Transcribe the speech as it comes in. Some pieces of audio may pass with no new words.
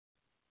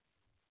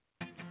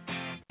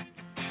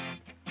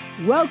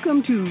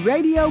Welcome to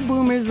Radio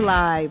Boomers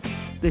Live,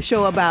 the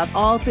show about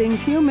all things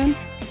human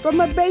from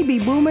a baby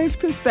boomer's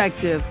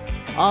perspective.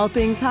 All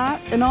things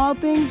hot and all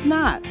things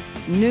not.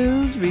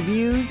 News,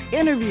 reviews,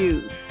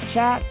 interviews,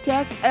 chat,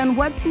 text, and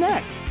what's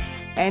next.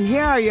 And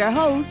here are your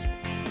hosts,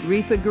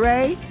 Reatha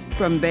Gray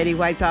from Betty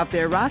White's Off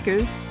Their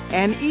Rockers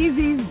and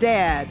Easy's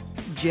dad,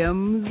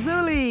 Jim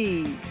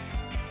Zuley.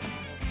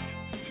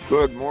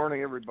 Good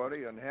morning,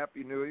 everybody, and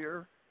Happy New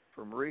Year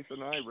from Reatha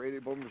and I,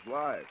 Radio Boomers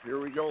Live. Here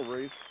we go,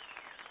 Reatha.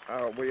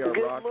 We are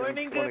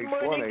rocking 2020. Good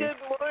morning.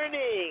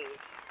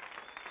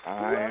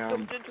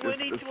 Welcome to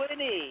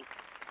 2020.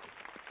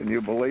 Can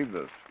you believe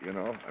this? You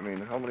know, I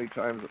mean, how many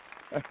times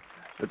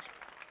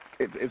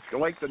it's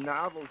like the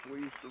novels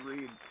we used to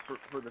read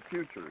for the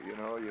future. You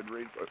know, you'd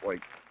read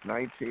like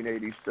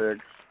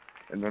 1986,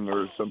 and then there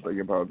was something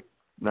about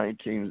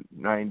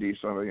 1990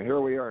 something. And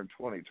here we are in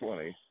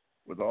 2020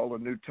 with all the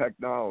new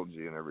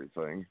technology and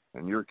everything,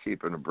 and you're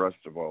keeping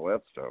abreast of all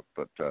that stuff.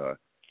 But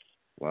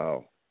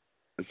wow.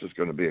 This is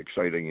going to be an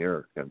exciting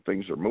year, and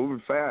things are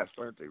moving fast,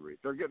 aren't they, Reed?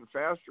 They're getting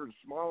faster and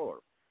smaller.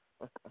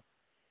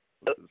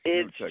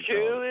 It's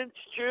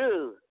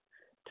true.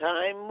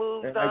 Time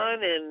moves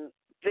on, and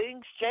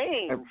things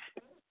change.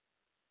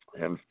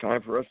 And it's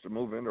time for us to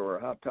move into our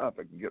hot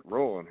topic and get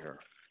rolling here.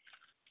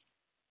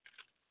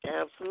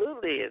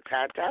 Absolutely. It's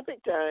hot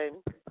topic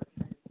time.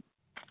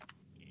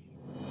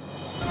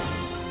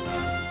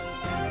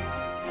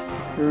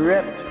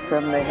 Ripped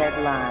from the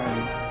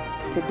headlines,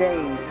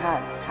 today's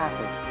hot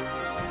topic.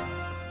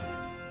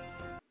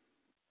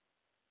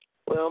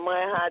 Well,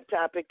 my hot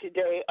topic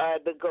today are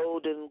the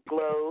Golden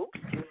Globes.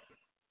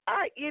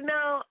 I'm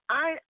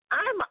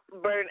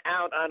burnt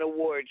out on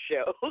award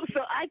shows,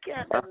 so I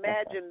can't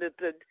imagine that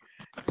the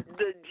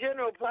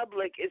general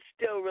public is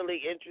still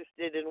really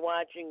interested in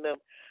watching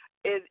them.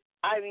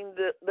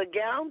 The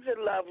gowns are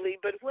lovely,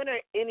 but when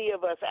are any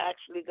of us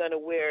actually going to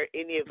wear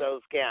any of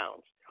those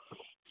gowns?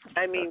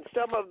 I mean,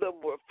 some of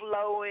them were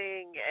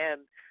flowing,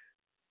 and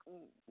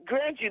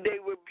grant you, they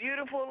were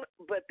beautiful,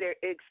 but they're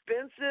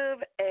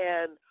expensive,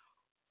 and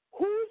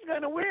who's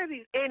going to wear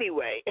these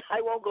anyway?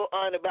 I won't go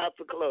on about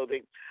the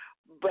clothing,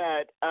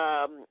 but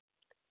there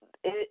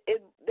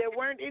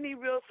weren't any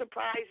real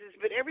surprises,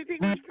 but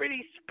everything was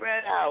pretty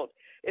spread out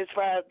as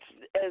far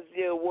as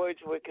the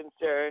awards were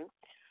concerned.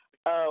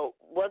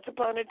 Once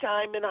Upon a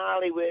Time in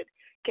Hollywood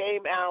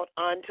came out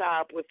on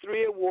top with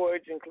 3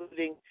 awards,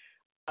 including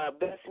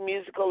Best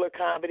Musical or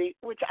Comedy,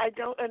 which I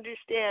don't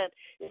understand.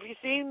 If you've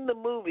seen the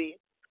movie,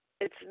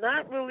 it's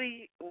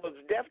definitely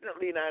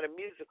not a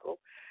musical,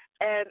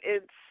 and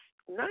it's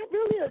not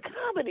really a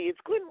comedy.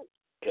 It's Quentin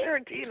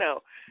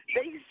Tarantino.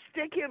 They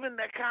stick him in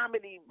the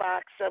comedy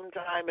box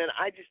sometime, and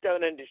I just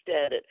don't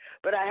understand it.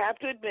 But I have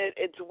to admit,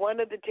 it's one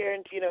of the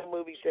Tarantino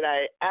movies that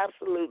I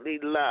absolutely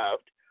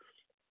loved.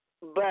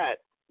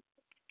 But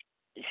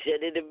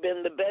should it have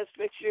been the best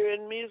picture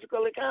in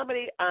musical or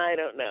comedy? I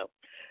don't know.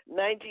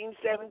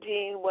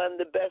 1917 won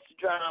the Best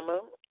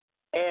Drama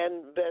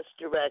and Best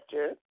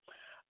Director.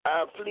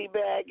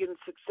 Fleabag and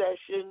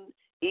Succession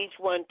each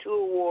won 2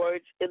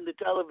 awards in the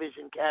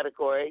television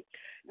category.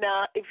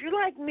 Now, if you're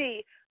like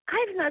me,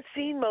 I've not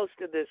seen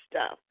most of this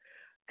stuff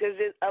because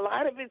a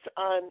lot of it's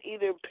on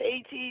either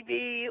pay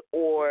TV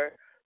or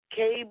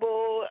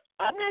cable.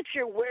 I'm not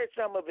sure where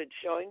some of it's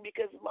showing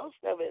because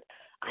most of it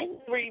I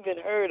never even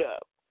heard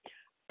of.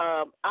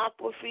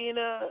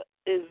 Awkwafina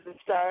is the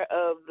star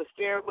of The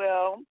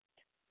Farewell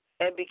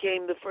and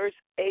became the first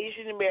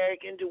Asian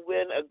American to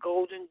win a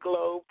Golden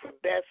Globe for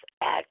Best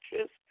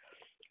Actress,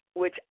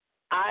 which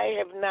I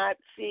have not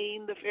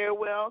seen The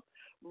Farewell,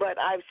 but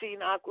I've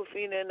seen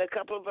Awkwafina in a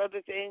couple of other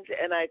things,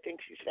 and I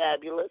think she's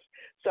fabulous.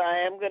 So I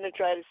am going to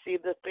try to see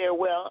The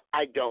Farewell.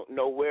 I don't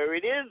know where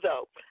it is,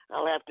 though.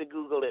 I'll have to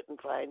Google it and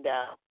find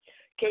out.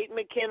 Kate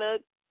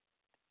McKinnon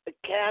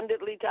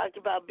candidly talked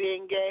about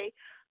being gay.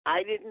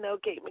 I didn't know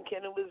Kate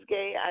McKinnon was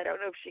gay. I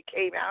don't know if she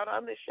came out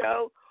on the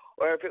show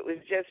or if it was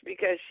just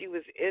because she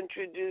was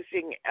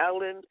introducing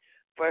Ellen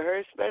for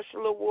her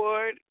special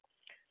award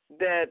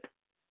that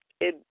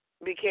it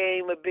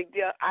became a big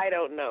deal. I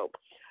don't know.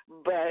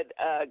 But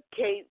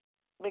Kate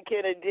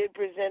McKinnon did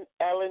present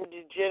Ellen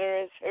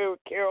DeGeneres her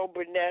Carol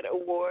Burnett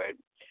Award.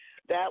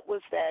 That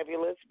was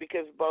fabulous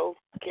because both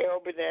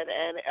Carol Burnett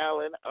and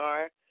Ellen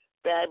are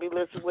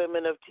fabulous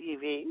women of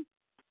TV.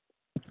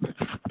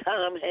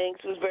 Tom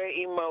Hanks was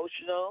very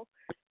emotional,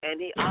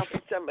 and he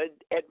offered some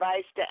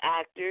advice to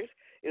actors.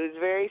 It was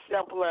very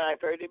simple, and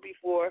I've heard it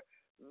before.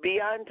 Be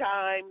on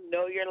time,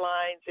 know your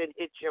lines, and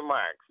hit your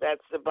marks.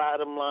 That's the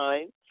bottom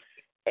line.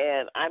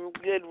 And I'm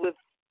good with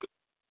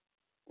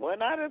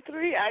 1 out of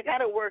 3. I got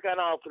to work on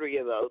all 3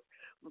 of those.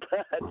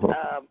 But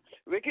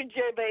Ricky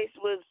Gervais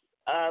was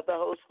the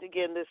host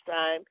again this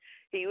time.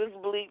 He was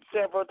bleeped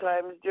several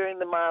times during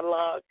the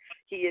monologue.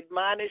 He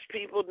admonished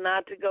people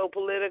not to go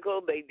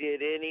political. They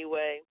did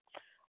anyway.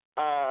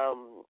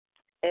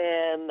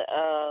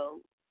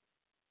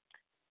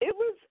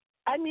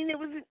 It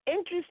was an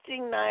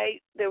interesting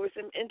night. There were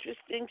some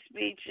interesting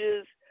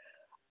speeches.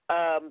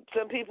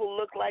 Some people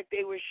looked like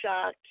they were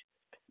shocked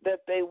that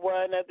they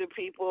won. Other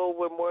people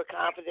were more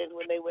confident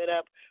when they went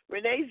up.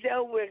 Renee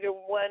Zellweger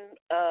won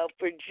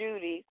for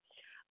Judy.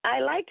 I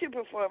liked her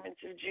performance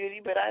of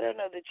Judy, but I don't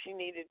know that she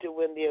needed to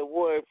win the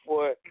award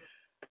for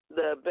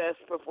the best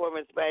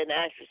performance by an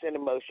actress in a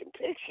motion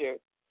picture.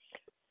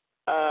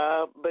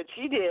 But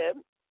she did.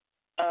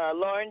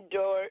 Laura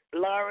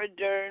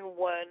Dern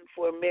won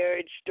for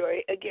Marriage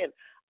Story. Again,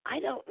 I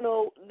don't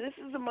know. This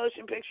is a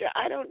motion picture.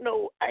 I don't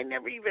know. I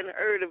never even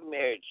heard of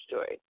Marriage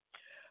Story.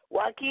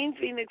 Joaquin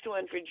Phoenix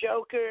won for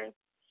Joker.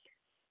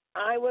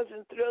 I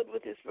wasn't thrilled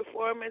with his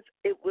performance.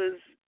 It was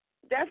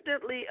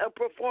definitely a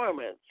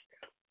performance,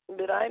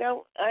 but I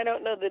don't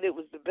know that it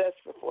was the best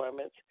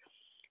performance.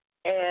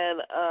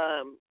 And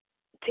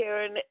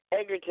Taron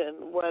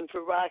Egerton won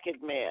for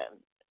Rocket Man,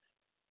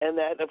 and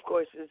that, of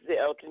course, is the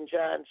Elton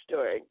John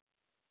story.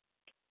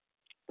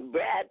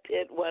 Brad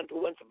Pitt won for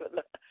Once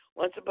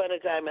Upon a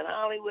Time in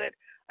Hollywood.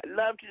 I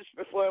loved his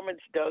performance.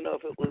 Don't know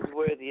if it was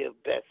worthy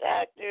of Best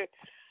Actor.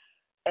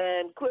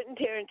 And Quentin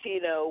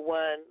Tarantino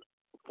won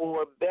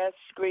for Best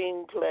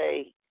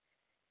Screenplay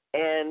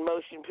and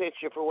Motion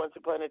Picture for Once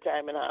Upon a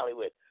Time in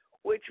Hollywood,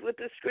 which with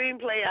the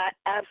screenplay, I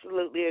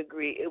absolutely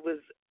agree. It was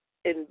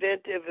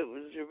inventive. It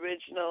was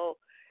original.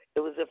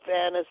 It was a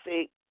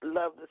fantasy.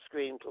 Love the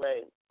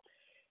screenplay.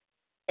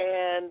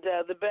 And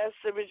the best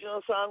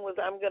original song was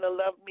I'm Gonna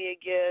Love Me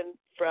Again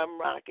from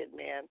Rocket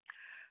Man.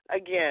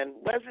 Again,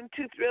 wasn't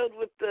too thrilled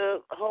with the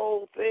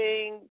whole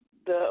thing.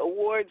 The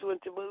awards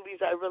went to movies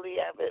I really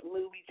haven't,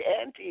 movies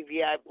and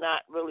TV I've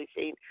not really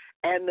seen.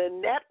 And the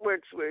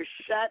networks were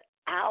shut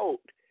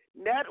out.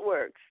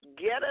 Networks,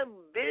 get a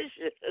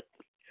vision.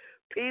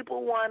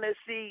 People want to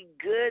see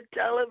good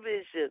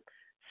television.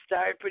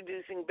 Start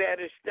producing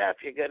better stuff.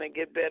 You're going to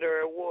get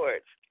better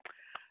awards.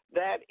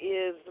 That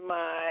is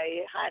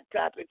my hot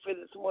topic for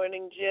this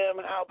morning,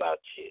 Jim. How about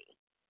you?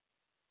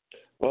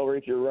 Well,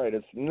 Ruth, you're right.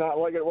 It's not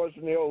like it was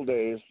in the old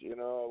days, you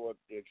know, with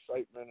the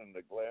excitement and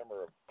the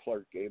glamour of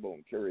Clark Gable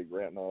and Cary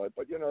Grant and all that.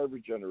 But, you know, every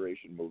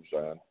generation moves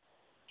on.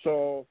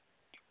 So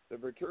the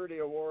Fraternity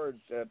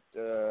Awards at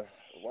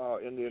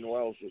Indian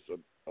Wells was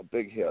a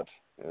big hit,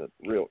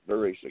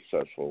 very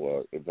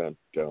successful event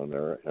down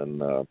there.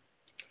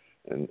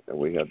 And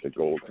we had the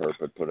gold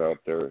carpet put out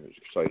there. It was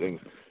exciting.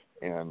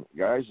 And,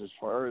 guys, as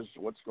far as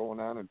what's going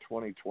on in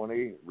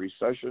 2020,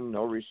 recession,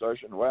 no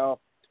recession, well,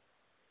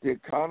 the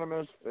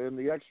economists and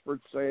the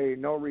experts say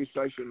no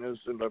recession is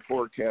in the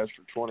forecast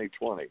for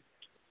 2020.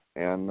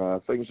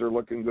 And things are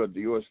looking good.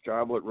 The U.S.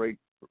 jobless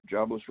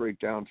rate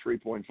down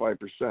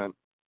 3.5%,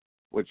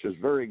 which is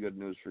very good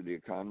news for the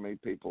economy.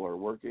 People are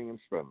working and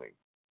spending.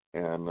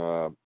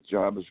 And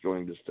job is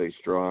going to stay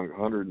strong,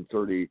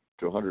 130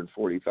 to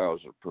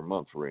 140,000 per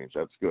month range.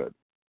 That's good.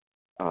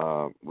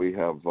 We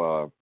have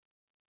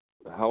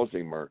the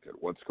housing market.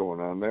 What's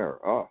going on there?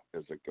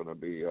 Is it going to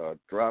be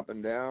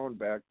dropping down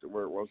back to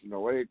where it was in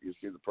 08? You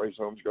see the price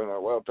of homes going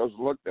on. Well, it doesn't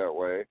look that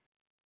way.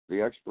 The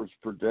experts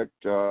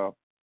predict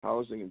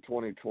housing in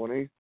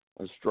 2020,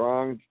 a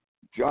strong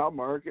job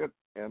market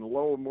and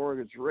low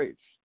mortgage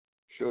rates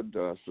should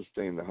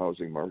sustain the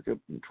housing market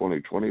in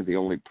 2020. The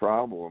only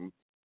problem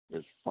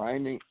is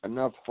finding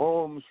enough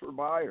homes for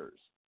buyers.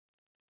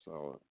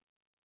 So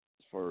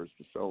as far as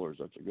the sellers,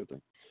 that's a good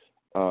thing.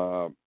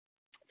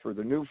 For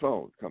the new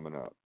phone coming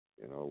out,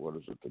 you know, what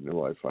is it, the new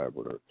i5,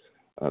 whatever,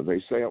 they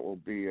say it will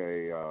be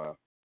there's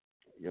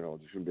going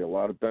to be a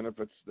lot of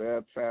benefits to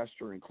that,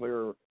 faster and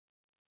clearer,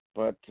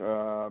 but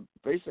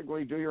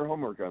basically do your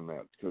homework on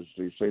that, because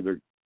they say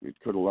it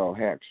could allow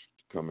hacks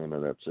to come into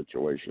that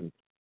situation,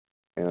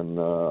 and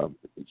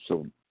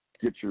so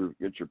get your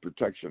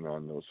protection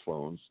on those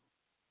phones,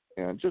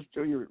 and just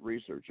do your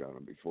research on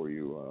them before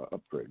you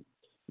upgrade.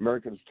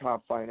 Americans'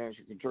 top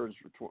financial concerns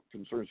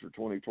for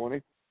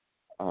 2020.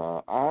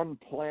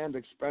 Unplanned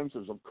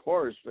expenses, of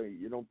course,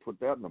 you don't put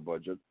that in the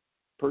budget.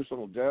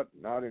 Personal debt,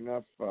 not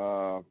enough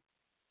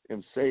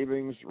in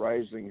savings,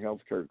 rising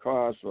healthcare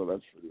costs, so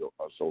that's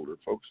for us older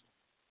folks.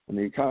 And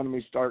the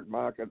economy, stock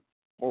market,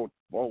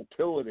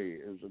 volatility,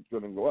 is it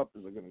going to go up?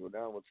 Is it going to go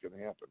down? What's going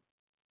to happen?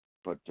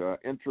 But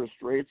interest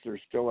rates are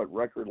still at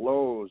record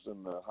lows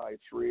in the high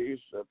threes.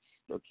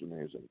 That's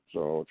amazing.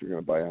 So if you're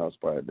going to buy a house,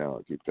 buy it now.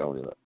 I keep telling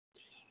you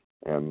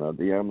that. And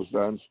the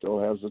Amazon still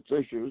has its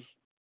issues.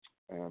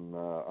 And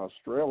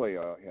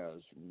Australia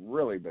has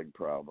really big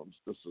problems.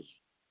 This is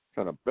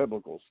kind of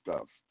biblical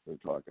stuff they're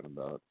talking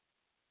about.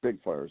 Big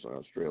fires in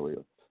Australia.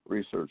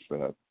 Research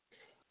that.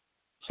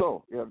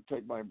 So you have to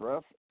take my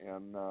breath,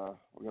 and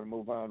we're going to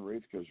move on,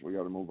 Reith, because we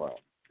got to move on.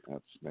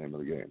 That's the name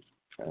of the game.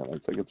 And I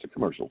think it's a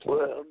commercial time.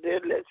 Well,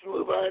 then let's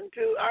move on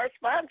to our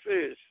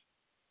sponsors.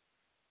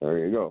 There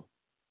you go.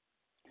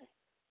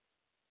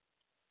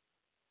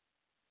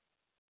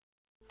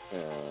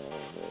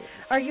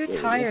 Are you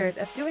tired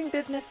of doing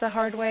business the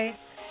hard way?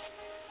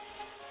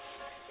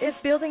 Is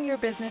building your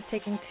business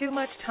taking too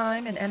much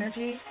time and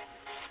energy?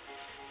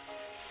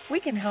 We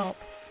can help.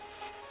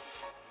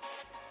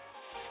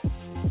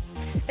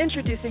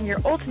 Introducing your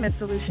ultimate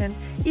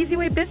solution,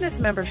 EasyWay Business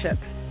Membership.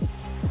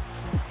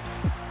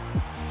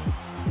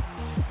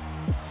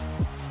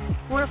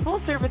 We're a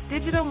full-service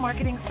digital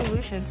marketing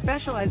solution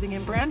specializing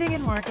in branding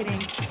and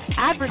marketing,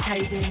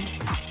 advertising,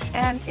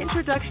 and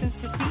introductions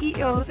to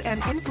CEOs and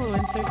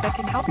influencers that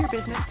can help your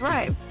business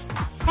thrive.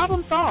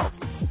 Problem solved.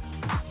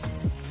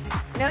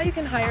 Now you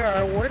can hire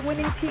our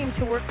award-winning team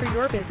to work for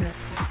your business.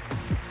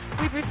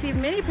 We've received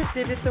many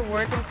prestigious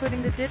awards,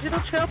 including the Digital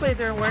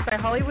Trailblazer Award by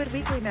Hollywood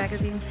Weekly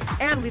magazine,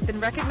 and we've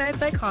been recognized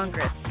by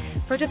Congress.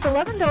 For just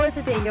 $11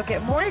 a day, you'll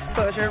get more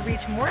exposure,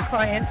 reach more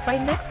clients by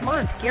next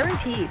month,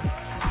 guaranteed.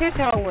 Here's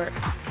how it works.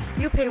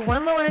 You pay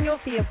one low annual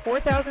fee of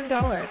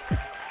 $4,000,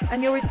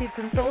 and you'll receive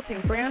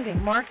consulting, branding,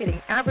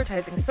 marketing,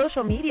 advertising,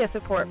 social media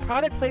support,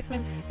 product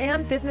placement,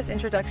 and business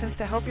introductions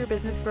to help your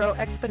business grow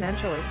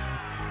exponentially.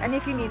 And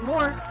if you need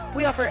more,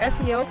 we offer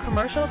SEO,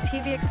 commercial,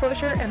 TV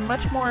exposure, and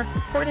much more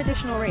for an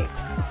additional rate.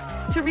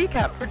 To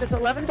recap, for just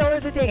 $11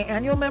 a day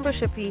annual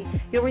membership fee,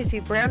 you'll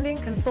receive branding,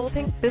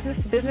 consulting,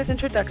 business-to-business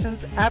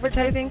introductions,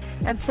 advertising,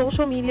 and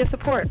social media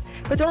support.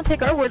 But don't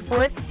take our word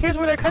for it. Here's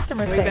what our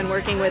customers say. We've been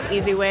working with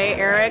EasyWay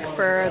Eric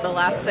for the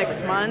last 6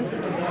 months,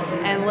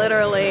 and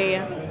literally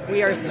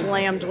we are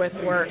slammed with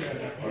work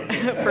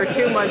for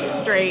 2 months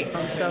straight,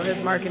 so his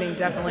marketing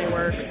definitely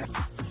works.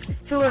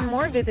 To learn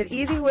more, visit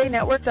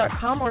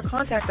EasyWayNetwork.com or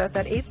contact us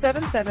at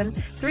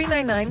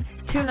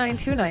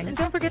 877-399-2929. And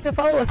don't forget to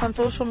follow us on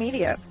social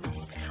media.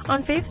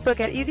 On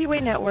Facebook at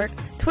EasyWay Network,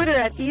 Twitter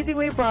at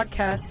EasyWay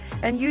Broadcast,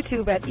 and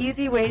YouTube at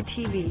EasyWay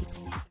TV.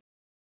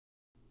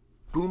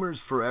 Boomers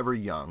Forever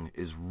Young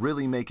is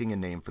really making a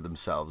name for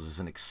themselves as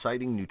an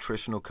exciting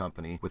nutritional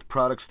company with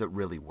products that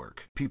really work.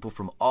 People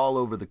from all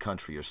over the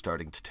country are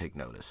starting to take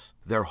notice.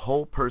 Their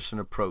whole-person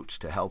approach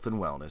to health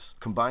and wellness,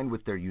 combined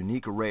with their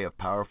unique array of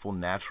powerful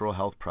natural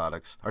health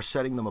products, are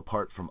setting them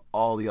apart from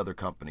all the other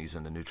companies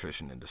in the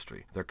nutrition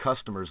industry. Their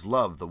customers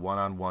love the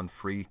one-on-one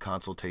free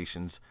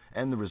consultations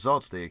and the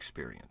results they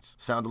experience.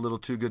 Sound a little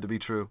too good to be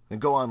true? Then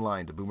go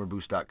online to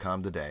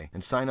boomerboost.com today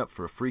and sign up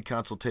for a free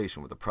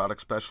consultation with a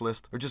product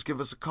specialist, or just give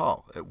us a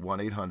call at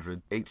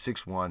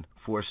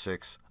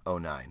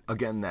 1-800-861-4609.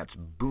 Again, that's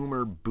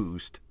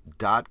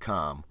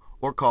boomerboost.com,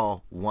 or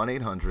call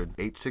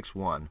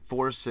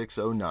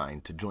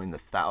 1-800-861-4609 to join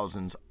the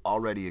thousands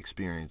already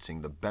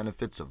experiencing the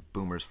benefits of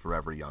Boomers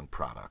Forever Young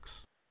products.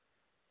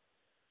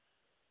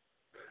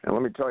 And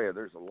let me tell you,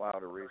 there's a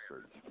lot of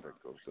research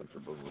that goes into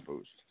Boomer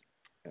Boost,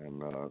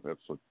 and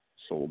that's what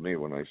sold me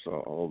when I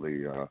saw all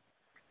the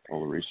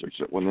research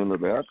that went into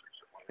that,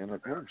 and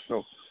it works.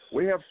 So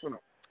we have some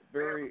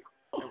very,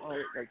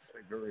 I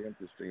say very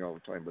interesting all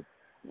the time, but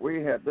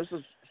this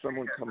is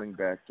someone coming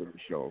back to the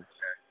show,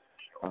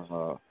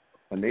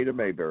 Anita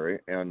Mayberry,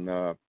 and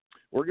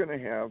we're going to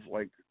have,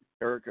 like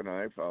Eric and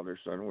I, father,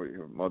 son, we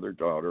have mother,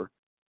 daughter.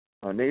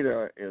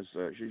 Anita is,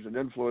 she's an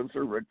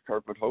influencer, red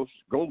carpet host,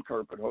 gold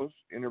carpet host,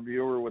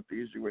 interviewer with the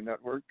EasyWay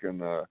Network,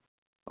 and a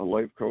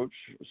life coach,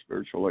 a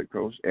spiritual life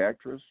coach,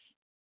 actress,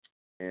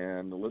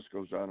 and the list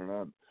goes on and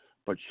on.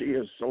 But she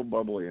is so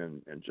bubbly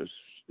and just,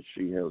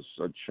 she has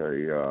such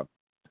a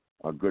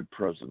good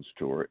presence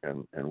to her,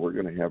 and we're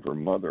going to have her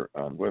mother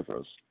on with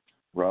us,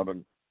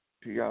 Robin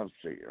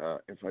Piacine,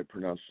 if I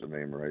pronounce the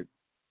name right,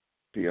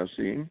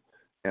 Piacine,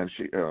 and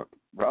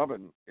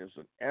Robin is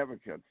an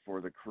advocate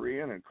for the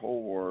Korean and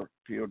Cold War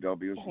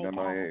POWs and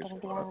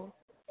MIAs,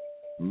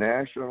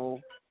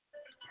 national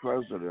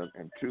president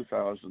in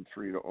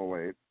 2003 to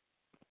 08.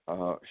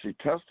 She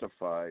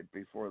testified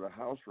before the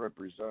House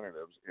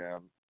Representatives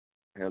and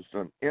has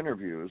done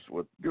interviews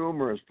with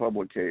numerous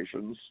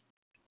publications,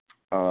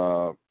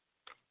 and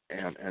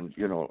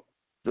you know,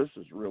 this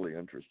is really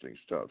interesting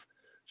stuff.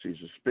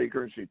 She's a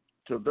speaker, and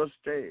to this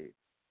day,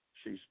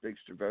 she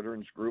speaks to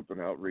veterans group and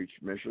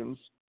outreach missions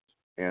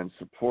and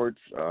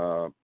supports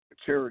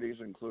charities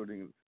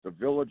including the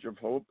Village of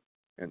Hope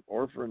and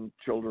Orphan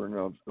Children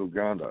of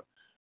Uganda.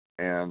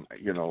 And,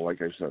 you know,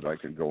 like I said, I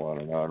could go on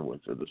and on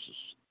with it. This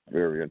is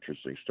very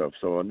interesting stuff.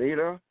 So,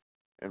 Anita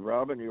and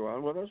Robin, you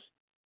on with us?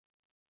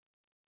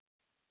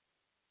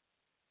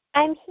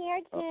 I'm here,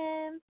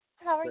 Jim.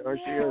 How are there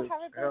you? She is.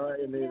 How are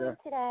Hi, Anita.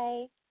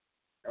 Today?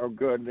 Oh,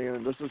 good, Anita.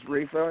 This is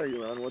Reatha. Are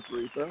you on with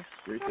Reatha?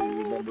 Reatha, Hi,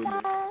 you remember me?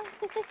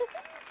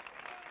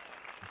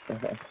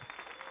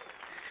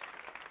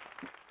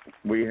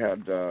 We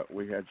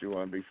had you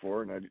on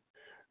before,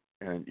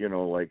 and you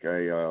know, like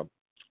I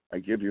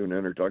give you an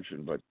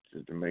introduction, but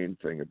the main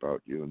thing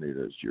about you,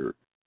 Anita, is your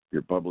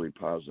bubbly,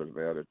 positive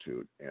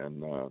attitude,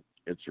 and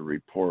it's a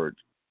report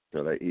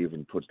that I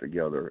even put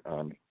together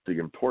on the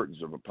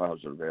importance of a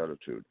positive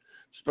attitude,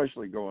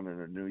 especially going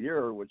in a new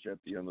year, which at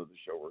the end of the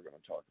show we're going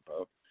to talk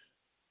about.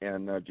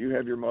 And do you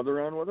have your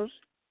mother on with us?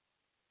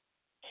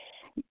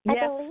 Yes.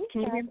 I believe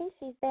so. I think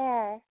she's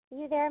there.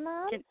 You there,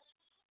 Mom?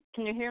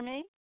 Can you hear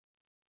me?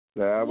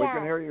 Yeah, we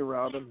can hear you,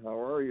 Robin. How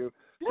are you?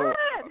 Good. So,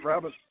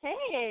 Robin,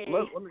 hey.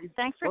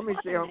 Thanks for talking. Let me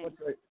see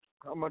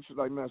how much did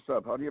I mess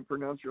up. How do you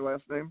pronounce your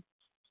last name?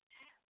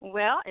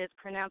 Well, it's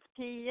pronounced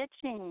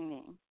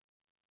Piacine.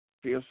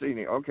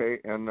 Piacine. Okay.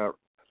 And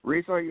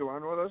Reatha, are you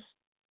on with us?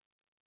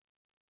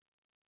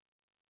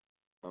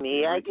 Okay,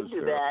 me, I can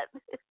do that.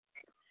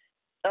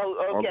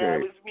 Oh, okay. I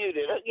was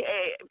muted.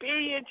 Okay,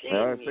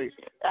 Piacine.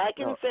 I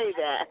can say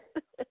that.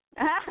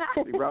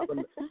 See,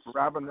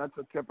 Robin, that's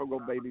a typical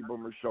baby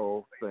boomer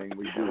show thing.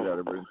 We do that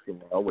every once in a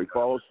while. We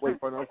fall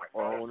asleep on our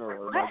phone or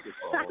our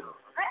microphone.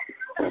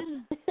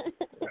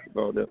 That's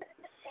about it.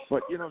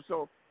 But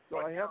so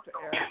I have to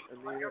ask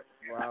Anita,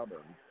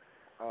 Robin,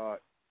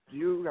 do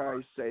you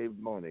guys save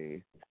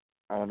money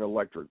on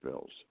electric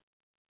bills?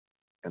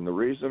 And the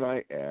reason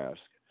I ask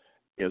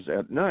is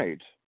at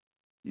night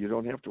you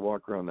don't have to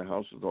walk around the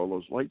house with all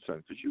those lights on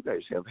because you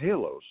guys have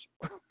halos.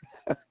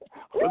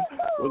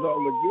 with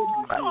all the good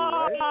you do,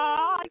 right?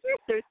 Oh, you're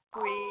so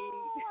sweet.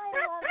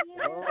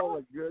 All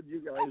the good you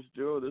guys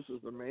do. This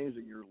is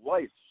amazing. You're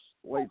lights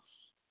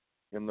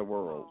in the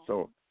world.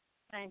 So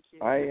thank you.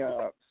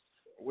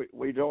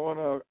 We don't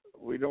want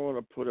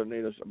to put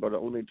Anita, but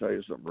let me tell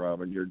you something,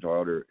 Robin. Your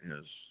daughter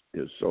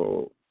is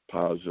so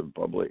positive,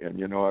 bubbly,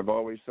 and I've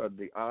always said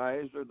the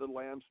eyes are the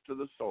lamps to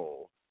the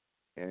soul,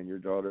 and your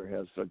daughter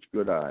has such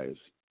good eyes,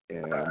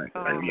 and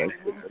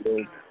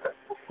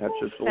that's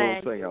just a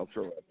little thing I'll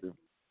throw at you.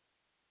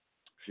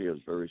 She is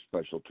very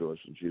special to us,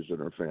 and she's in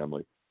her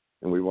family,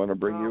 and we want to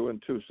bring you in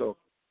too. So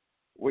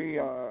we,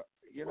 Robin,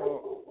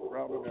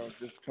 I was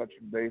just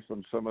touching base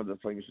on some of the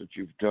things that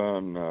you've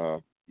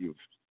done.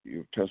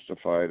 You've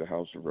testified to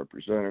House of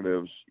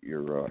Representatives.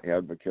 You're an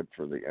advocate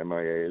for the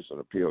MIAs and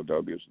the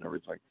POWs and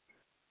everything.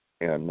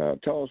 And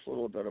tell us a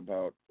little bit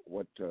about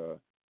what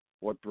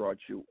brought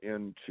you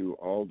into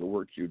all the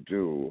work you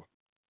do,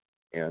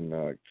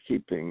 and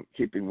keeping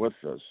with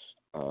us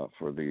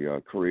for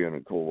the Korean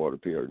and Cold War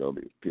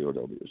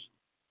POWs.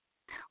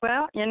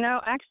 Well,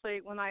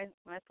 actually, when I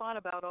thought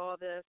about all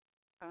this,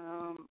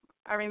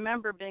 I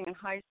remember being in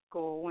high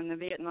school when the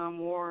Vietnam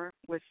War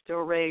was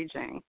still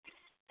raging.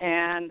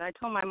 And I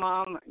told my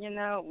mom,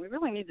 we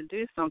really need to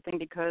do something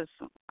because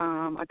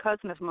a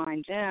cousin of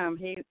mine, Jim,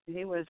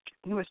 he was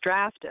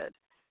drafted,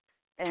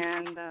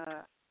 and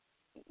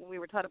we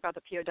were taught about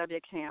the POW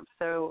camp.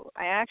 So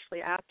I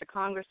actually asked a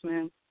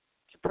congressman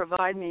to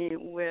provide me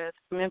with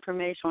some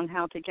information on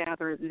how to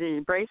gather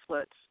the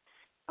bracelets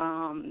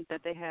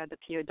that they had, the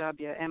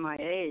POW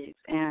MIAs,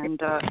 and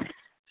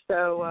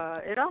so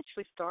it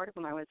actually started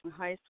when I was in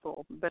high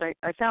school. But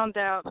I found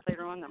out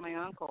later on that my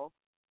uncle,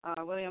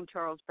 William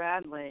Charles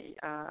Bradley,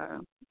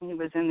 he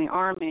was in the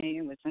Army,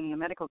 he was in the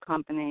medical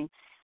company.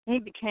 He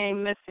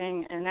became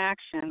missing in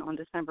action on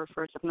December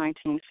 1st of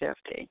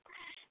 1950,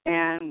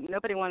 and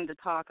nobody wanted to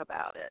talk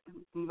about it,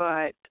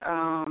 but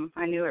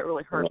I knew it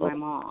really hurt my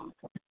mom.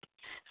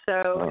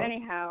 So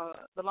anyhow,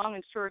 the long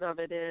and short of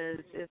it is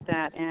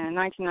that in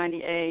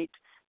 1998,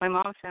 my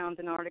mom found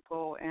an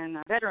article in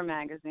a Veteran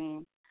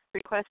magazine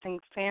requesting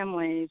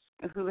families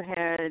who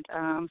had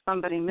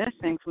somebody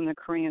missing from the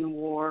Korean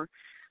War,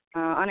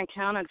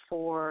 unaccounted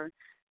for,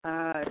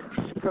 to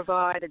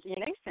provide a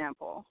DNA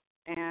sample.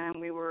 And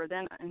we were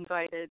then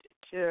invited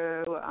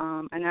to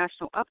a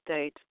national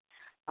update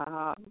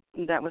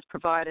that was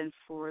provided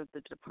for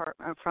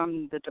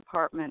from the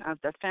Department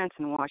of Defense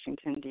in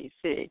Washington,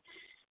 D.C.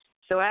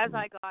 So as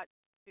I got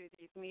to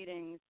these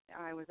meetings,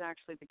 I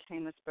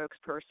became the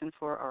spokesperson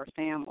for our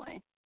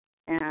family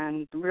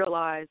and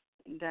realized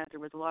that there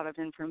was a lot of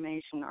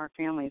information our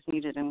families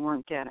needed and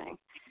weren't getting.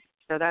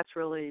 So that's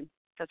really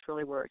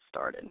where it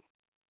started.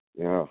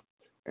 Yeah,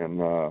 and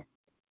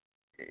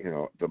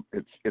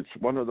it's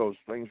one of those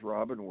things,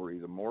 Robin, where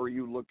the more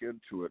you look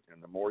into it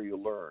and the more you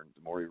learn,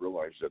 the more you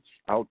realize it's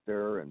out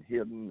there and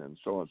hidden and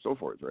so on and so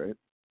forth, right?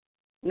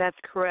 That's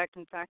correct.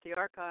 In fact, the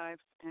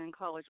archives in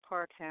College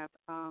Park have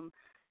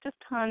just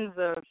tons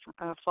of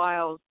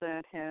files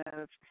that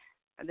have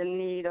the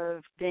need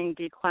of being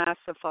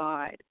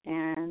declassified.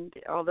 And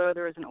although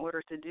there is an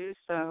order to do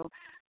so,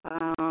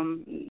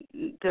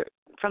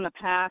 from the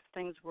past,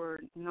 things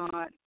were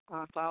not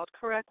filed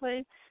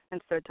correctly.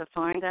 And so to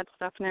find that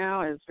stuff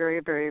now is very,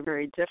 very,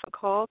 very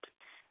difficult.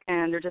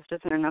 And there just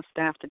isn't enough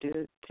staff to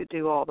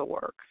do all the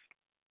work.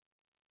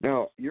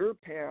 Now, your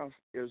path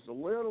is a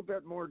little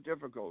bit more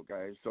difficult,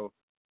 guys. So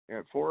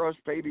for us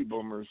baby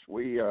boomers,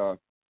 we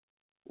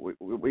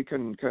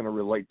can kind of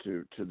relate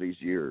to these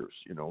years.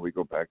 We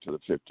go back to the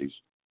 50s.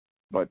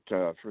 But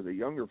for the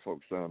younger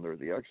folks down there,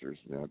 the Xers,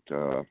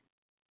 that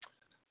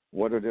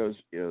what it is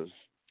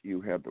you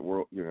had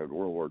World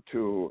War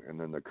II, and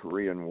then the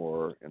Korean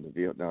War, and the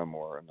Vietnam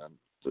War, and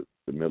then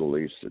the Middle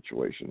East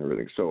situation, and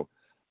everything. So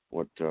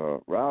what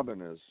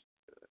Robin is,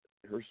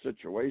 her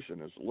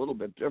situation is a little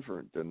bit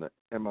different than the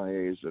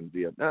MIAs in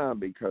Vietnam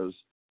because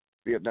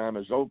Vietnam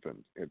is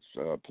open. It's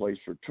a place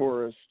for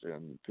tourists,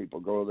 and people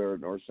go there.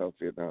 North, South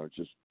Vietnam, it's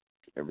just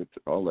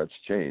everything. All that's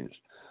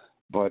changed.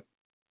 But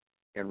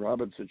in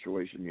Robin's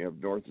situation, you have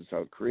North and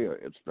South Korea.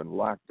 It's been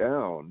locked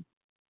down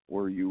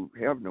where you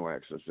have no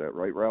access to that,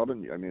 right,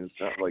 Robin? I mean, it's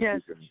not like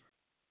yes. You can.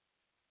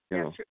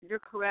 Yes, you're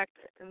correct.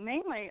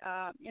 Mainly,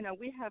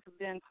 we have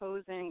been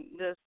posing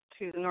this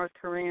to the North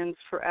Koreans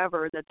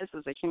forever, that this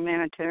is a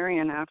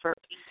humanitarian effort,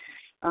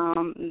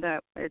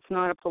 that it's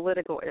not a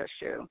political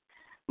issue.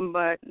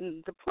 But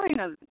the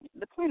point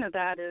of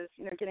that is,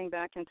 getting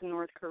back into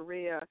North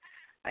Korea.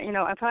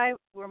 If I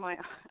were my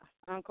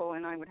uncle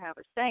and I would have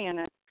a say in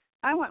it,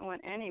 I wouldn't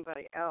want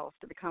anybody else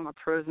to become a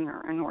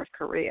prisoner in North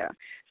Korea.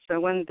 So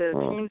when the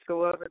teams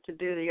go over to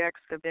do the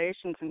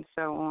excavations and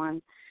so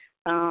on,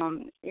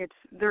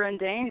 they're in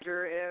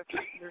danger if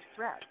there's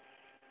threats,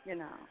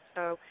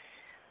 So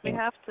we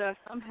have to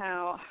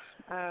somehow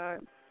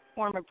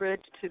form a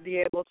bridge to be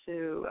able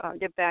to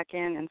get back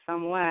in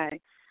some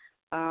way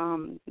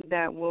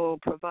that will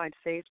provide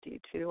safety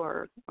to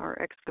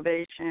our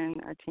excavation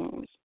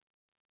teams.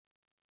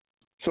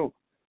 So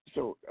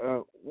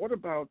what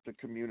about the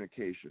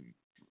communication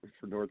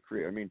for North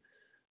Korea? I mean,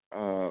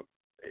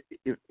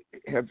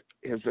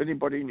 has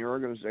anybody in your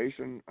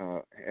organization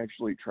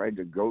actually tried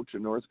to go to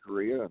North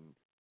Korea and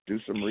do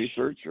some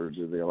research, or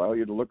do they allow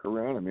you to look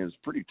around? I mean, it's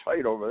pretty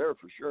tight over there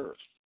for sure.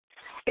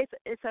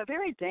 It's a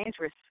very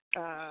dangerous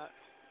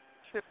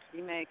trip to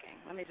be making.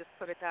 Let me just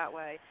put it that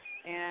way.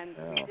 And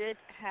we did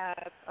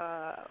have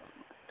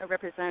a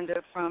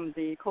representative from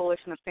the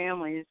Coalition of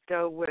Families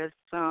go with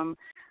some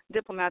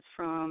diplomats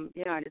from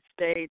the United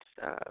States,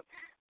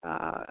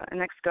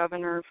 an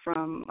ex-governor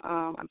from,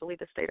 I believe,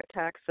 the state of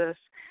Texas,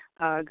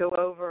 go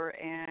over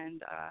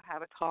and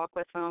have a talk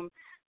with them.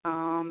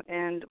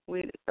 And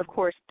we, of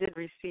course, did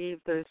receive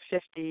those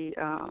 50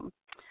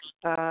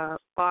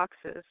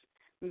 boxes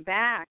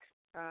back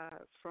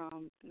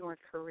from North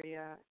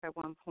Korea at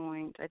one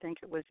point. I think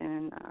it was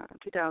in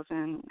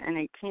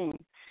 2018.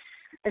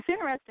 It's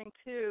interesting,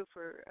 too,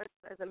 for us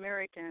as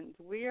Americans,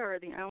 we are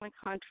the only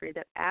country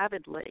that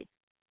avidly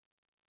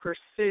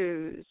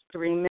pursues the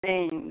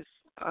remains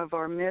of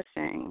our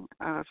missing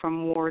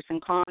from wars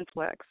and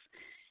conflicts.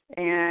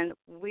 And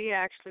we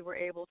actually were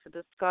able to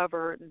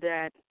discover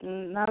that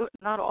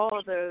not all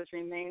of those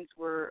remains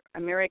were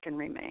American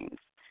remains.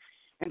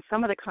 And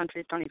some of the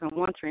countries don't even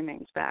want the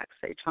remains back,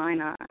 say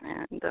China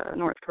and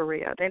North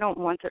Korea. They don't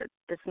want it.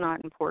 It's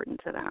not important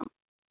to them.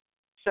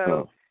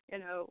 So,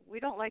 we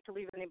don't like to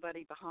leave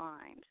anybody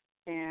behind.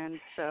 And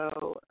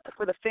so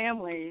for the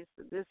families,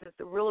 this is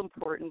real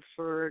important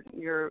for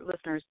your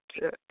listeners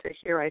to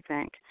hear, I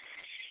think.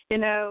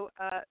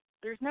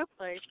 There's no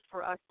place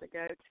for us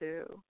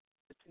to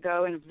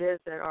go and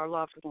visit our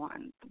loved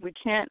ones. We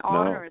can't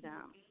honor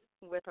them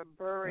with a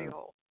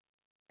burial.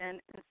 And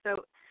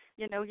so,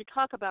 you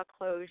talk about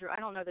closure. I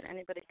don't know that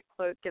anybody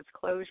gets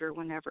closure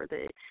whenever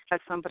they have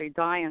somebody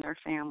die in their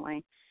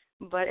family,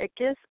 but it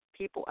gives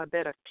people a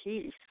bit of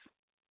peace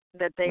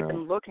that they've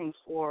been looking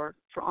for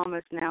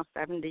almost now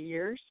 70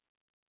 years.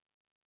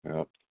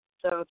 Yeah.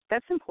 So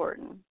that's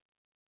important.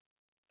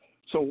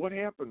 So what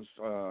happens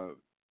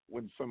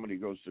when somebody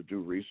goes to do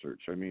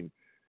research? I mean,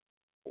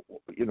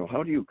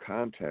 how do you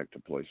contact a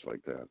place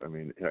like that? I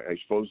mean, I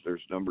suppose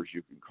there's numbers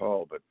you can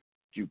call, but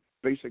do you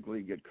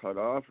basically get cut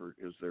off, or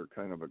is there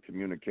kind of a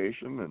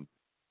communication? And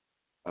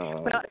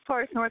well, as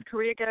far as North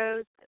Korea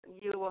goes,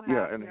 you will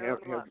have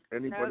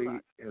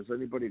has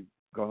anybody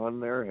gone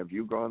there? Have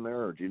you gone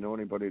there, or do you know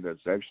anybody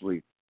that's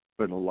actually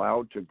been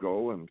allowed to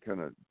go and kind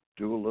of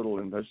do a little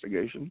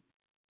investigation?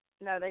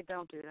 No, they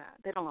don't do that.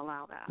 They don't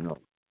allow that. No.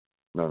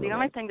 The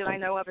only thing that I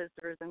know of is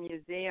there's a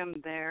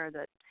museum there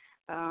that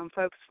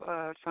folks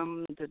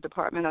from the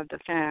Department of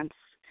Defense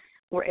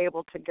were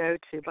able to go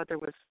to, but there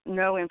was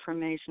no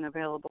information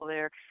available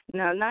there.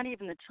 No, not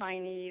even the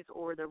Chinese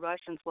or the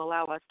Russians will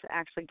allow us to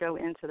actually go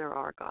into their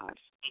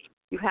archives.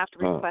 You have to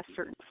request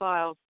certain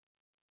files,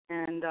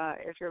 and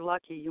if you're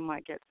lucky, you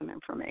might get some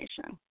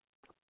information.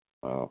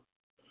 Wow.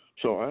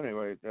 So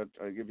anyway,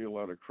 I give you a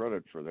lot of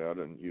credit for that,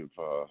 and you've,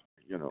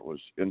 it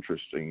was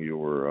interesting. You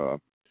were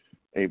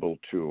able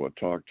to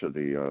talk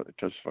to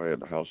testify at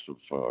the House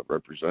of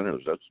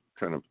Representatives. That's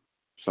kind of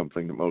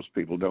something that most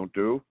people don't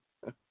do.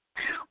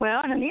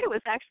 Well, and Anita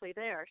was actually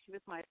there. She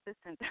was my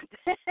assistant.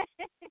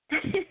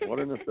 What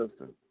an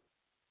assistant.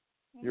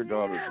 Your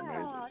daughter's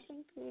amazing. Oh,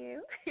 thank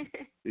you.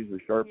 She's a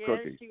sharp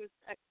cookie.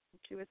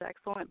 She was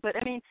excellent. But,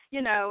 I mean,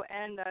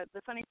 and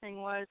the funny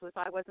thing was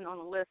I wasn't on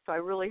the list, so I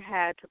really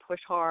had to push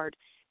hard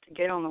to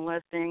get on the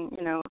listing.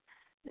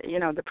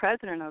 The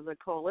president of the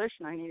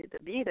coalition, I needed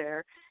to be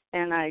there,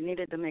 and I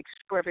needed to make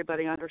sure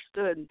everybody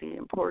understood the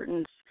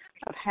importance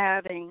of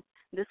having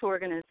this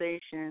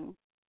organization,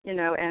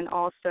 and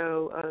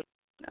also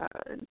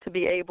to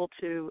be able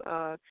to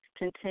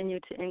continue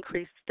to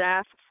increase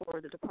staff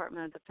for the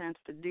Department of Defense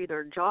to do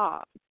their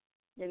job.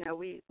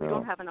 We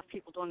don't have enough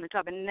people doing the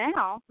job. And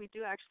now we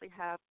do actually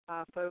have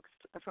folks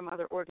from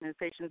other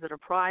organizations that are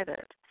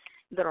private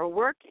that are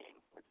working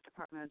with the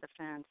Department of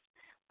Defense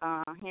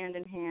hand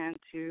in hand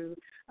to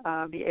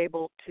be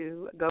able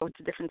to go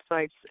to different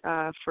sites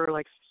for,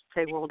 like,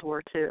 say, World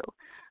War II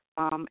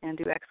and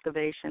do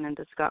excavation and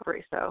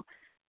discovery. So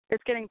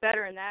it's getting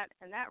better in that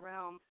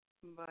realm.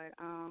 But,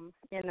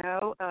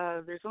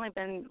 there's only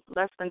been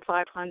less than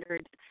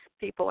 500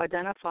 people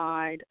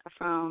identified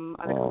from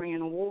the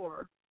Korean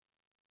War.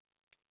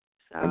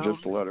 So, and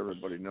just to let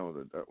everybody know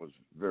that was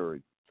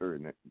very,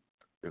 very, a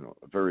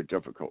very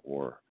difficult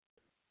war.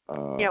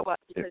 Because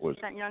you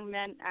sent young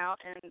men out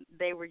and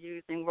they were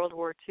using World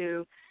War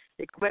II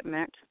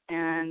equipment,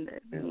 and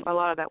a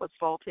lot of that was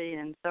faulty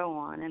and so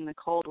on, and the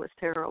cold was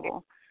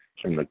terrible.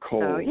 And the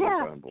cold So,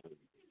 yeah. is unbelievable.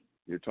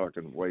 You're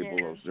talking way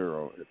below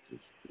zero. It's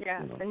just,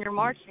 yeah, you know. and you're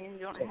marching. You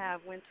don't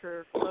have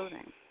winter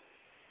clothing.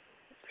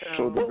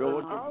 So the Village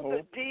with of all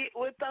Hope.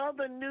 with all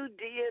the new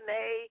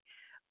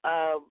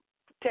DNA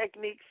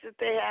techniques that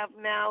they have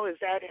now, is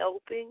that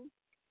helping?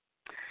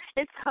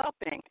 It's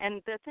helping,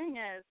 and the thing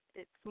is,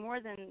 it's more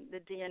than the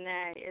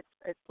DNA.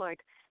 It's like,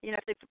 you know,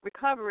 if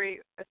recovery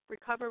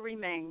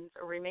remains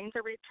are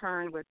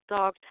returned with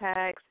dog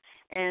tags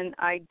and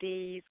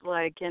IDs,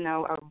 like, you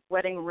know, a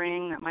wedding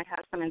ring that might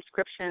have some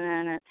inscription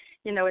in it.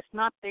 You know, it's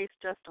not based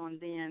just on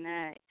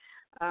DNA.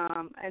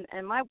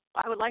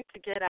 I would like to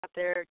get out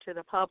there to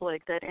the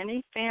public that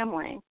any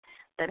family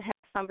that has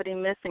somebody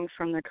missing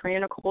from the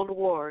Korean or Cold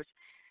Wars,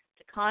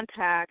 to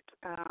contact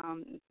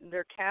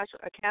their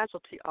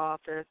casualty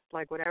office,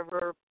 like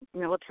whatever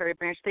military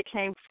branch they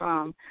came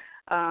from,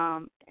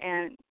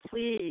 and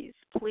please,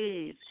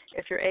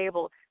 if you're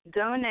able,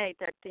 donate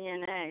that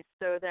DNA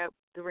so that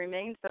the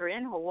remains that are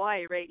in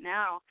Hawaii right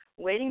now,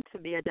 waiting to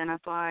be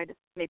identified,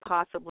 may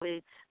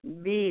possibly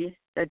be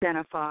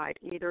identified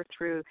either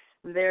through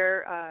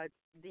their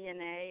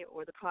DNA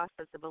or the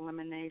process of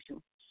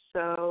elimination.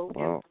 So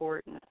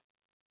important.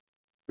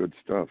 Good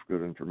stuff.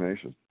 Good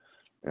information.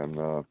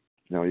 And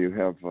now you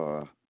have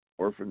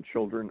Orphan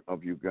Children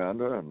of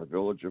Uganda and the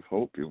Village of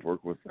Hope. You've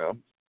worked with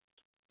them.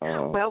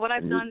 Well, what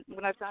I've done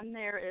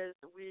there is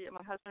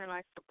my husband and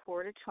I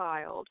support a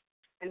child,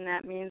 and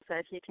that means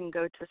that he can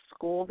go to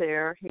school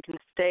there. He can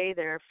stay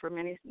there for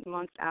many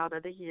months out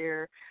of the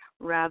year,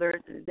 rather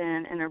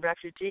than in a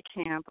refugee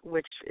camp,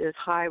 which is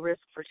high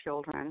risk for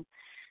children.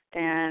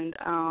 And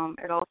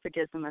it also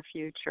gives them a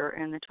future.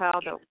 And the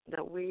child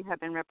that we have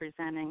been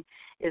representing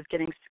is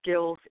getting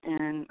skills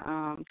in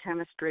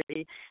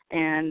chemistry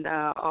and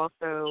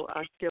also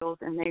skills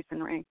in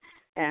masonry.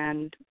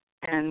 And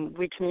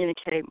we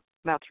communicate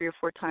about 3 or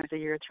 4 times a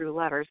year through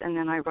letters. And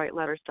then I write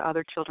letters to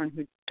other children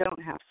who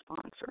don't have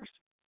sponsors.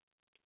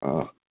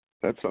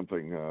 That's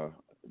something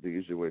the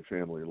Easy Way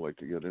family would like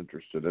to get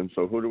interested in.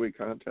 So who do we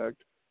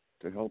contact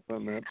to help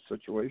on that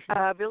situation?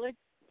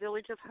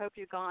 Village of Hope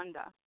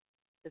Uganda.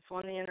 It's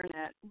on the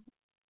internet.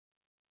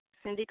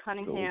 Cindy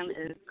Cunningham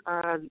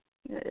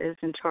is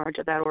in charge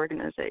of that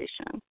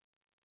organization.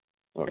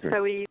 Okay.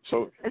 It's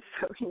so easy. It's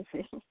so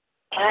easy.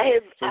 I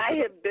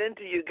have been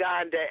to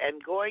Uganda,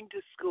 and going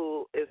to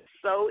school is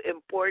so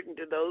important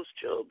to those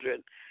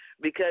children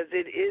because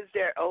it is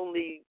their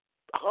only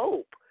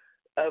hope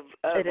of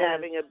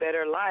having a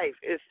better life,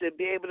 is to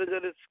be able to go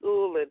to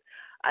school. And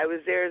I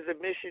was there as a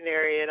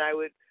missionary, and I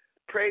would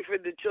pray for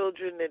the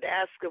children and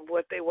ask them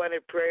what they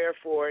wanted prayer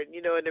for. And,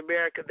 you know, in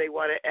America, they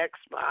want an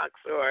Xbox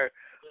or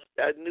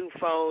a new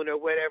phone or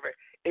whatever.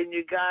 In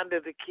Uganda,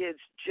 the kids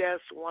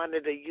just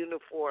wanted a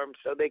uniform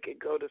so they could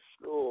go to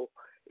school.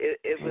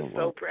 It was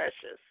so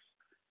precious.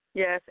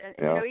 Yes, and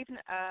you know, even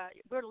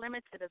we're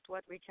limited as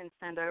what we can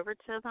send over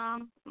to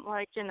them.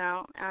 Like, you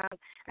know,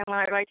 and when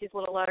I write these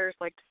little letters,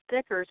 like,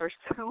 stickers are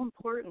so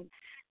important.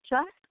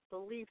 Just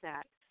believe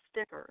that,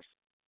 stickers.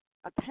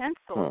 A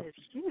pencil is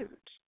huge.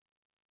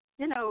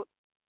 You know,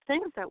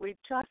 things that we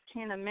just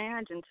can't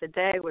imagine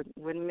today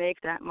would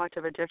make that much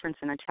of a difference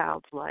in a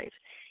child's life.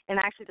 And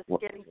actually just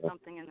getting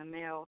something in the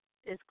mail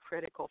is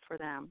critical for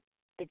them.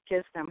 It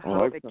gives them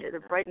hope.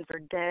 It brightens their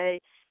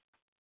day.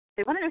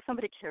 They want to know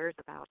somebody cares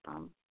about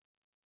them.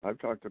 I've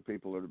talked to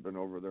people that have been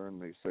over there,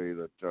 and they say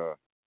that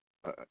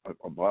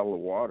a bottle of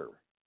water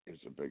is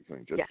a big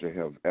thing. Just to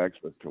have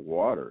access to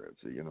water,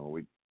 it's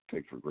we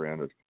take for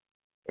granted.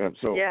 And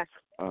so,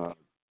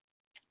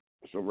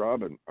 so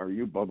Robin, are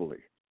you bubbly?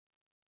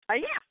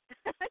 Yeah,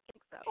 I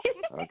think so.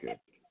 Okay.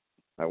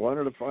 I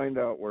wanted to find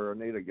out where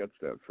Anita gets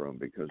that from,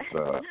 because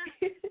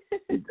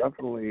she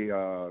definitely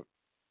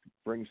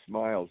brings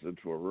smiles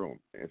into a room.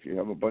 If you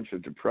have a bunch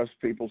of depressed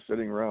people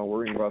sitting around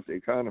worrying about the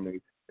economy,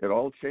 it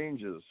all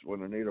changes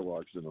when Anita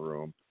walks in the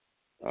room.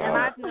 And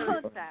I've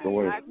noticed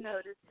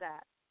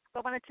that.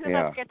 But when the two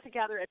of us get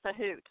together, it's a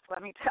hoot,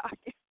 let me tell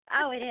you.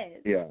 Oh, it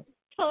is. Yeah.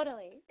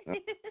 Totally.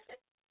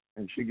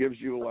 And she gives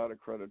you a lot of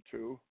credit,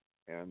 too.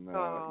 And,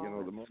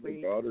 the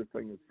mother-daughter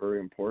thing is very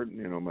important.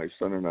 You know, my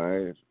son and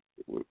I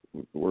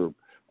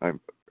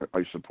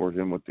support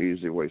him with the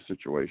Easy Way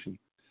situation.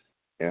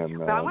 And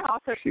but I want to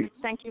also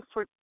thank you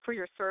for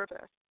your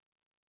service.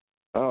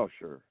 Oh,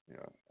 sure.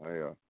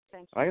 Yeah.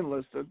 I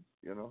enlisted,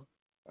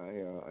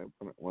 I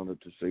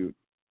wanted to see,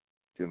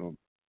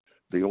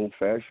 the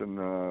old-fashioned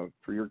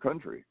for your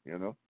country,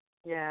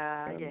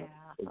 Yeah, and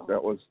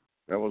that was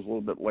a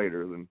little bit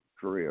later than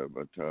Korea,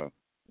 but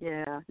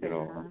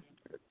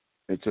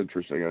it's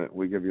interesting.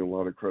 We give you a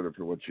lot of credit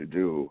for what you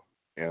do.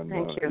 And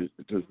thank you.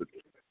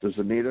 Does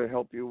Anita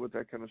help you with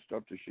that kind of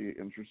stuff? Is she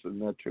interested in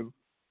that too?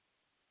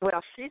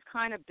 Well, she's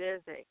kind of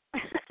busy.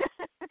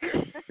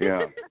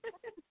 Yeah.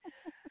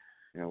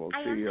 Yeah. Well,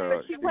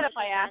 she would if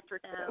I asked her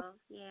to.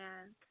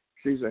 Yeah.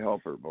 She's a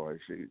helper, boy.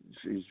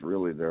 She's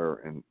really there,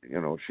 and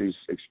she's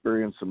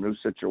experienced some new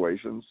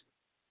situations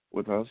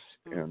with us,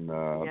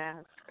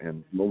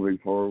 and moving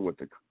forward with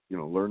the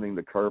learning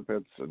the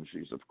carpets, and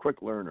she's a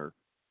quick learner.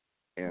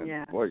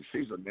 And boy,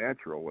 she's a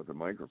natural with a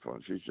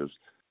microphone.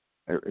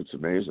 It's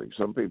amazing.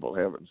 Some people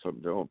have it and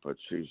some don't, but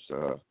she's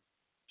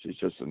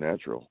just a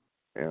natural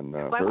and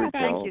very talented.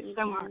 Thank you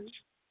so much.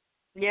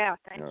 Yeah,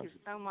 thank you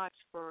so much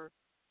for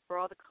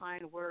all the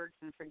kind words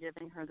and for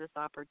giving her this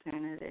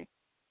opportunity.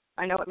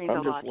 I know it means a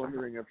lot. I'm just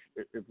wondering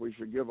if we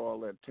should give all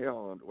that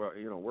talent. Well,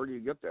 where do you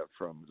get that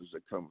from? Does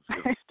it come?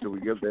 Do we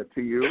give that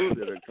to you?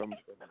 Did it come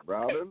from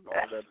Robin?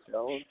 All that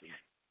talent and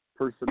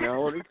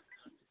personality.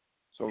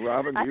 So,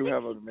 Robin, do you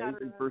have an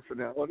amazing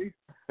personality?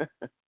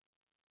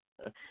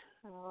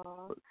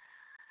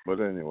 But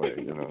anyway,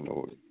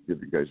 no,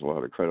 give you guys a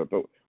lot of credit.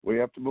 But we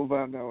have to move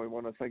on now. I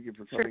want to thank you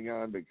for coming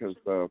on because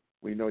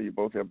we know you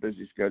both have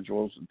busy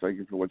schedules, and thank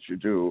you for what you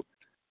do.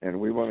 And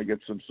we want to get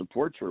some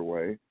support your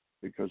way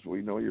because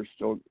we know you're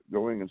still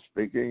going and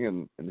speaking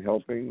and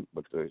helping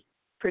with the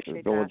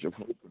Village of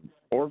Hope.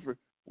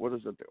 What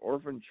is it? The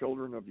Orphan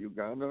Children of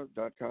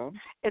Uganda.com?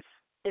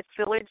 It's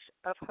Village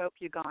of Hope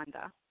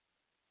Uganda.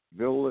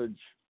 Village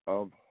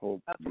of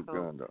Hope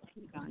Uganda.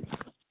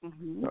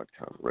 Mm-hmm.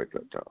 .com. Write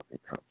that down.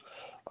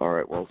 All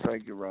right. Well,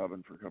 thank you,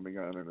 Robin, for coming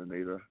on, and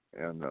Anita,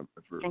 and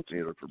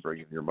Anita for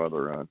bringing your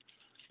mother on.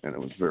 And it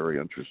was very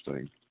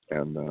interesting.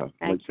 And I'd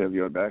like to have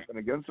you back. And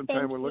again,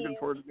 sometime we're looking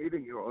forward to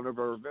meeting you at one of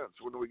our events.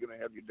 When are we going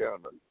to have you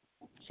down in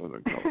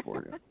Southern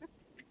California?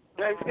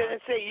 I was going to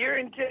say you're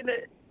in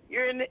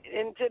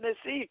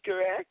Tennessee,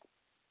 correct?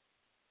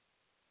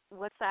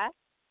 What's that?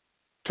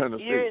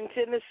 Tennessee. You're in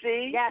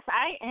Tennessee? Yes,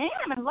 I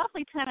am in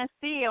lovely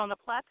Tennessee on the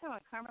plateau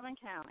in Cumberland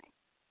County.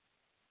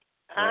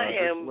 I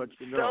am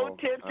so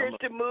tempted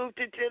to move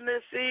to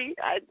Tennessee.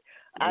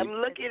 I'm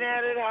looking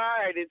at it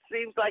hard. It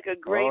seems like a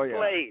great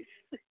place.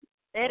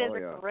 It is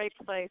a great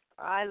place.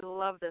 I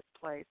love this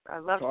place. I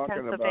love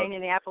Pennsylvania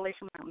and the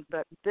Appalachian Mountains,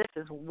 but this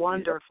is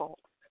wonderful.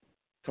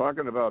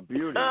 Talking about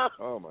beauty.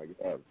 Oh, my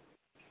God.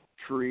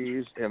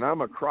 Trees, and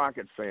I'm a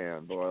Crockett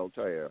fan, boy, I'll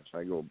tell you.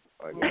 I go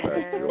back to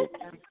Well,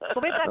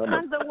 we've got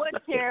tons of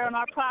woods here on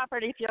our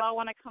property. If you all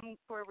want to come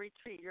for a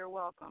retreat, you're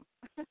welcome.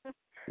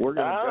 We're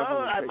going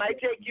I might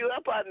take you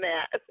up on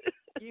that.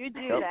 You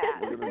do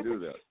that. We're going to do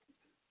that.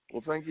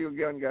 Well, thank you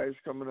again, guys,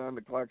 coming on.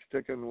 The clock's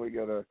ticking. We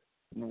got to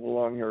move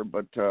along here,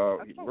 but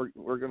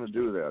we're going to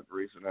do that.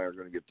 Reese and I are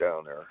going to get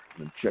down there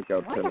and check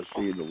out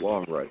Tennessee the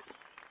long ride.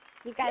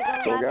 You guys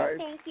are lovely.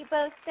 Thank you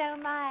both so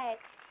much.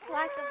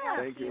 Lots of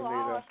love to you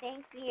all.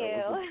 Thank you.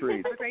 That was a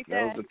treat. Have a great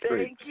day.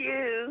 Thank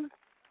you.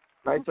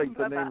 I think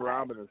the name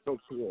Robin is so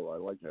cool. I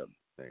like that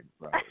name,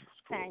 Robin. It's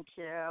cool. Thank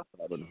you.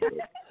 Robin Hood.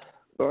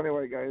 So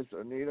anyway, guys,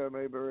 Anita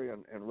Mayberry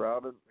and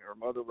Robin, her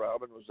mother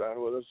Robin, was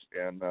on with us,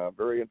 and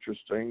very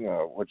interesting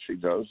what she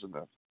does and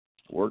the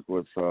work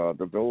with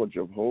the Village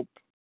of Hope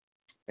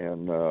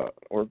and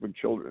orphan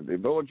children. The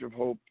Village of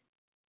Hope,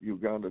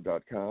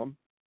 Uganda.com,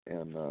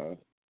 and the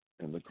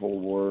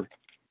Cold War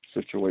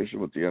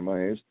situation with the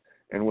MIAs.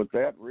 And with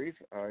that,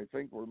 Reese, I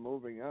think we're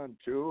moving on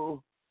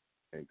to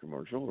a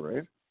commercial,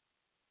 right?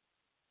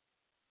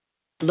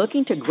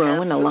 Looking to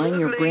grow and align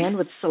your brand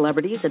with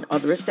celebrities and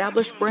other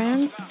established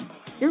brands?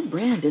 Your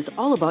brand is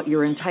all about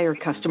your entire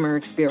customer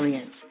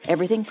experience.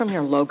 Everything from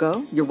your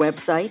logo, your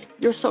website,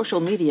 your social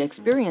media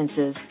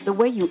experiences, the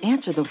way you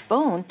answer the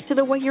phone, to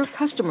the way your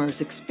customers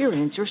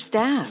experience your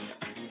staff.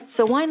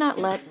 So why not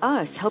let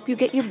us help you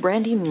get your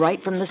branding right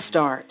from the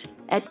start?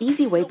 At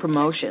Easy Way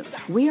Promotions,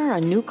 we are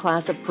a new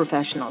class of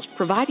professionals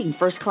providing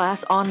first-class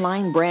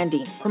online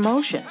branding,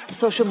 promotion,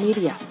 social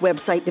media,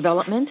 website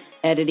development,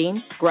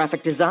 editing,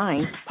 graphic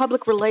design,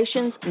 public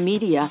relations,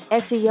 media,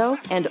 SEO,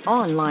 and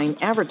online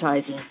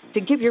advertising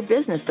to give your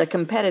business the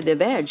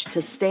competitive edge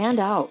to stand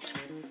out.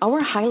 Our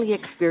highly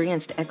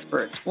experienced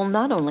experts will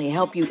not only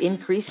help you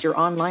increase your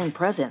online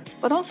presence,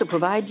 but also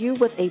provide you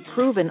with a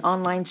proven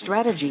online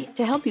strategy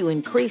to help you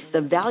increase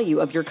the value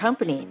of your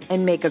company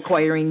and make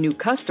acquiring new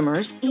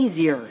customers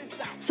easier.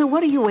 So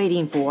what are you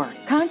waiting for?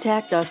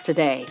 Contact us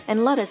today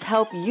and let us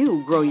help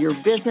you grow your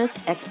business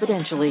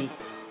exponentially.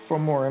 For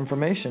more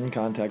information,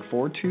 contact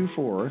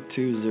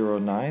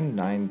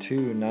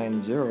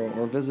 424-209-9290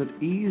 or visit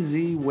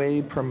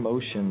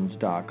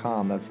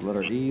easywaypromotions.com. That's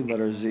letter E,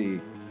 letter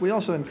Z. We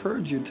also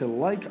encourage you to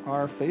like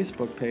our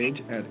Facebook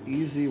page at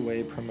Easy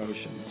Way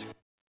Promotions.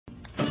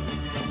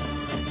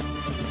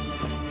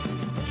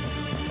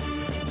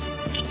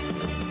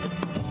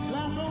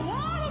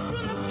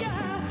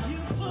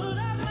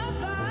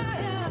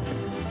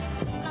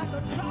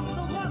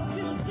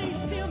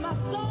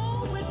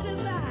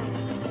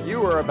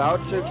 You are about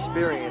to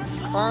experience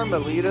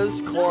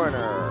Carmelita's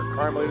Corner.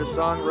 Carmelita's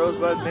song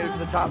Rosebud made it to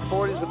the top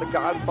 40s with the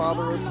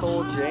godfather of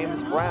soul,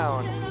 James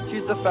Brown.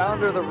 She's the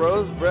founder of the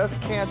Rose Breast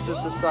Cancer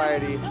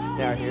Society.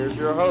 Now here's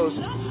your host,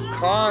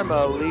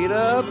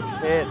 Carmelita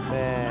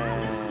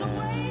Pittman.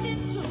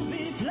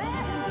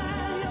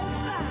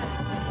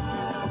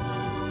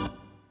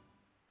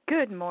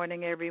 Good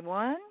morning,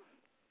 everyone.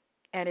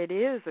 And it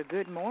is a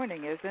good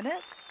morning, isn't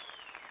it?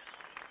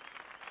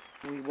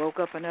 We woke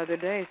up another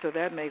day, so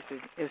that makes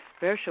it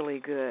especially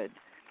good.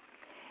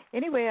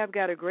 Anyway, I've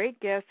got a great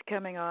guest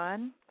coming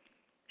on.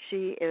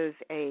 She is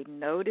a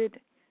noted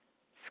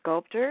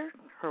sculptor.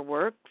 her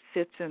work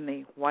sits in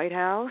the White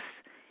House,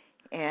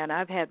 and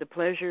I've had the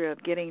pleasure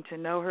of getting to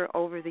know her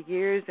over the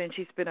years, and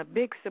she's been a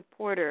big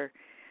supporter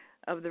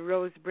of the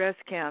Rose Breast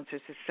Cancer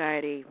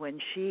Society when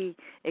she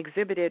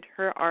exhibited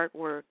her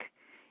artwork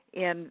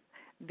in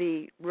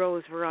the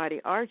Rose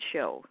Variety Art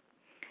Show.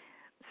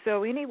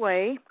 So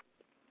anyway,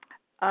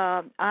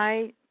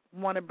 I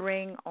want to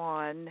bring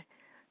on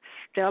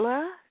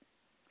Stella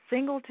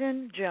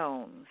Singleton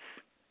Jones.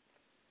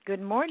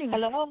 Good morning,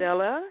 Hello.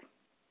 Stella.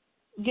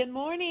 Good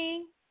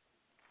morning.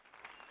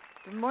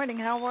 Good morning.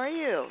 How are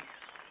you?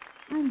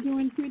 I'm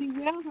doing pretty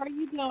well. How are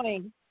you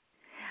doing?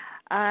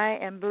 I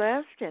am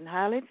blessed and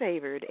highly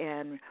favored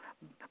and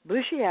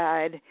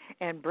bushy-eyed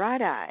and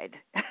bright-eyed.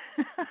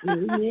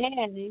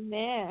 Amen.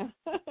 Amen.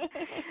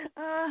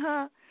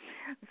 Uh-huh.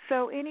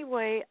 So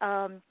anyway,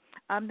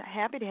 I'm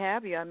happy to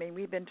have you. I mean,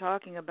 we've been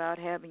talking about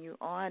having you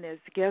on as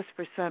a guest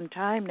for some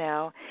time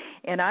now,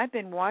 and I've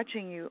been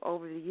watching you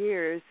over the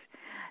years,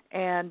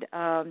 and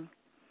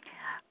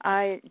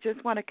I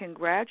just want to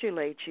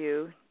congratulate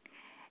you,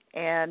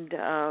 and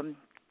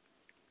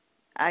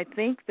I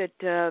think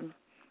that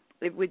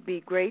it would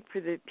be great for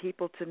the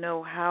people to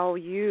know how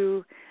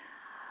you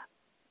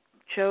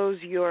chose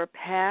your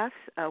path,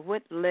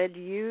 what led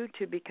you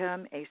to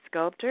become a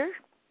sculptor.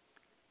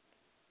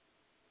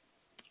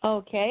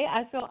 Okay,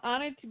 I feel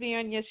honored to be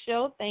on your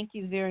show. Thank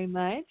you very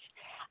much.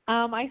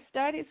 I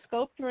started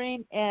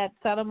sculpturing at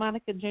Santa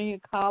Monica Junior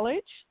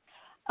College.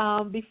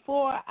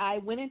 Before I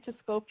went into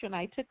sculpture, and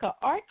I took an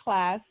art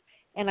class,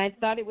 and I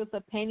thought it was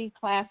a painting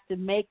class to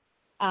make,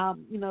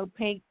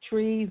 paint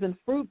trees and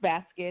fruit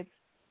baskets.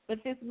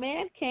 But this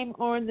man came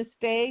on the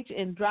stage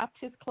and dropped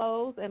his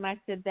clothes, and I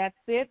said, that's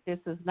it. This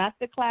is not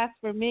the class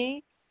for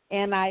me.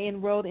 And I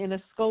enrolled in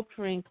a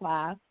sculpturing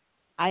class.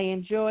 I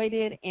enjoyed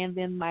it, and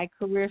then my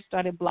career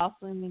started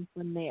blossoming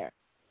from there.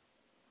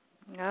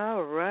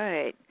 All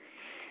right.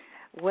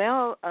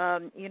 Well,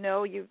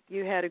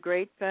 you had a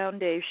great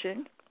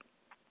foundation.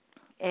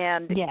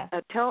 And yes.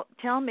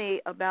 Tell me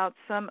about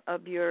some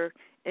of your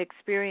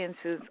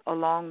experiences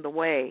along the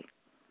way.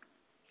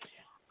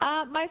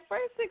 My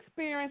first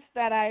experience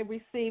that I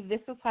received,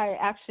 this is how I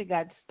actually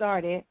got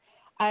started.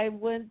 I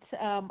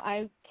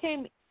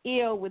came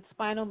ill with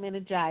spinal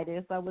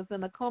meningitis. I was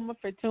in a coma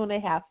for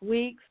 2.5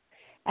 weeks.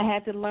 I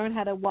had to learn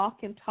how to walk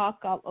and talk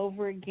all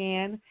over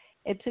again.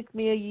 It took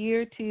me a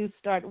year to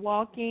start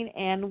walking,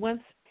 and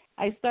once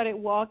I started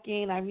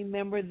walking, I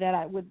remember that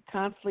I would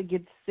constantly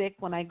get sick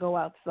when I go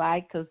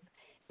outside because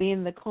being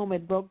in the coma,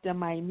 it broke down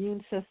my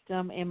immune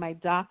system, and my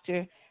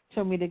doctor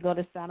told me to go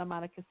to Santa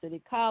Monica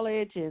City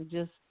College and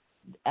just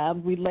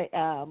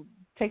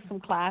take some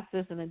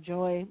classes and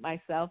enjoy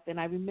myself. And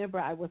I remember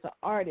I was an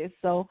artist,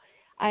 so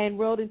I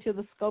enrolled into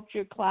the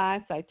sculpture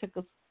class. I took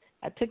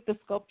the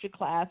sculpture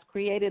class,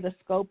 created a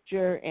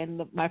sculpture,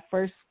 and my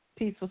first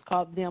piece was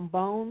called Them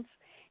Bones.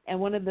 And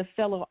one of the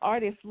fellow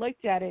artists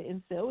looked at it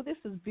and said, oh, this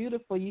is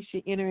beautiful. You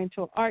should enter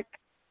into an art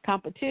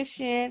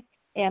competition.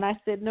 And I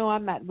said, no,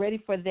 I'm not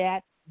ready for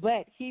that.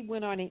 But he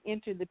went on and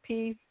entered the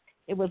piece.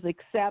 It was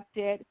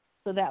accepted.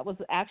 So that was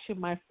actually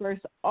my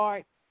first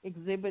art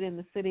exhibit in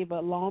the city of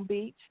Long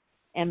Beach.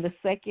 And the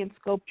second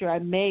sculpture I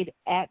made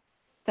at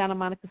Santa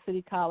Monica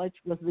City College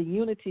was the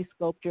Unity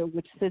sculpture,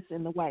 which sits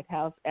in the White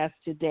House as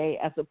today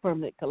as a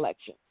permanent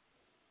collection.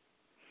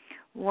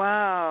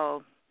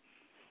 Wow.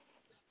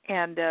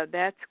 And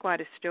that's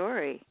quite a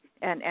story.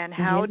 And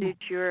how did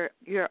your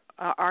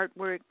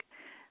artwork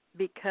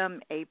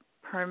become a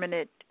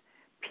permanent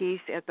piece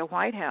at the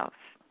White House?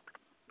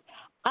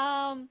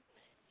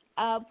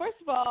 First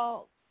of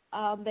all,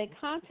 they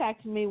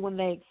contacted me when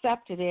they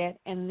accepted it,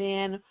 and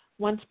then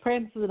once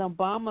President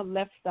Obama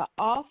left the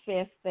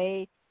office,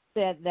 they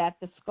said that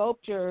the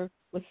sculpture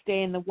would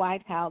stay in the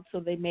White House, so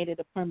they made it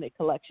a permanent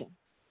collection.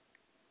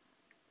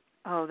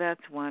 Oh,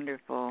 that's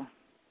wonderful.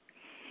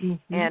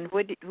 Mm-hmm. And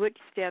what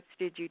steps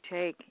did you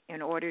take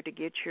in order to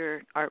get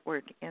your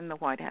artwork in the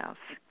White House?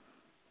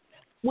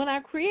 When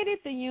I created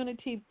the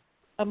Unity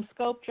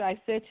sculpture,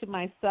 I said to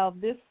myself,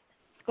 this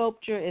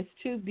sculpture is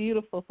too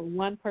beautiful for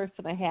one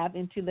person to have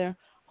into their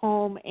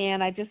home,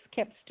 and I just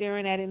kept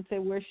staring at it and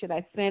said, where should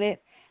I send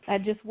it? I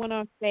just went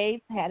on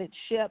faith, had it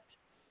shipped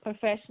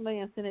professionally,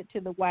 and sent it to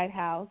the White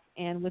House,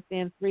 and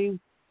within 3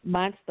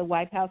 months, the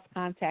White House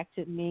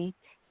contacted me,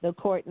 the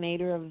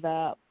coordinator of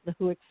the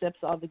who accepts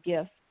all the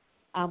gifts.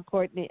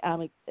 Called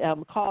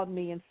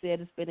me and said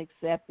it's been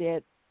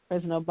accepted.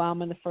 President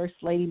Obama and the First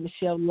Lady,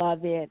 Michelle,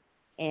 love it.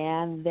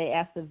 And they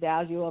asked the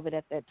value of it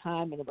at that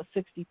time, and it was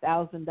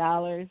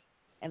 $60,000.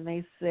 And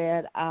they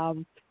said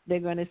they're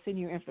going to send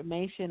you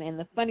information. And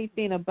the funny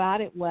thing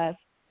about it was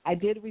I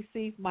did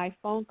receive my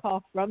phone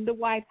call from the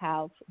White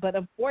House, but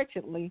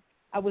unfortunately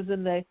I was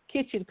in the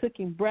kitchen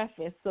cooking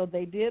breakfast, so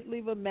they did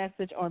leave a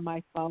message on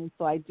my phone.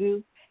 So I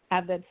do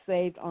have that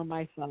saved on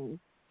my phone.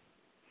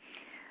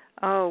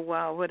 Oh,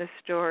 wow, what a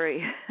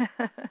story.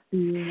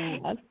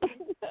 Yes.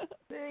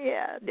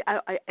 Yeah.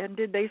 And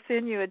did they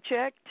send you a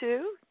check,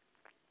 too?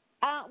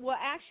 Well,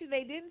 actually,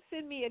 they didn't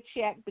send me a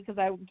check because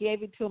I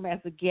gave it to them as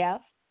a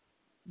gift.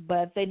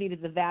 but they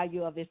needed the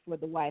value of it for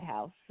the White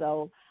House.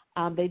 So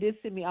they did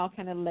send me all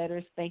kind of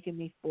letters thanking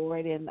me for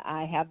it, and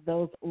I have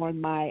those on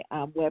my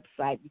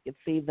website. You can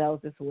see those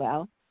as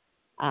well.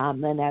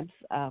 And that's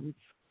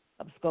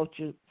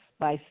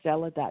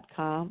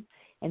sculpturebystella.com.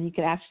 And you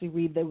can actually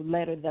read the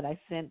letter that I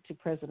sent to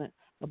President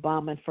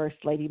Obama and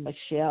First Lady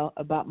Michelle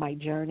about my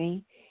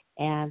journey.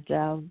 And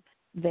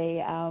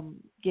they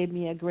gave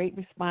me a great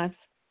response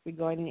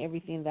regarding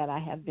everything that I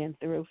have been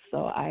through.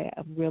 So I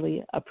am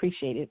really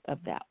appreciative of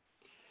that.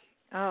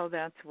 Oh,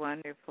 that's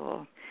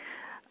wonderful.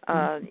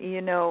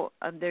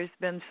 There's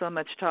been so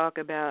much talk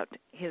about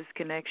his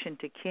connection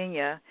to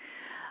Kenya.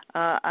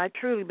 I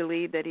truly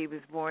believe that he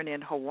was born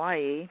in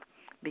Hawaii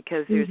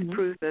because there's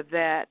proof of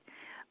that.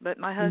 But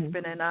my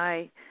husband and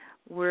I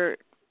were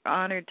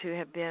honored to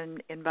have been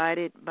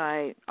invited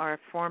by our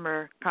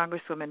former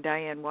Congresswoman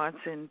Diane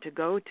Watson to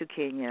go to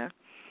Kenya.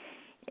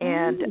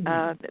 And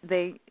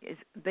they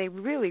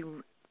really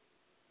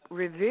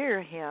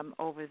revere him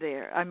over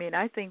there. I mean,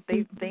 I think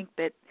they think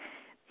that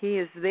he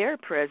is their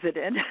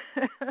president.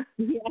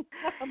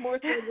 More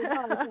so than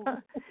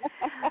ours.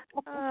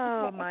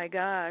 Oh my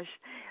gosh!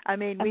 I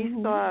mean, we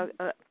saw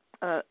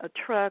a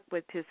truck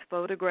with his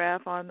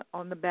photograph on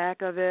the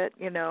back of it,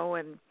 and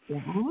I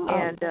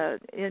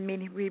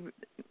mean,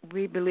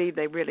 we believe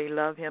they really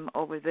love him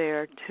over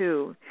there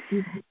too.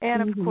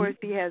 And of course,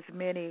 he has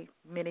many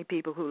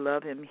people who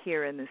love him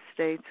here in the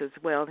States as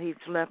well. He's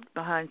left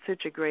behind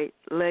such a great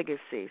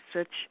legacy,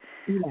 such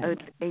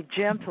a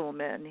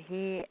gentleman.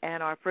 He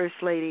and our First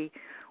Lady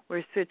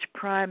were such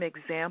prime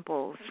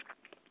examples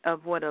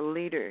of what a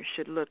leader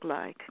should look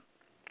like.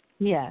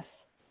 Yes,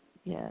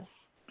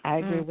 I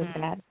agree with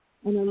that.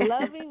 And a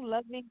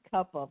loving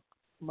couple,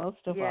 most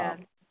of all.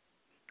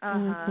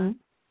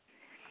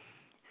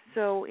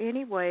 So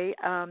anyway,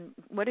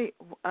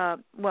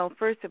 well,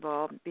 first of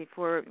all,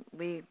 before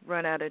we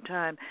run out of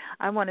time,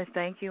 I want to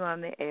thank you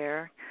on the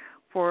air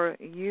for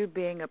you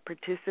being a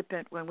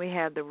participant when we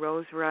had the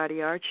Rose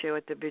Variety Art Show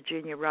at the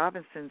Virginia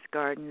Robinson's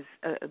Gardens,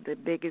 the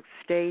big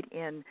estate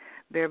in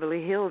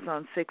Beverly Hills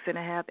on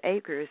 6.5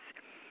 acres.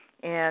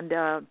 And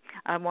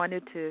I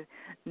wanted to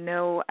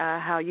know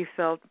how you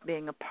felt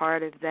being a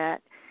part of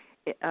that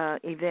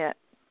event.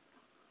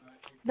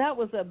 That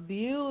was a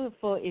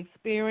beautiful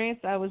experience.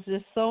 I was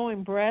just so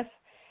impressed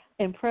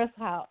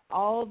how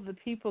all the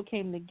people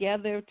came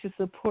together to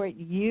support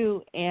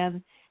you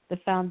and the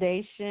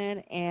foundation,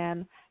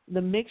 and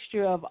the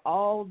mixture of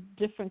all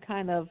different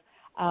kind of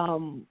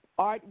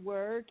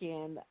artwork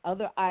and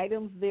other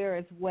items there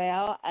as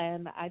well.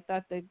 And I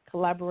thought the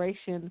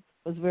collaboration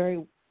was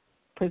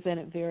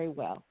presented very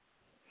well.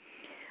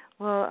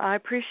 Well, I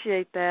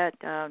appreciate that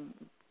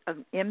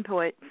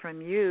input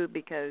from you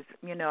because,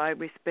 I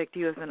respect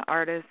you as an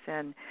artist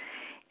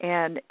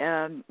and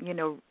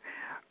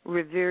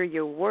revere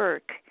your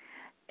work.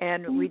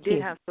 And we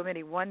did have so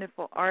many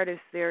wonderful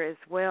artists there as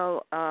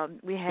well.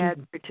 We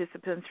had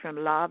participants from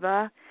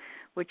LAVA,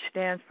 which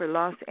stands for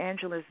Los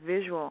Angeles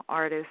Visual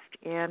Artists,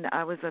 and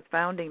I was a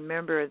founding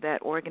member of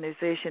that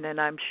organization, and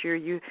I'm sure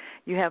you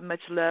have much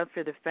love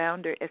for the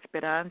founder,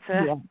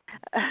 Esperanza.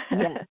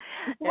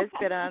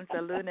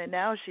 Esperanza Luna.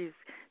 Now she's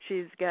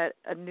got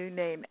a new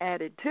name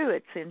added to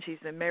it since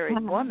she's a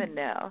married woman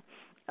now.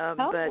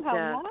 How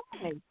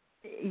nice.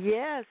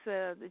 Yes,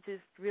 it's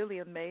just really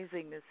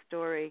amazing, this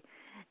story.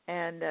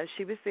 And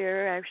she was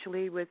there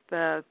actually with,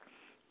 at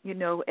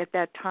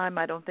that time,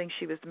 I don't think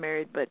she was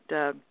married, but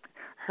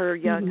her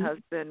young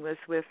husband was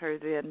with her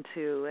then,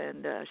 too.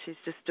 And she's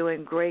just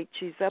doing great.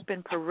 She's up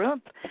in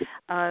Pahrump,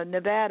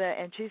 Nevada,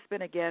 and she's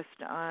been a guest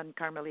on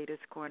Carmelita's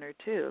Corner,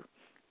 too.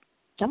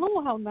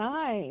 Oh, how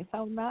nice.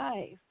 How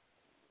nice.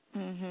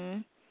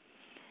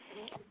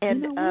 And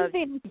one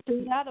thing I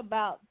found out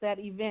about that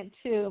event,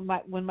 too,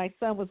 when my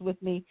son was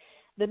with me,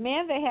 the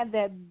man that had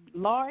that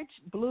large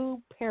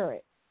blue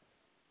parrot.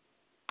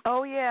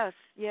 Oh, yes.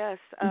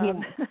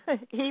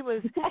 He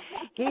was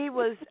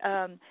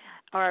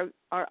our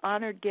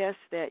honored guest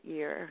that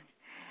year.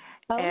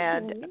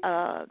 And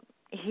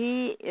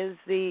he is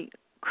the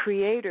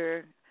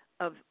creator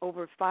of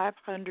over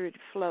 500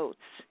 floats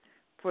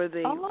for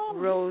the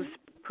Rose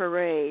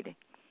Parade.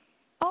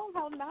 Oh,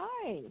 how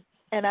nice.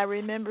 And I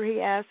remember he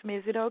asked me,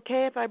 is it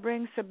okay if I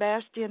bring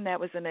Sebastian? That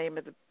was the name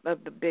of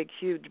the big,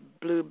 huge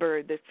blue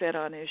bird that sat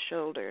on his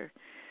shoulder.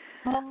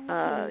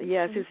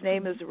 Yes, his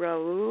name is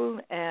Raul,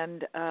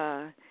 and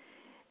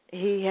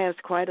he has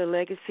quite a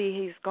legacy.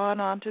 He's gone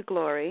on to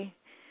glory.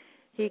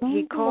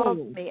 He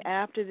called me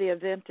after the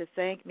event to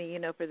thank me,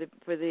 for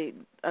the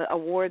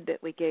award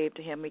that we gave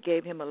to him. We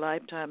gave him a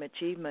Lifetime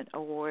Achievement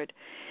Award,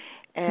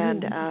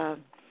 and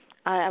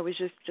I was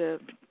just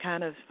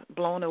kind of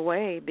blown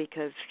away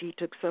because he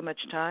took so much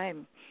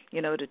time,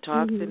 to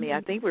talk to me.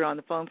 I think we were on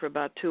the phone for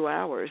about 2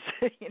 hours,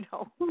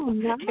 Oh,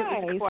 nice.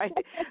 It was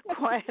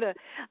quite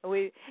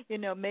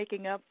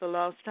making up the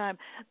lost time.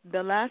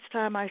 The last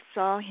time I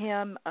saw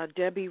him,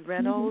 Debbie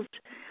Reynolds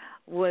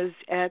was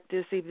at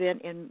this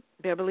event in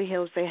Beverly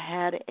Hills. They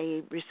had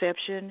a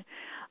reception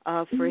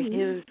for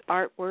his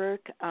artwork.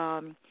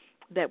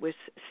 that was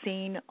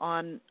seen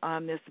on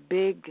this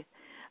big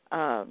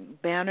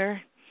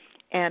banner,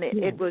 and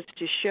it was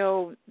to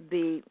show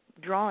the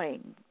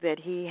drawing that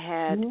he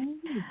had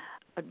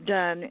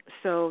done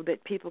so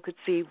that people could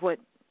see what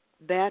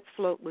that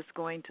float was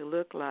going to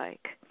look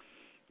like.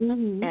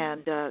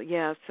 And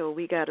so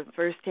we got a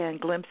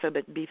first-hand glimpse of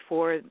it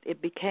before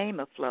it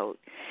became a float.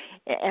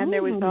 And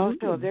there was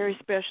also a very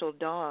special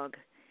dog.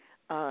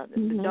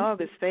 The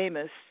dog is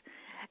famous,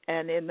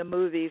 and in the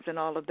movies and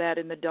all of that.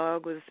 And the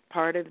dog was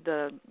part of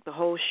the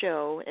whole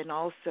show, and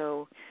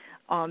also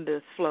on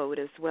the float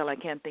as well. I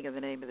can't think of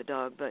the name of the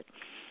dog, but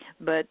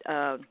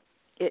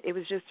it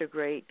was just a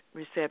great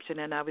reception,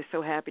 and I was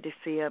so happy to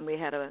see him. We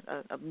had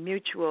a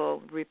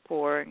mutual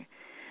rapport.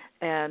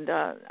 And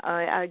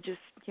I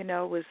just,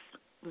 was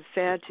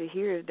sad to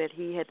hear that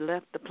he had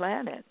left the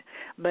planet.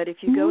 But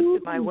if you go to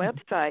my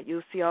website,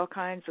 you'll see all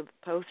kinds of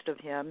posts of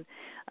him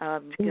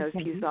because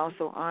he's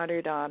also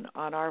honored on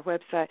our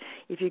website.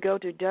 If you go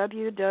to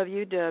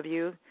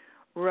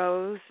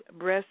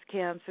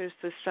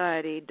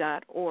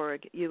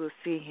www.rosebreastcancersociety.org, you will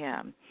see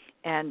him.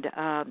 And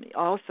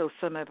also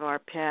some of our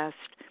past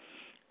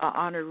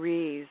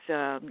honorees,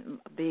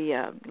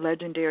 the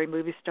legendary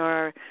movie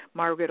star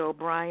Margaret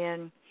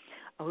O'Brien,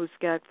 who's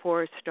got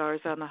 4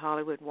 stars on the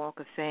Hollywood Walk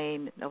of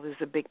Fame, was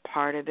a big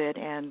part of it,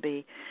 and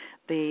the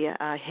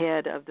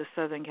head of the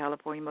Southern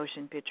California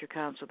Motion Picture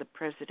Council, the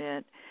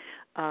president,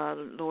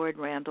 Lord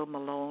Randall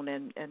Malone,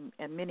 and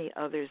many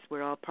others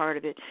were all part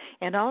of it.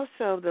 And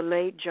also the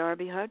late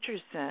Jarvie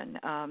Hutcherson.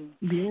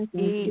 He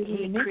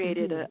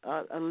created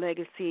a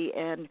legacy,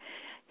 and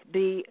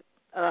the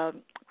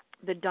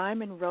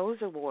Diamond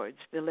Rose Awards,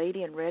 the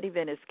Lady in Red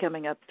event, is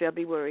coming up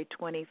February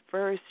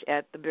 21st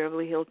at the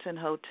Beverly Hilton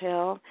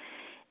Hotel.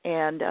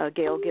 And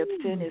Gail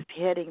Gibson is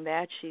heading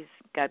that. She's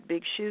got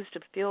big shoes to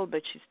fill,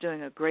 but she's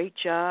doing a great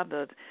job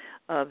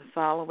of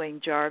following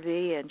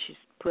Jarvie, and she's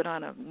put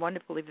on a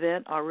wonderful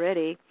event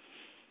already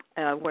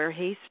where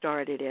he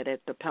started it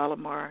at the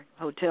Palomar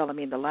Hotel. I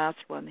mean, the last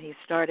one he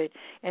started.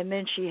 And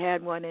then she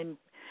had one in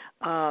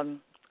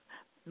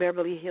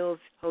Beverly Hills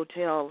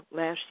Hotel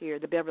last year,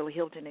 the Beverly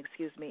Hilton,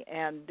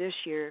 and this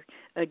year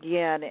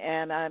again.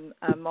 And I'm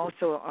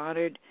also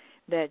honored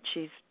that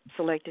she's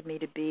selected me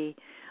to be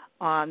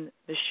on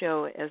the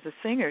show as a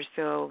singer.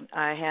 So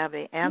I have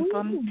an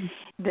anthem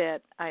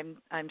that I'm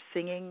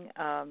singing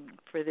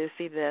for this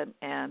event,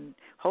 and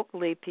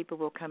hopefully people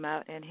will come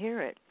out and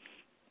hear it.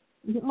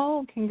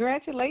 Oh,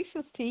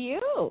 congratulations to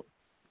you.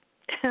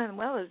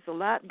 Well, there's a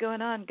lot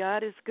going on.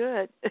 God is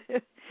good.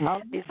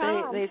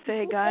 They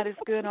say God is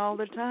good all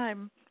the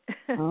time.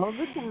 All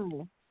the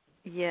time.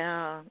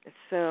 Yeah.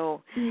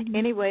 So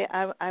anyway,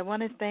 I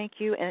want to thank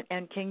you.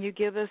 And can you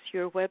give us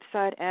your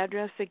website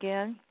address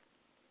again?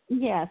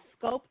 Yes,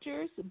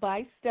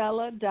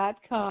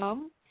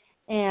 sculpturesbystella.com.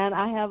 And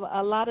I have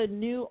a lot of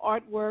new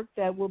artwork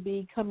that will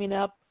be coming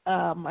up,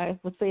 I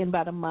would say, in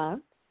about a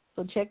month.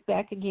 So check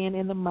back again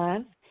in a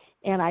month.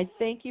 And I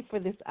thank you for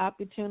this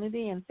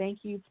opportunity, and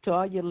thank you to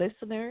all your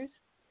listeners.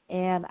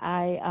 And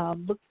I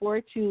look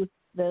forward to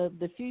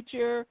the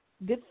future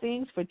good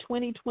things for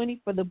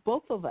 2020 for the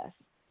both of us.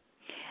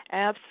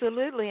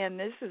 Absolutely, and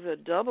this is a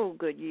double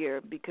good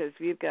year because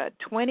we've got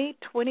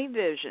 2020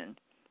 vision.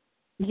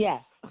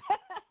 Yes.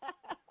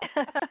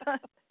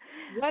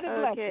 What a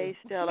blessing. Okay,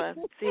 Stella.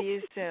 See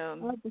you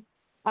soon. Okay.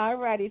 All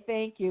righty.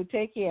 Thank you.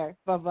 Take care.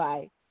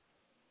 Bye-bye.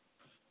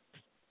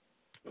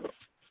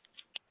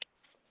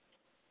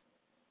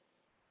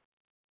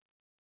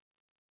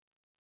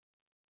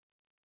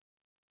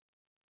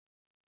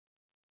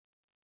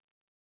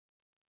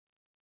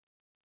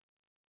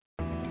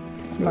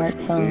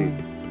 Smartphone,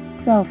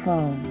 cell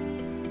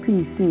phone,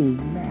 PC,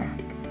 Mac,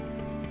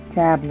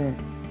 tablet,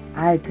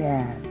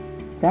 iPad.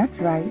 That's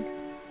right.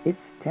 It's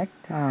tech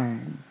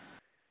time.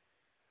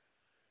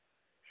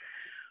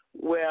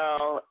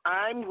 Well,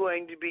 I'm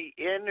going to be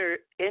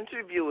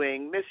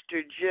interviewing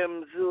Mr.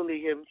 Jim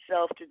Zuley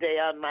himself today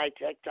on My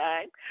Tech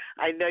Time.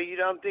 I know you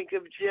don't think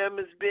of Jim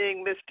as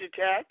being Mr.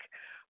 Tech,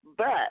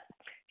 but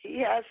he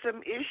has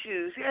some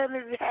issues, and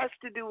it has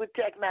to do with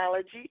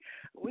technology.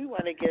 We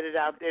want to get it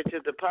out there to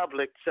the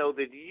public so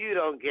that you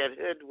don't get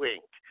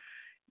hoodwinked.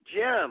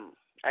 Jim,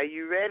 are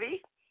you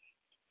ready?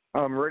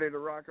 I'm ready to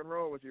rock and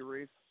roll with you,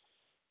 Reese.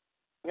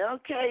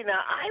 Okay,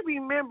 now I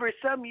remember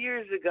some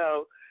years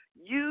ago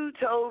you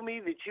told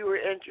me that you were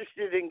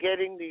interested in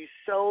getting these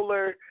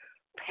solar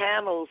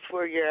panels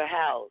for your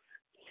house,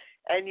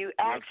 and you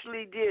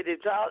actually did.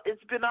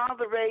 It's been all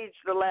the rage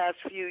the last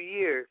few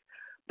years,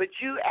 but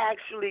you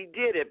actually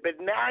did it.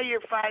 But now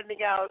you're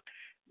finding out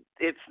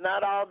it's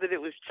not all that it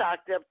was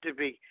chalked up to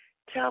be.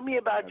 Tell me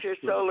about your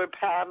solar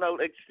panel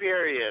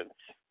experience.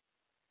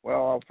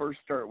 Well, I'll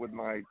first start with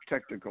my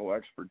technical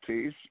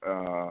expertise.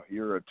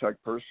 You're a tech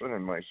person,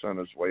 and my son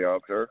is way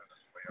out there.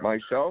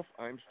 Myself,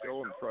 I'm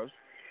still impressed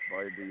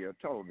by the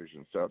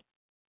television set,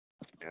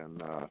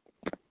 and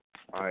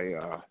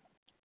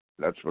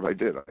that's what I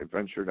did. I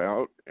ventured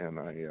out, and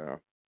I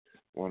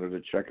wanted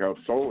to check out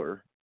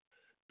solar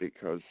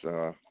because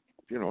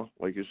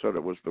like you said,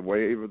 it was the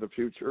wave of the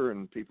future,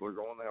 and people are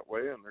going that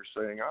way, and they're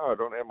saying, I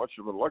don't have much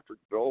of an electric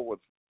bill with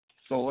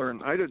solar,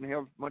 and I didn't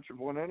have much of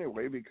one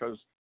anyway, because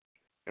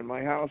in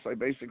my house I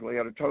basically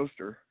had a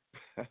toaster,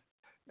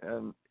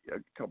 and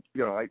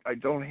I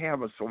don't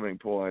have a swimming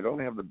pool. I don't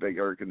have the big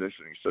air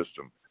conditioning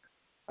system.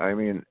 I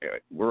mean,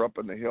 we're up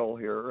in the hill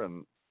here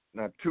and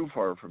not too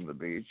far from the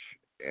beach,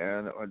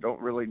 and I don't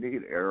really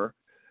need air.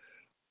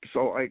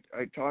 So I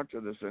talked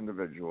to this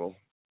individual,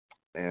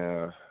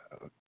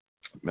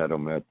 met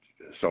him at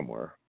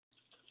somewhere,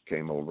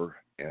 came over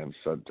and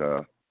said,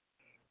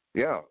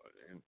 yeah,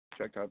 and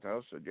checked out the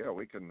house, said, yeah,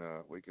 we can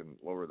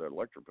lower that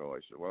electric bill. I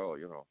said, well,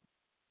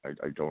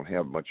 I don't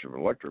have much of an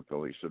electric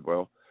bill. He said,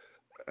 well,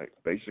 I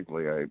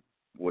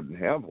wouldn't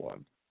have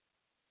one.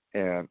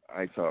 And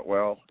I thought,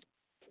 well,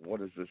 what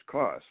does this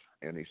cost?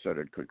 And he said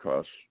it could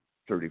cost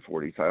 $30,000,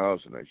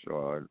 $40,000. I said,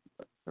 well,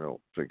 I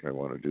don't think I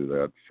want to do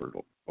that for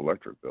an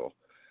electric bill.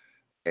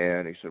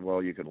 And he said,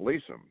 well, you can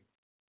lease them,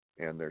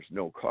 and there's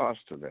no cost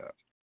to that.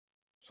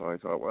 So I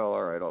thought, well,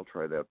 all right, I'll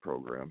try that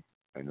program.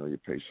 I know you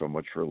pay so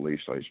much for a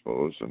lease, I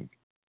suppose, and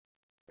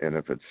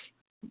if it's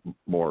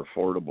more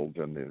affordable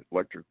than the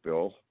electric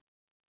bill,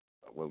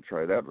 we'll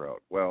try that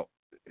route. Well,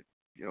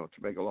 to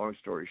make a long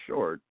story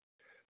short,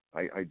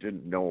 I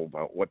didn't know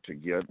about what to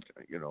get,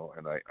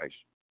 and I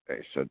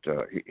said,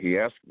 he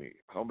asked me,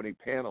 how many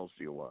panels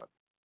do you want?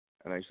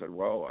 And I said,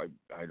 well,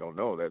 I don't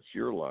know. That's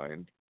your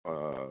line.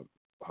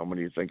 How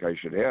many do you think I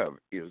should have?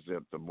 Is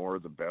it the more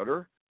the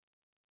better?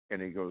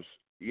 And he goes,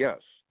 yes.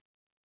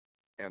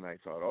 And I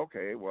thought,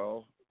 okay,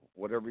 well,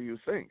 whatever you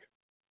think.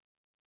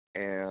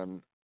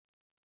 And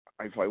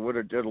if I would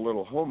have did a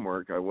little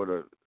homework, I would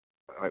have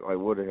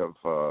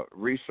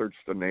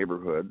researched the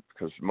neighborhood,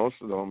 because most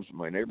of the homes in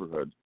my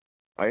neighborhood,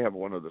 I have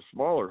one of the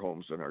smaller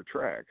homes in our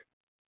tract,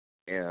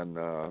 and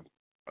a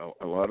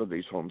lot of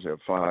these homes have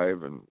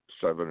 5 and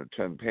 7 and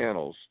 10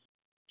 panels.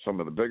 Some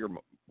of the bigger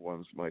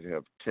ones might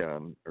have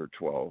 10 or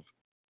 12,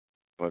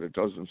 but it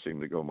doesn't seem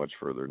to go much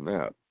further than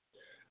that.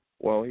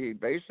 Well, he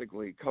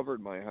basically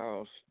covered my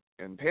house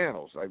in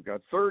panels. I've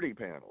got 30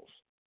 panels,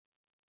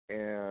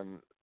 and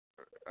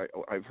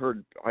I've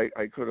heard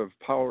I could have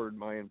powered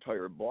my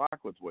entire block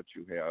with what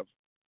you have.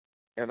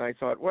 And I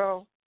thought,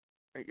 well,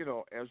 as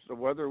the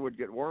weather would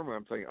get warmer,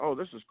 I'm thinking, oh,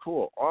 this is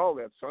cool. All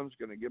that sun's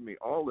going to give me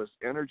all this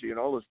energy and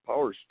all this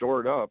power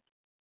stored up.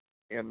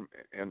 And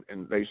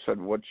they said,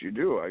 what'd you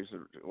do? I said,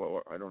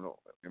 well, I don't know.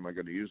 Am I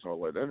going to use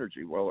all that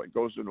energy? Well, it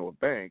goes into a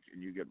bank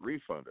and you get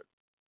refunded.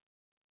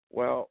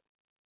 Well,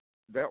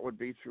 that would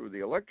be through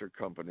the electric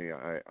company,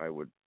 I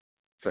would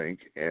think.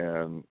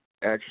 And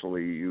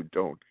actually, you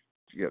don't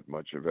get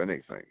much of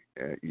anything.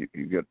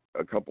 You get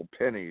a couple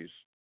pennies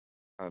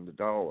on the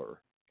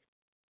dollar.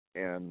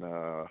 And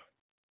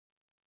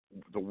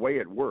the way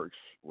it works,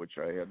 which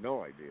I had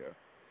no idea,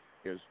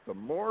 is the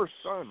more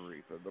sun,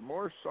 Reatha, the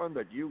more sun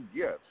that you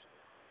get,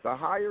 the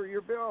higher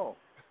your bill.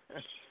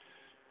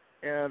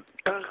 And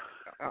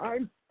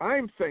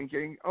I'm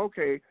thinking,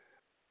 okay,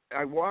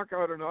 I walk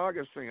out in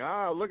August thinking,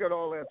 look at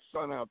all that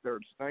sun out there.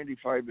 It's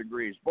 95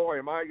 degrees. Boy,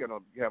 am I going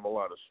to have a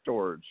lot of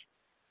storage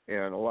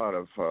and a lot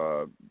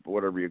of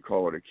whatever you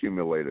call it,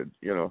 accumulated,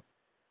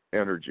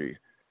 energy.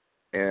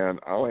 And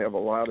I'll have a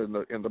lot in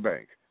the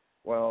bank.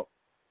 Well,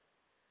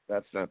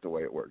 that's not the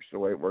way it works. The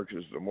way it works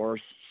is the more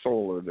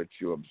solar that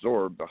you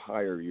absorb, the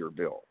higher your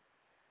bill.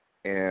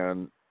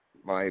 And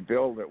my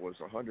bill that was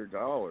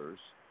 $100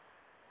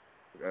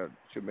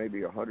 to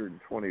maybe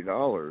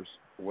 $120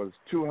 was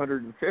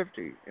 $250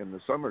 in the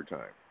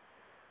summertime.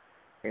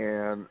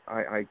 And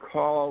I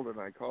called and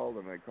I called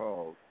and I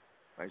called.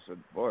 I said,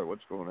 boy,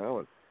 what's going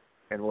on?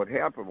 And what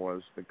happened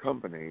was the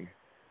company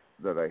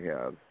that I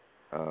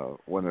had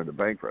went into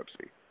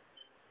bankruptcy.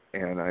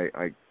 And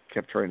I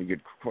kept trying to get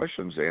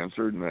questions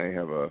answered, and I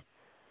have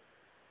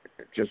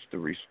just the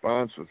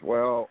response was,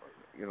 well,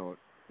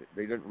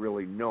 they didn't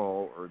really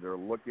know, or they'll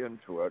look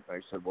into it. And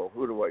I said, well,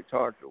 who do I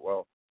talk to?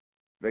 Well,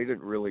 they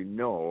didn't really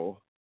know,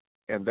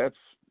 and that's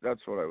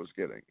what I was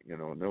getting.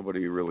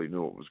 Nobody really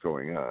knew what was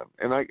going on.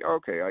 And I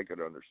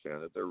could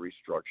understand that they're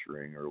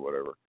restructuring or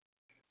whatever.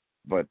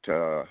 But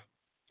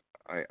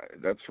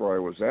that's where I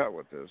was at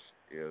with this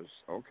is,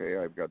 okay,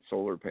 I've got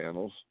solar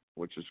panels,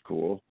 which is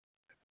cool,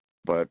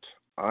 but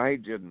I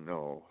didn't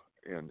know,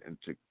 and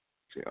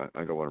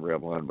I don't want to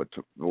ramble on, but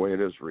the way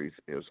it is, Reath,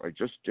 is I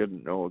just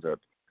didn't know that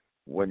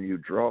when you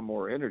draw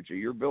more energy,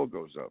 your bill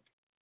goes up,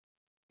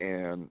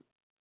 and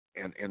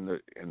in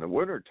the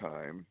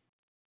wintertime,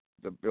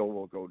 the bill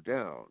will go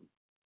down.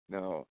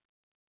 Now,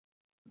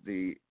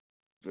 the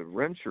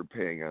rent you're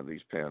paying on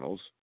these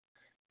panels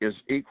is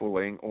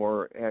equaling,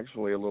 or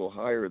actually a little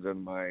higher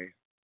than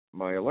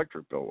my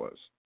electric bill was.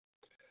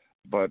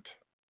 But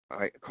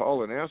I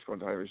called and asked one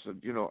time. I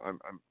said,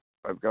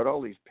 I've got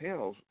all these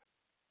panels.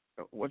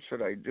 What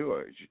should I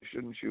do?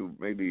 Shouldn't you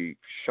maybe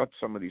shut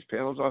some of these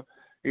panels off?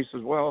 He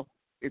says, well,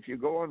 if you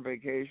go on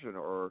vacation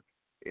or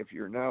if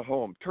you're not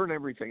home, turn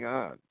everything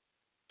on.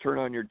 Turn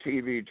on your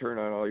TV, turn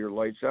on all your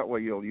lights. That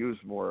way you'll use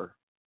more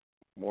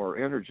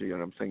energy.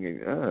 And I'm thinking,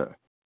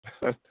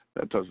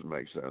 that doesn't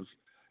make sense.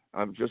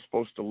 I'm just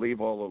supposed to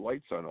leave all the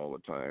lights on all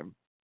the time,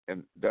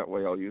 and that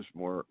way I'll use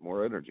more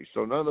energy.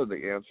 So none of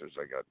the answers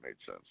I got made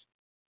sense,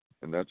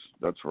 and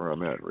that's where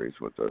I'm at, Reese,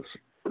 with this.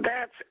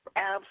 That's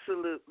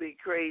absolutely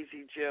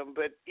crazy, Jim.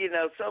 But,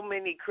 so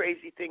many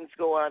crazy things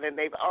go on, and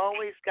they've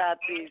always got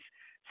these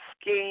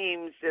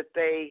schemes that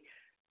they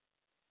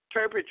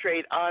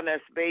perpetrate on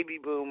us baby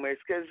boomers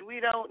because we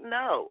don't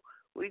know.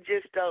 We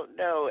just don't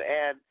know,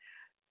 and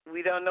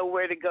we don't know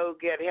where to go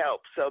get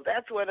help. So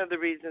that's one of the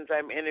reasons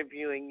I'm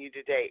interviewing you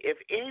today. If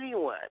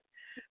anyone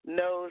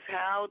knows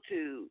how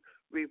to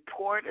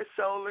report a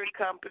solar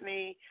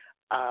company,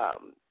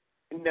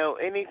 know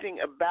anything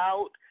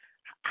about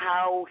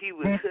how he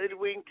was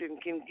hoodwinked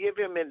and can give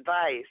him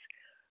advice,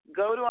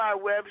 go to our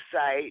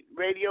website,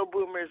 Radio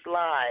Boomers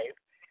Live,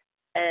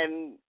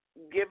 and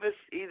give us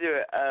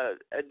either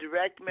a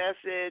direct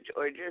message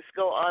or just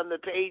go on the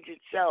page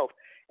itself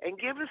and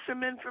give us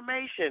some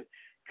information,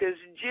 because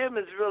Jim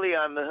is really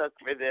on the hook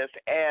for this.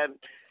 And,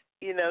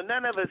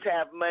 none of us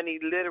have money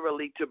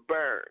literally to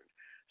burn.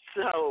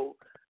 So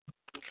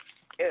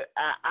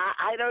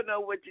I don't know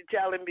what to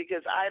tell him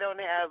because I don't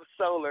have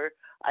solar.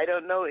 I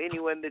don't know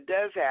anyone that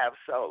does have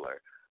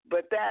solar.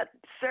 But that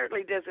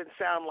certainly doesn't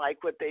sound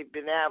like what they've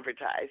been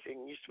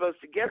advertising. You're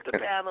supposed to get the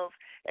panels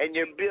and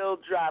your bill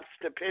drops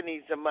to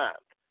pennies a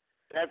month.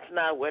 That's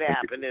not what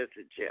happened, is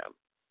it, Jim?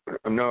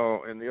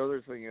 No, and the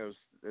other thing is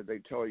that they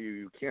tell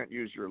you can't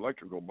use your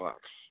electrical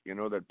box.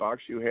 That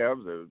box you have,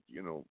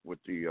 with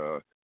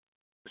the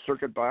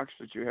circuit box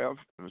that you have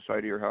on the side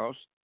of your house,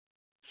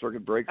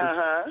 circuit breakers.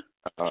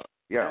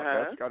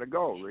 That's got to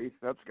go, Reese.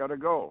 That's got to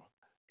go.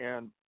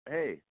 And,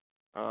 hey,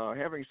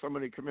 having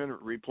somebody come in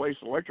and replace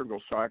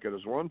electrical socket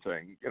is one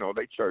thing.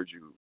 They charge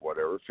you,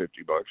 whatever, $50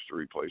 to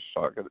replace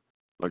socket,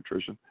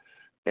 electrician.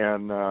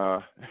 And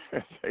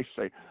they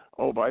say,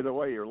 oh, by the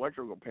way, your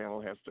electrical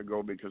panel has to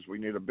go because we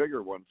need a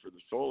bigger one for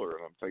the solar.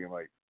 And I'm thinking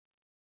like,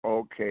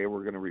 okay,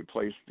 we're going to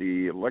replace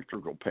the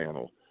electrical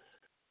panel.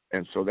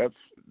 And so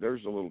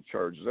there's a little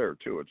charge there,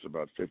 too. It's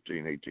about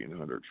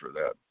 $1,800 for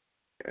that.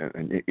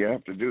 And you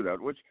have to do that,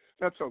 which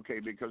that's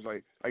okay because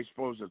I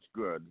suppose it's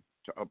good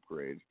to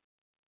upgrade,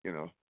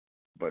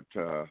 But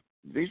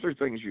these are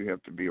things you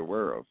have to be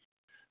aware of.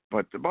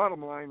 But the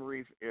bottom line,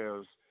 Reef,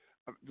 is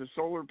the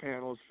solar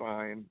panel is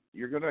fine.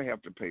 You're going to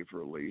have to pay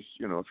for a lease,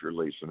 if you're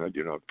leasing it,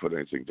 you don't put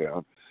anything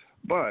down.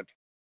 But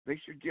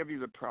they should give you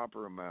the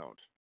proper amount.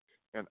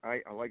 And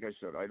like I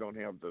said, I don't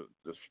have the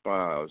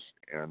spas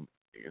and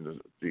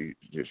the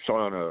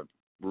sauna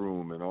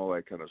room and all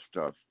that kind of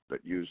stuff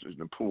that uses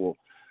the pool,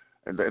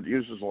 and that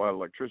uses a lot of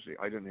electricity.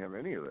 I didn't have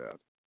any of that.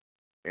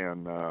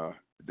 And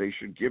they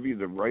should give you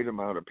the right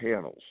amount of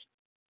panels.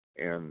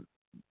 And,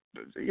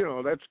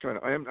 that's kind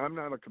of, I'm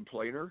not a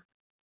complainer,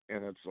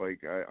 and it's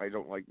like I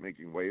don't like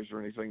making waves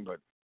or anything, but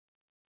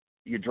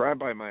you drive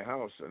by my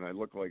house and I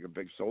look like a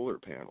big solar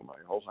panel. My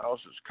whole house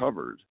is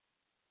covered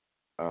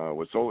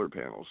with solar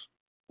panels,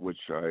 which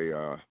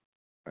I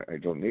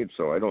don't need.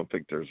 So I don't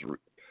think there's,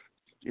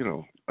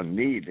 a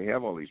need to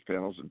have all these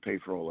panels and pay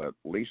for all that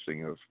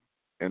leasing of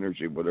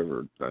energy,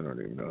 whatever. I don't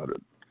even know how to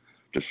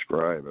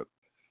describe it.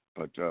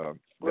 But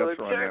well, it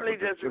certainly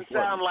doesn't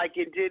sound like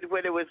it did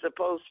what it was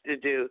supposed to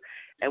do.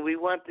 And we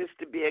want this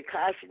to be a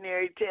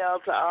cautionary tale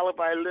to all of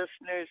our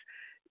listeners.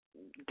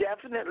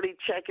 Definitely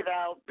check it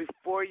out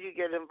before you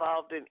get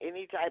involved in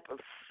any type of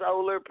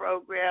solar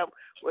program,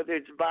 whether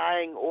it's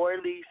buying or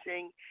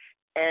leasing.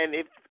 And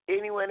if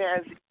anyone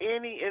has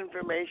any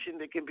information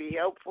that can be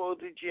helpful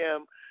to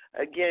Jim,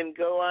 again,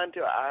 go on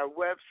to our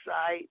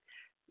website,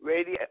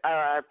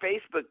 our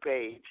Facebook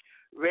page,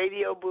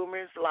 Radio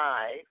Boomers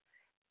Live,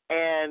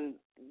 and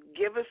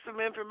give us some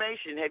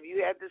information. Have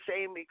you had the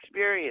same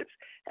experience?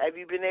 Have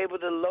you been able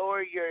to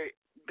lower your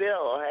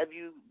bill? Have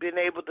you been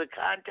able to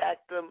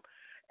contact them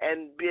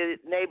and been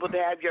able to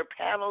have your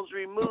panels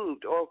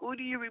removed? Or who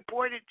do you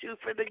report it to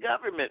for the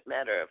government,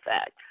 matter of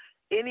fact?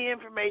 Any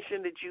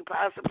information that you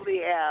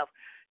possibly have,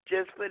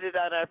 just put it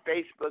on our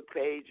Facebook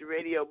page,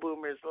 Radio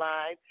Boomers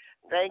Live.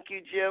 Thank you,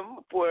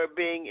 Jim, for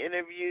being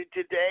interviewed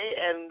today,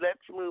 and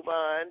let's move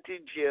on to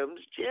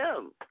Jim's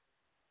Jim.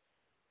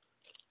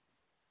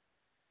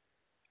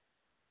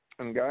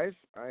 And guys,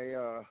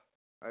 I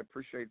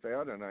appreciate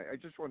that, and I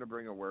just want to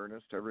bring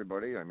awareness to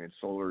everybody. I mean,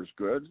 solar is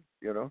good,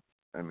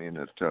 I mean,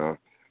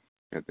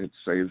 it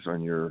saves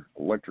on your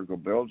electrical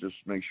bill. Just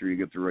make sure you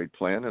get the right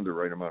plan and the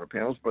right amount of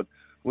panels. But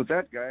with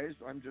that, guys,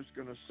 I'm just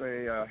going to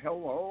say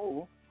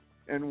hello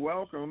and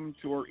welcome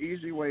to our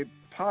Easy Way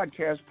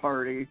podcast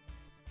party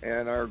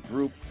and our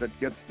group that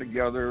gets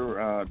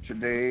together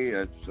today.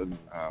 It's an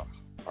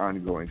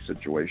ongoing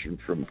situation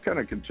from kind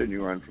of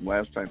continue on from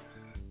last time.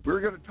 We were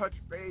going to touch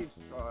base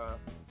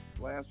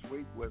last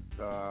week with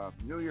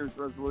New Year's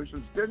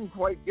resolutions. Didn't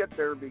quite get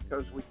there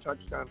because we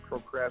touched on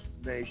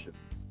procrastination,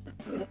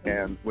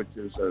 and which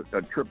is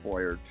a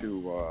tripwire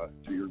to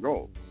your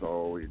goal.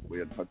 So we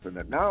had touched on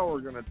that. Now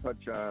we're going to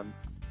touch on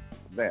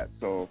that.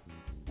 So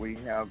we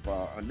have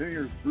a New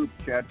Year's group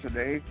chat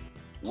today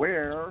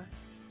where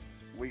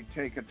we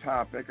take a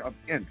topic of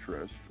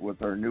interest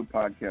with our new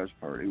podcast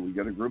party. We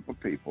get a group of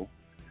people,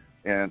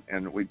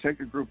 And we take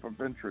a group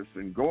of interest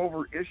and go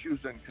over issues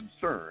and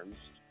concerns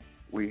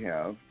we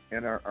have,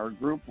 and our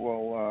group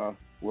will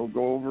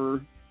go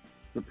over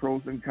the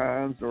pros and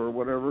cons or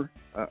whatever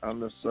on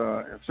this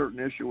certain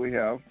issue we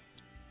have.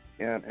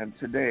 And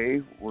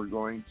today we're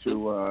going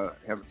to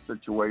have a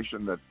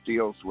situation that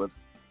deals with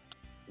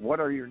what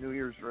are your New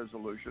Year's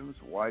resolutions,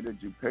 why did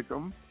you pick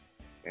them,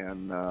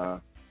 and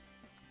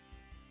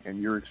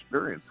your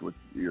experience with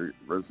your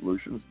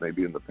resolutions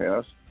maybe in the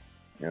past,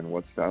 and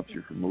what stops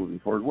you from moving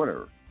forward,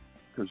 whatever.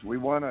 Because we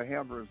want to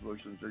have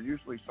resolutions. They're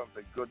usually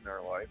something good in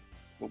our life,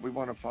 but we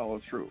want to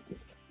follow through.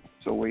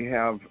 So we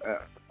have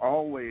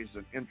always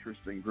an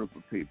interesting group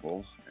of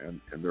people, and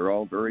they're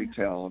all very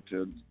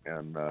talented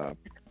and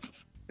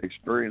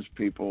experienced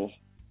people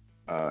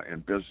in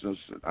business,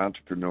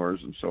 entrepreneurs,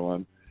 and so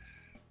on.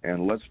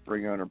 And let's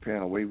bring on our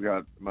panel. We've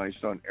got my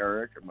son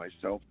Eric and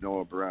myself,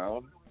 Noah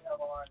Brown.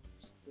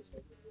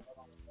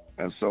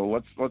 And so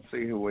let's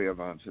see who we have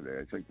on today.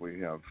 I think we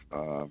have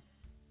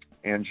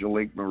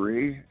Angelique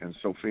Marie and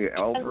Sophia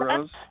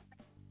Alvarez.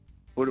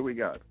 Who do we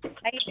got?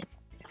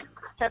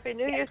 Happy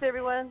New Year's,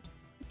 everyone.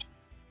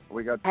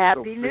 We got Happy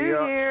Sophia New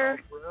Year.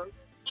 Alvarez,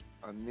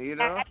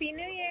 Anita. Happy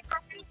New Year.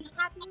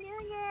 Happy New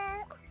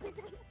Year.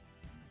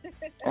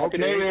 Happy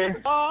New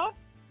Year. Oh,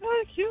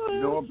 cute.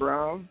 Noah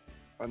Brown,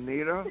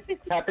 Anita.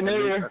 Happy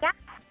New Year.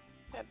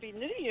 Happy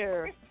New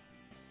Year.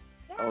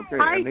 Okay,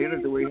 Hi, Anita,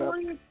 James. do we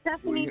have...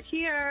 Stephanie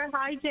here.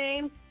 Hi,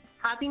 James.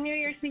 Happy New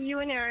Year to you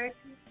and Eric.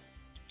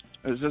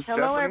 Is this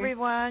Hello, Stephanie?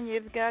 everyone.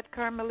 You've got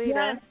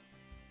Carmelita.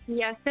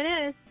 Yes,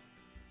 it is.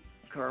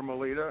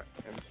 Carmelita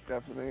and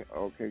Stephanie.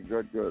 Okay,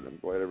 good. I'm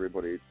glad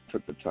everybody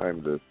took the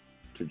time to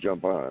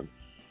jump on.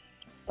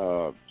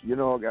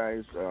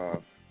 Guys,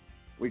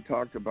 we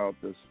talked about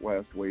this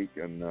last week,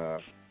 and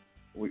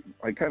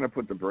I kind of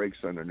put the brakes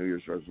on the New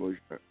Year's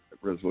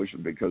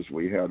resolution because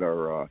we had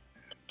our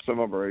some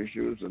of our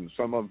issues, and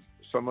some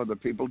of the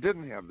people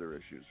didn't have their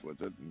issues with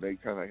it, and they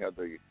kind of had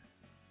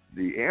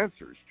the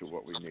answers to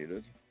what we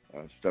needed.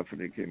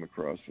 Stephanie came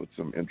across with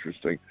some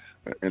interesting,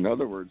 in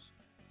other words,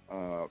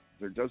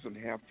 there doesn't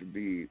have to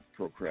be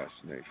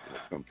procrastination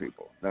with some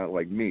people. Not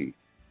like me.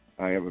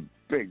 I have a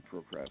big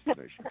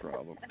procrastination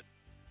problem.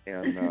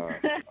 And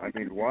I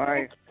mean,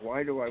 why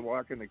do I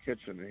walk in the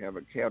kitchen and have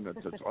a cabinet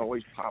that's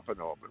always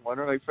popping open? Why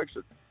don't I fix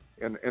it?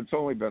 And it's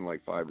only been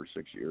like 5 or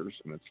 6 years,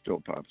 and it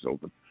still pops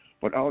open.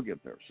 But I'll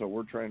get there. So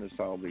we're trying to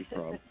solve these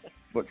problems.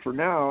 But for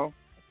now,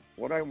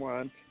 what I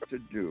want to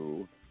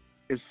do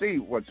is see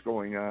what's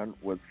going on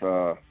with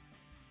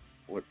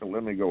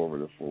let me go over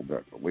this a little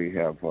bit. We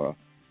have, all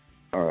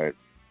right,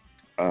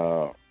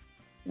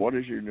 what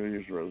is your New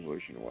Year's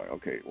resolution? Why?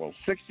 Okay, well,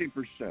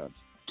 60%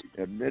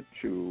 admit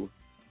to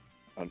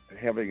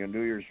having a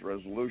New Year's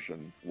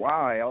resolution,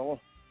 while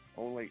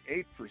only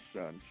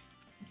 8%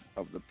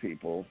 of the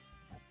people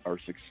are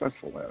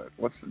successful at it.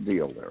 What's the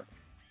deal there?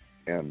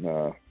 And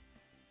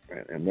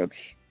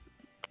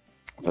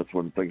that's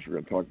one of the things we're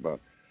going to talk about.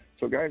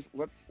 So, guys,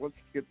 let's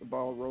get the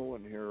ball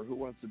rolling here. Who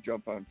wants to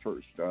jump on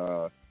first?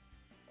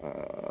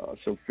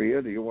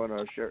 Sophia, do you want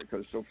to share?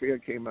 Because Sophia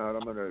came out.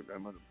 I'm gonna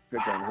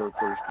pick on her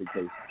first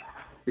because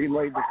she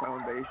laid the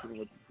foundation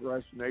with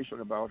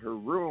procrastination about her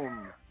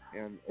room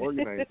and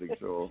organizing.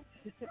 So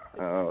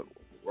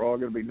we're all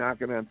going to be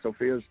knocking on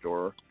Sophia's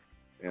door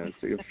and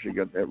see if she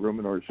got that room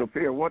in order.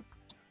 Sophia,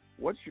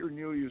 what's your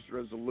New Year's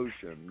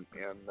resolution,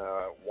 and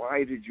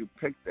why did you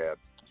pick that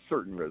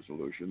certain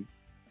resolution?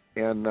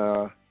 And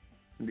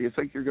do you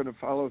think you're going to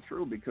follow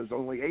through? Because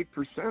only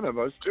 8% of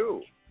us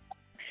do.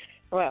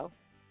 Well,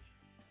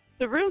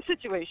 the room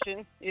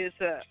situation is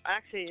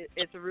actually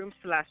it's a room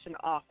 / an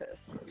office.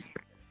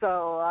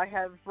 So I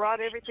have brought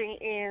everything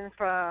in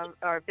from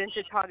our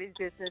vintage hotties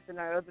business and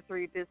our other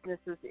 3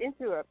 businesses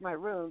into my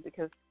room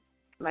because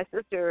my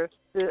sister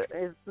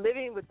is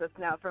living with us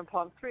now from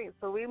Palm Springs,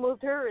 so we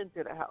moved her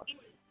into the house.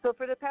 So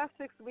for the past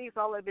 6 weeks,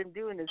 all I've been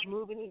doing is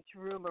moving each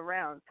room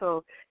around.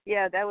 So,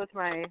 yeah, that was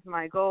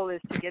my goal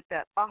is to get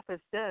that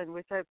office done,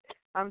 which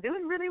I'm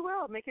doing really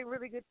well, making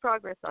really good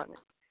progress on it.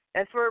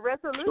 As for a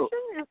resolution,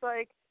 it's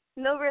like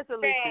no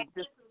resolution,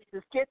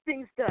 just get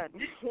things done.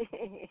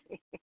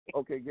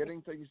 Okay,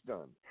 getting things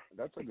done.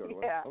 That's a good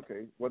one. Yeah.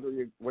 Okay, whether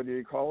you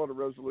call it a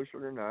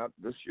resolution or not,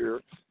 this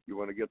year you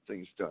want to get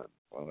things done.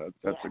 Well,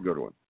 that's a good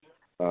one.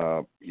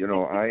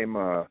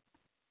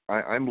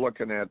 I'm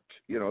looking at,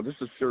 this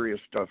is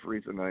serious stuff.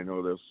 Reatha and I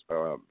know this.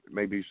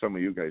 Maybe some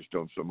of you guys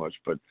don't so much,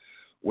 but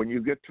when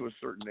you get to a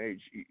certain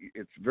age,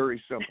 it's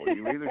very simple.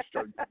 You either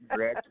start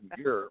your act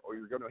in gear or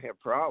you're going to have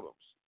problems.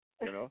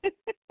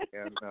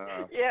 And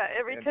yeah,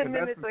 every 10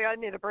 minutes I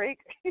need a break.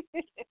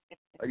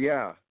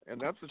 Yeah,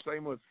 and that's the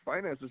same with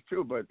finances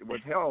too, but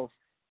with health.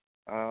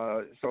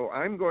 So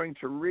I'm going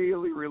to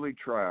really, really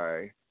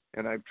try,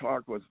 and I've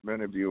talked with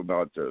many of you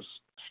about this.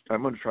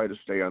 I'm going to try to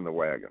stay on the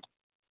wagon,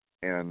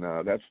 and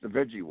that's the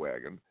veggie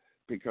wagon,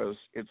 because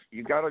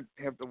you got to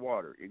have the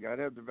water, you got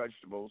to have the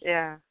vegetables,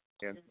 and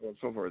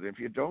so forth. If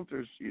you don't,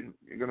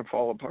 you're going to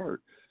fall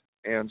apart.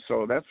 And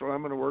so that's what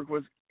I'm going to work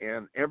with,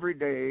 and every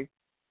day,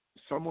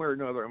 somewhere or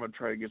another, I'm going to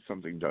try to get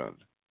something done.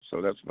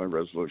 So that's my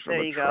resolution. There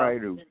I'm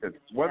going to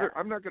try to,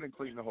 I'm not going to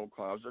clean the whole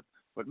closet,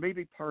 but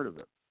maybe part of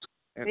it.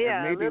 And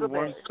maybe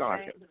one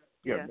socket. Right?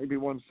 Yeah, maybe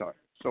one socket.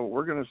 So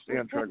we're going to stay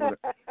on track with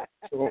it.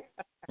 So,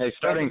 hey,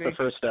 starting's the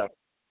first step.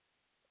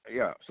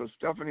 Yeah. So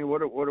Stephanie,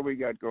 what do we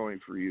got going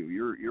for you?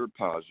 You're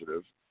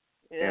positive.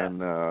 Yeah.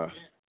 And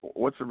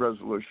what's the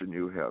resolution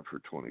you have for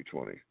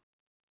 2020?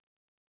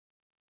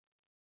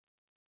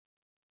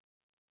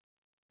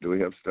 Do we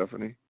have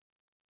Stephanie?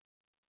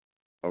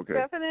 Okay.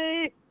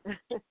 Stephanie.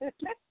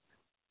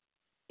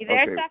 You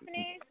there, okay.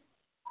 Stephanie?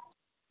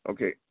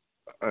 Okay.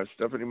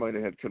 Stephanie might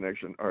have had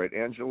connection. All right,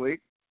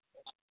 Angelique.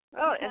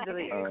 Oh,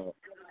 Angelique.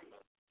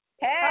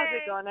 Hey. How's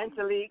it going,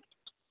 Angelique?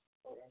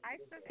 Hi,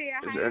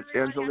 Sophia. Is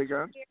Angelique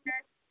on?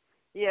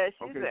 Yeah,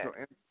 she's okay, there.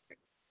 So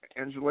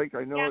Angelique,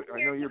 I know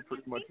you're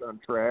pretty much on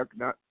track.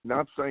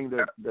 Not saying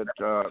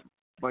that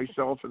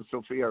myself and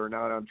Sophia are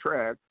not on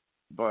track,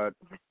 but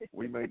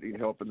we might need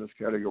help in this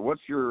category.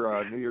 What's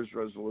your New Year's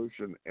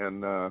resolution?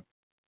 And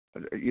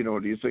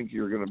do you think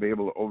you're going to be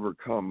able to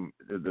overcome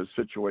the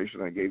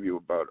situation I gave you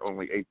about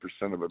only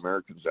 8% of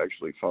Americans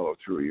actually follow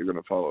through? You're going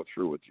to follow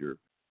through with your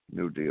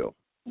new deal.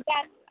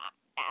 Yes,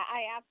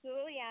 I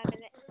absolutely am.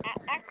 And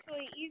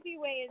actually, Easy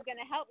Way is going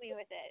to help me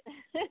with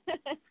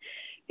it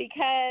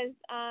because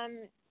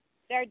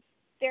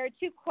there are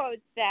two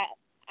quotes that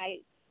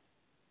I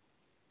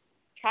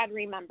try to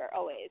remember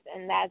always,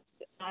 and that's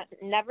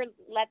never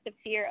let the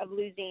fear of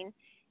losing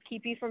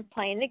keep you from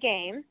playing the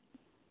game,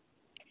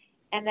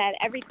 and that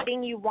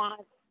everything you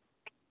want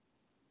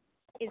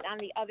is on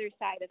the other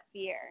side of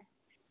fear.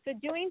 So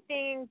doing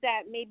things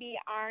that maybe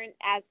aren't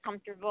as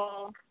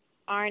comfortable,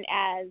 aren't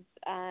as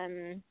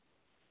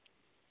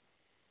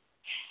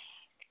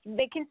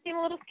they can seem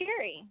a little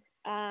scary.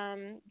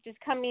 Just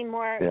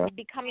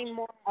becoming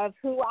more of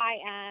who I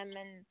am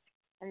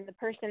and the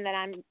person that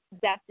I'm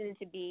destined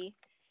to be,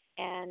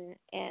 and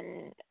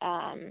in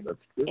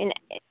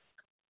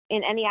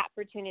any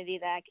opportunity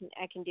that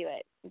I can do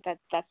it. That's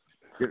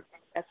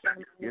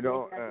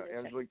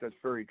Angelique, that's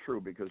very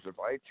true, because if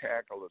I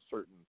tackle a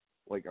certain,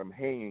 like I'm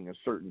hanging a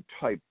certain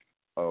type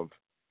of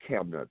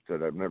cabinet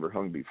that I've never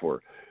hung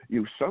before,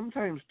 you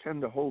sometimes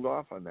tend to hold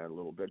off on that a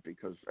little bit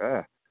because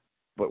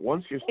but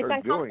once you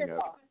start doing it,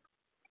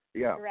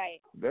 yeah, right.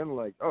 Then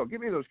like, oh,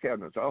 give me those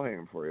cabinets, I'll hang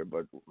them for you.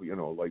 But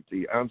like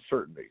the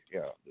uncertainty,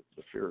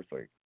 the fear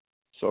thing.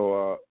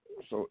 So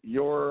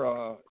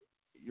your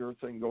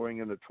thing going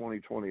into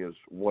 2020 is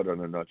what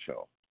in a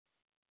nutshell?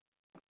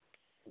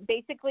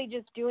 Basically,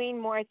 just doing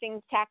more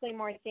things, tackling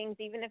more things,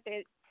 even if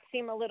they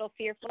seem a little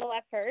fearful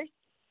at first.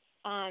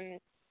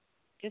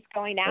 Just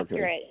going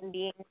after it and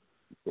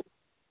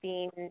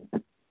being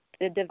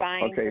the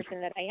divine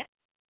person that I am.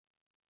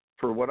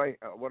 For what I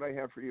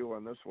have for you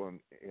on this one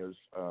is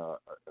a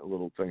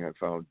little thing I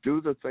found. Do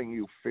the thing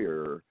you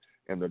fear,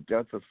 and the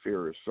death of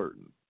fear is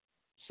certain.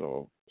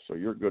 So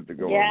you're good to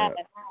go on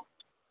that.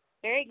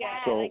 Very good.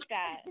 So, I like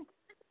that.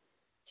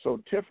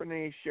 So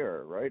Tiffany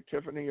Scher, right?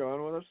 Tiffany, you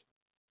on with us?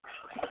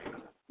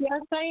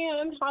 Yes, I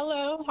am.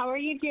 Hello. How are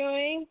you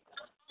doing?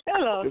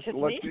 Hello, Just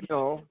Tiffany. to let you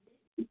know,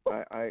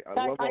 I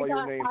love all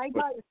your names.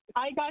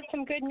 I got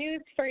some good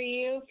news for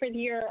you for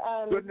your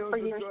good news for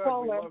your is good.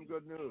 solar. We love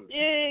good news.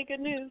 Yay,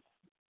 good news.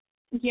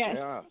 Yes.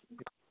 Yeah.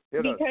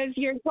 Because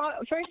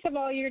first of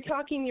all, you're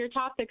talking your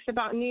topics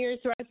about New Year's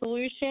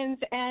resolutions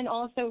and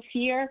also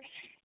fear.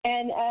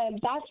 And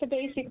that's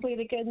basically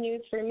the good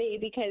news for me,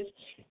 because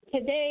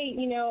today,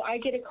 I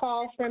get a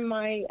call from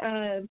my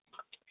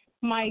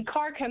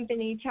car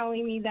company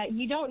telling me that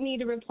you don't need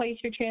to replace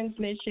your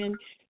transmission.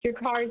 Your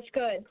car is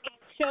good.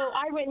 So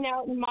I went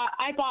out and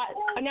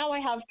now I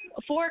have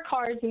 4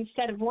 cars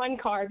instead of 1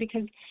 car,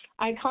 because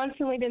I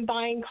constantly been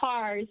buying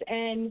cars,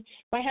 and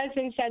my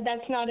husband said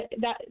that's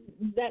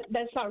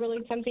not really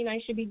something I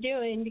should be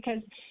doing,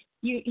 because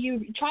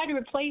you try to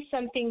replace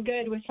something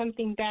good with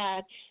something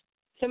bad.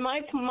 So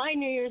my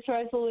New Year's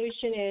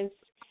resolution is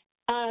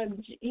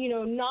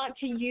not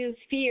to use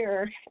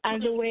fear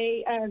as a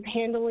way of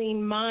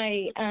handling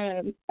my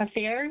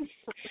affairs.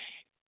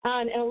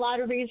 And a lot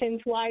of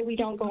reasons why we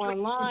don't go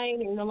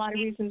online, and a lot of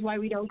reasons why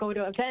we don't go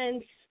to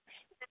events.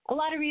 A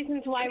lot of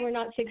reasons why we're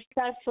not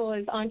successful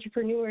as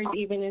entrepreneurs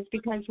even is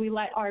because we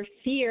let our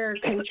fear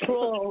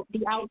control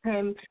the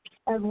outcome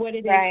of what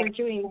it is we're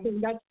doing. So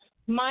that's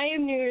my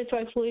New Year's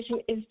resolution,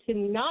 is to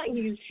not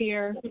use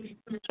fear,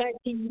 but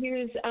to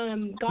use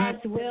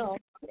God's will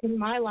in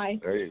my life,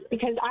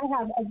 because I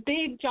have a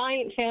big,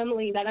 giant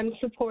family that I'm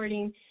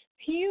supporting.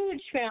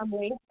 Huge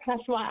family.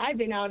 That's why I've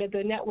been out of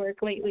the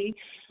network lately.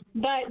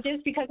 But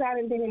just because I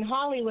haven't been in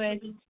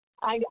Hollywood,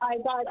 I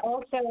got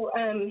also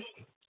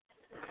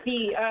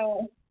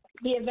the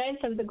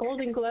events of the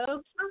Golden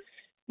Globes.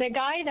 The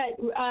guy that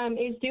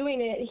is doing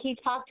it, he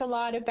talked a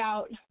lot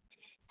about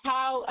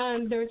how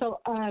there's a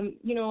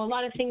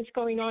lot of things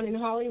going on in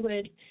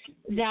Hollywood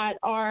that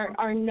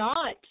are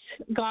not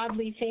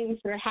godly things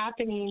that are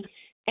happening,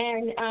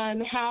 and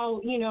how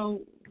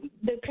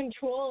the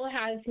control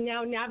has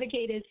now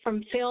navigated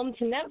from film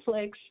to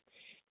Netflix,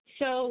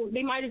 so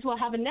they might as well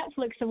have a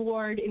Netflix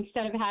award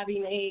instead of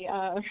having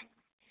a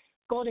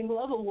Golden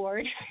Globe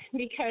Award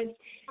because,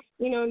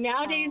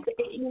 nowadays,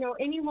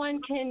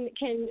 anyone can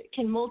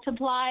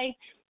multiply,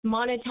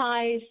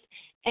 monetize,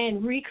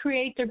 and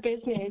recreate their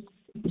business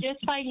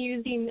just by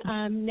using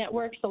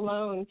networks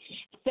alone.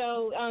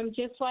 So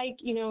just like,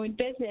 in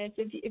business,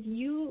 if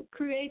you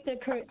create the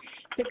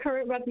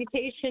current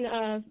reputation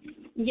of,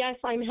 yes,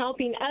 I'm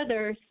helping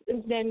others,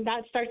 then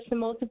that starts to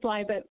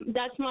multiply. But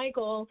that's my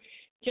goal,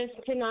 just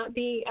to not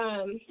be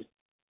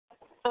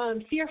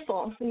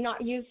fearful,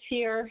 not use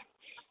fear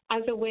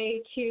as a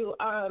way to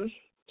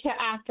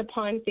act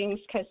upon things,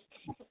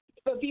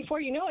 but before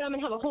you know it, I'm going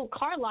to have a whole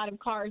car lot of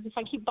cars if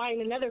I keep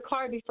buying another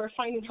car before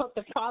finding out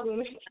the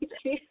problem.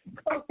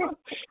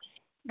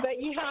 But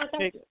yeah,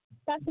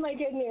 that's my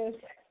good news.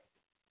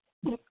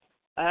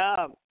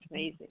 Oh,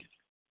 amazing.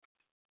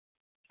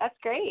 That's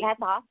great.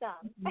 That's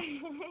awesome.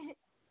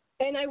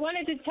 And I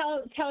wanted to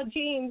tell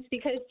James,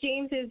 because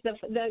James is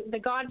the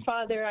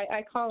godfather.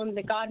 I call him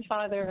the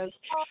godfather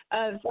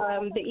of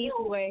the Easy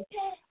Way.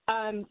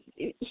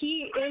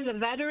 He is a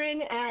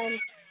veteran, and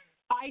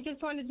I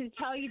just wanted to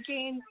tell you,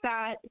 James,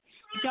 that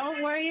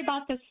don't worry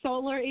about the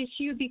solar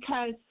issue,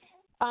 because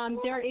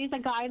there is a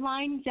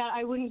guideline that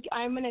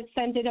I'm going to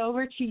send it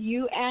over to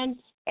you and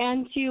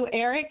to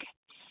Eric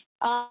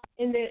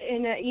in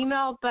the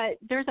email. But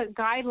there's a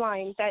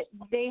guideline that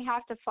they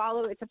have to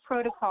follow. It's a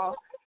protocol.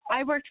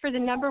 I worked for the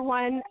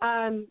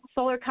 #1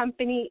 solar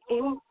company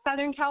in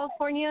Southern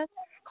California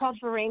called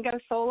Barango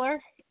Solar.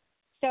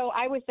 So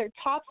I was their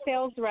top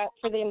sales rep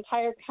for the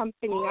entire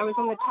company. I was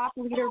on the top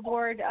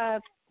leaderboard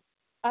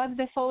of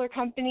the solar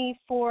company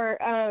for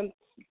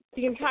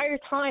the entire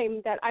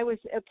time that I was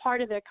a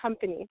part of the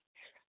company.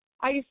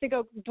 I used to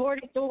go door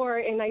to door,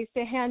 and I used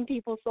to hand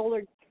people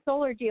solar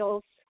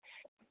deals.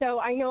 So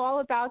I know all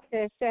about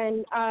this.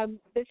 And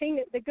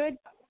the good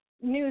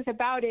news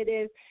about it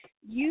is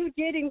you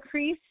did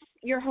increase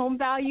your home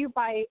value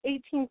by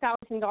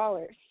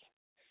 $18,000.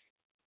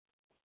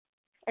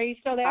 Are you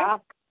still there?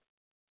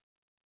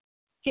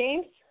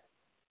 James?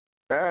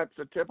 That's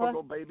a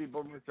typical baby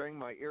boomer thing.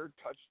 My ear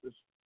touched this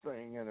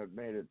thing and it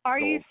made it Are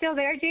you still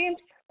there,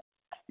 James?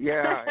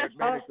 Yeah, it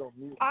made it go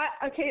mute.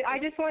 Okay, I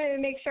just wanted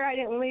to make sure I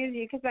didn't lose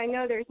you, because I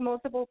know there's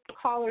multiple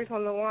callers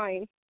on the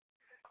line.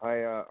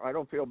 I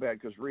don't feel bad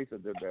because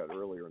Reatha did that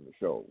earlier in the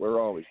show.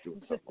 We're always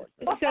doing stuff like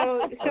that.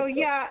 So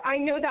yeah, I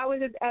know that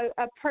was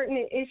a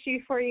pertinent issue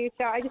for you,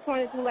 so I just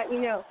wanted to let you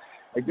know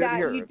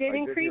that you did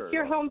increase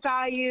your home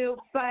value,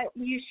 but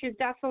you should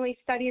definitely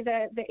study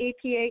the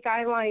APA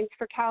guidelines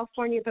for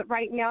California. But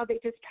right now they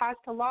just passed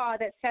a law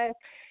that says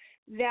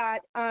that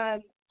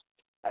as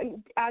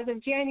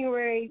of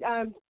January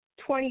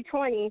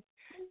 2020,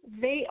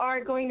 they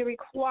are going to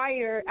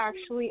require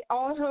actually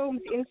all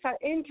homes in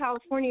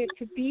California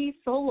to be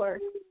solar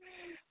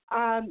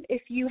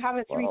if you have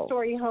a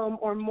 3-story home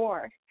or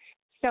more.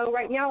 So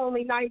right now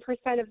only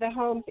 9% of the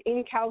homes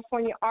in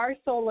California are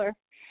solar.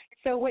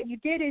 So what you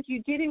did is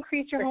you did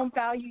increase your home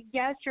value.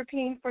 Yes, you're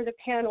paying for the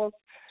panels,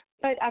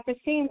 but at the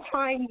same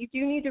time, you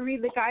do need to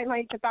read the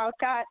guidelines about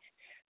that,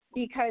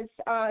 because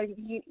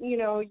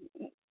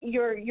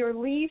your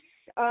lease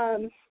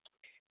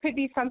could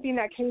be something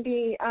that can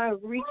be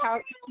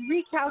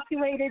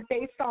recalculated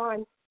based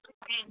on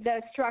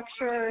the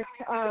structure,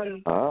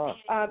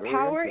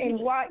 power and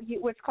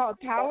what's called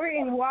power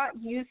and watt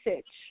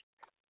usage.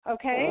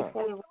 Okay,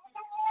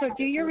 so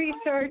do your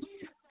research,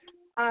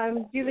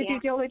 do the due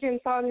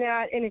diligence on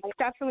that, and it's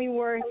definitely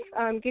worth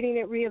getting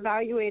it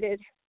reevaluated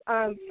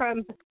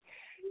from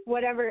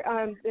whatever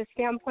the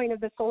standpoint of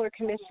the Solar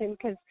Commission,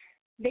 because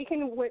they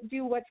can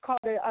do what's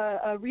called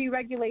a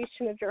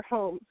re-regulation of your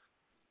home.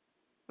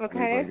 Okay.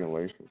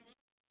 Re-regulation.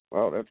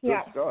 Wow, that's good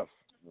stuff.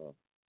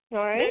 All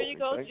right. There you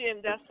go,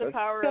 Jim. That's the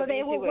power of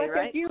Easy Way, what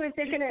right? they do is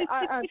they're going to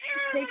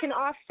they can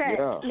offset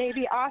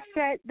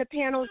the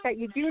panels that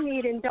you do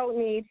need and don't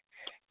need.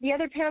 The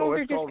other panels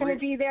are just going to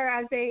be there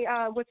as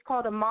a what's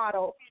called a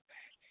model.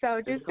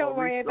 So just don't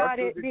worry about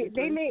it.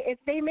 If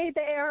they made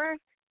the error,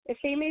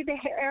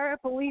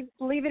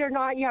 believe it or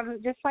not, you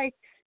have, just like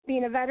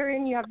being a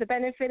veteran, you have the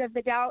benefit of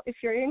the doubt.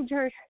 If you're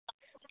injured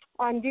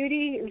on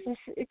duty,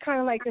 it's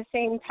kind of like the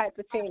same type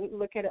of thing.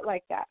 Look at it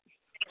like that.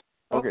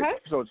 Okay.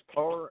 So it's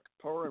power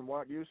and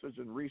watt usage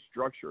and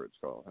restructure, it's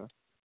called, huh?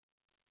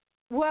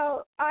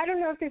 Well, I don't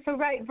know if it's the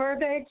right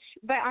verbiage,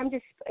 but I'm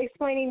just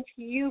explaining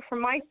to you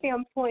from my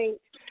standpoint.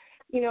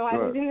 I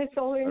was in the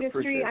solar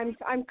industry.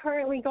 I'm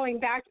currently going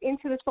back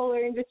into the solar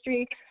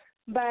industry,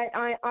 but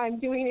I'm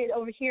doing it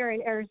over here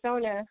in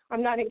Arizona.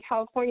 I'm not in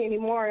California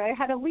anymore. I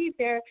had to leave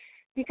there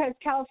because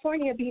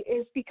California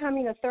is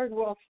becoming a third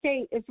world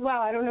state as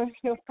well. I don't know if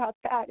you know about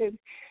that.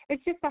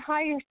 It's just the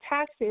higher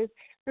taxes.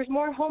 There's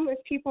more homeless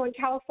people in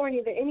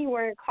California than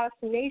anywhere across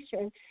the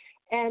nation.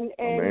 And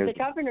the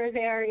governor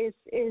there is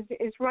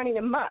running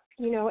amok,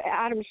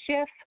 Adam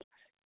Schiff.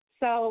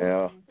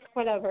 So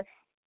whatever.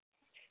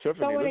 Tiffany,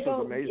 don't want this to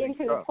go is amazing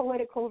into stuff. The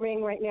political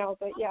ring right now,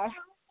 but yeah.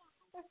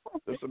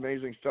 This is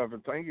amazing stuff,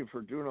 and thank you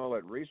for doing all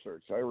that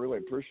research. I really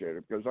appreciate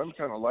it, because I'm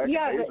kind of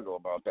lackadaisical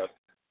about that.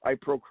 I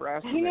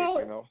procrastinate.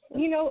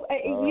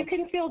 You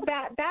can feel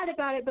bad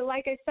about it, but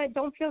like I said,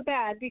 don't feel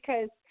bad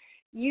because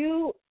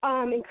you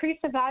increase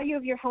the value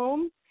of your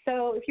home.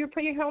 So if you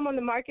put your home on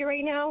the market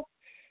right now,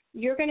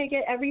 you're going to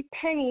get every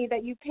penny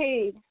that you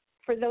paid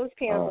for those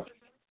panels.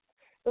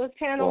 Those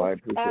panels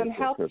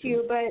helped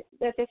you, but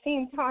at the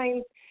same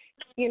time,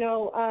 they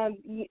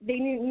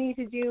need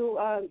to do,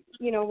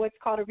 what's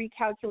called a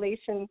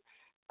recalculation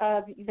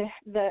of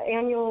the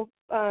annual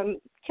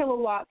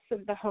kilowatts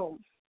of the home.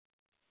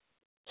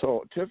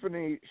 So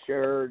Tiffany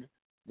shared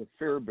the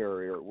fear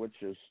barrier,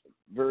 which is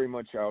very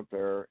much out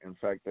there. In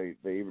fact, they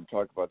even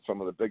talk about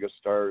some of the biggest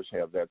stars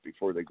have that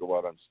before they go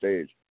out on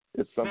stage.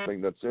 It's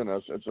something that's in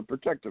us. It's a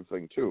protective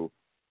thing, too.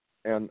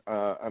 And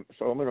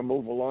so I'm going to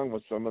move along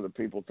with some of the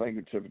people. Thank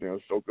you, Tiffany. It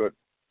was so good,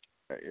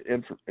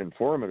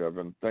 informative,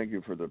 and thank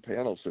you for the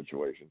panel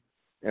situation.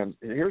 And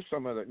here's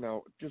some of it.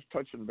 Now, just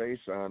touching base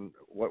on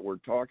what we're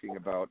talking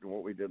about and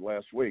what we did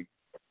last week,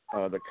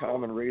 the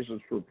common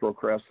reasons for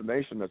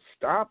procrastination that's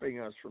stopping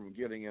us from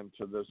getting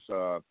into this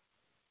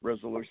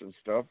resolution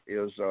stuff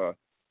is,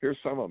 here's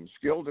some of them: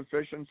 skill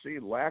deficiency,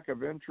 lack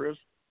of interest,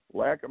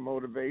 lack of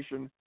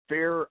motivation,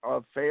 fear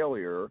of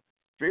failure,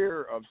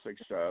 fear of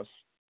success,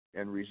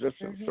 and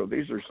resistance. So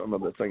these are some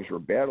of the things we're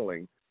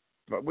battling.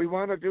 But we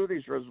want to do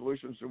these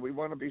resolutions and we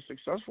want to be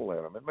successful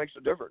at them. It makes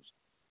a difference.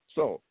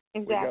 So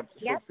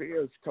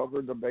Sophia's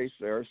covered the base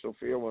there.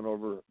 Sophia went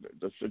over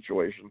the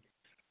situation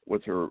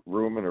with her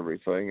room and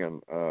everything,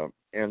 and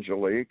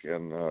Angelique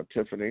and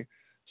Tiffany.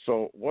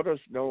 So what does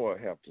Noah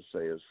have to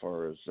say as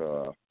far as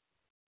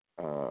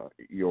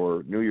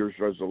your New Year's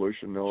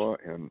resolution, Noah,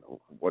 and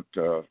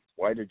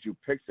why did you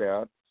pick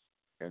that,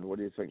 and what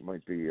do you think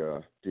might be,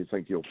 do you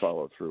think you'll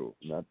follow through,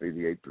 not be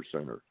the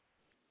 8%er?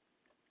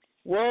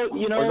 Well,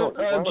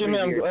 Jimmy,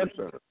 I'm glad.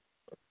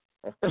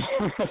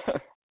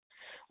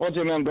 Well,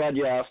 Jimmy, I'm glad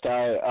you asked.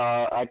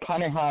 I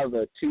kind of have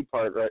a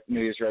two-part New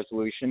Year's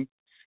resolution.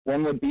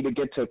 One would be to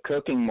get to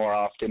cooking more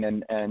often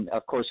and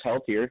of course,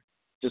 healthier.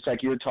 Just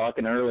like you were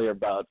talking earlier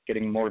about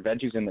getting more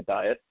veggies in the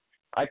diet.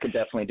 I could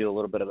definitely do a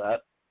little bit of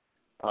that.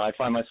 I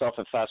find myself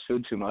at fast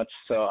food too much,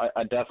 so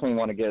I definitely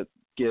want to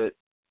get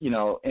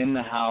in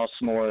the house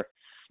more,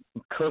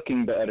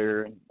 cooking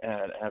better,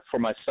 and for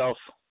myself.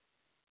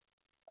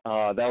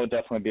 That would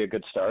definitely be a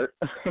good start.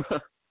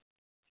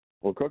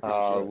 Well,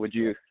 cooking. Would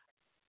you?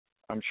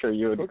 I'm sure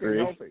you would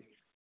agree.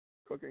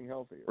 Cooking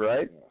healthy.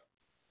 Right?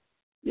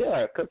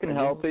 Yeah, cooking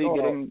healthy.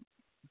 Getting.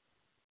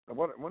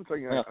 One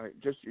thing,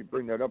 you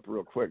bring that up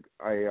real quick.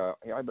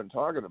 I've been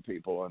talking to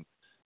people, and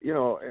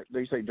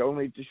they say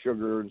don't eat the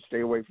sugar and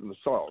stay away from the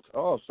salt.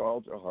 Oh,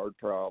 salt, heart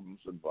problems,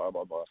 and blah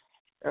blah blah.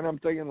 And I'm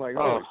thinking like,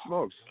 holy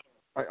smokes,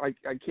 I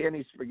can't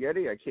eat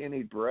spaghetti. I can't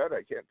eat bread.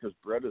 I can't, because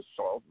bread is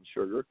salt and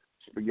sugar.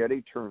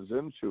 Spaghetti turns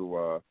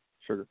into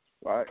sugar.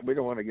 We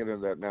don't want to get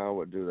into that now.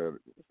 We'll do that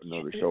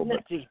another show.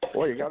 But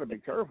boy, you got to be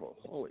careful.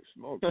 Holy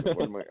smokes!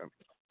 What am I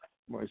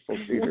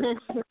supposed to eat here?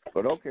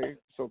 But okay,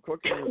 so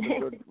cooking is a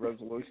good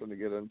resolution to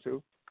get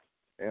into.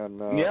 And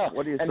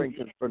what do you think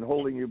has been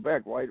holding you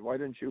back? Why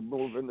didn't you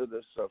move into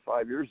this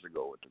 5 years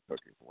ago with the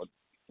cooking?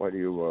 Why do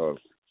you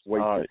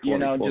wait?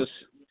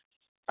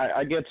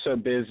 I get so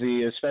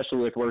busy, especially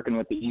with working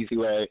with the Easy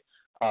Way,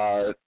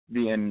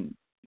 being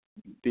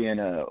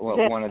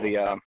one of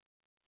the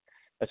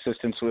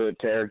assistants to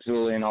Eric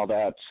Zuley and all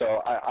that.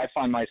 So I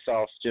find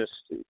myself just,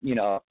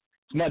 it's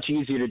much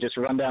easier to just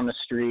run down the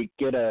street,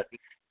 get a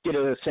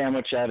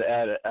sandwich at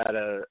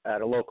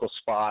a local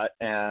spot,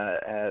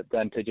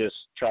 than to just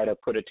try to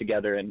put it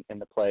together in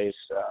the place,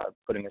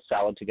 putting a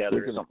salad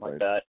together or something like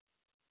that.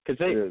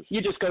 Because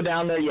you just go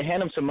down there, you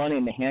hand them some money,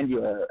 and they hand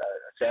you a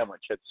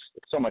sandwich. It's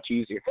so much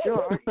easier.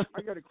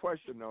 I got a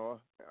question, Noah.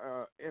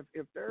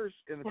 If there's,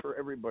 and for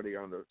everybody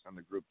on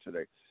the group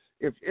today,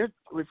 if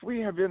we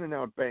have in and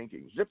out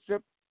banking,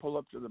 zip, pull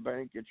up to the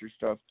bank, get your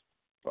stuff.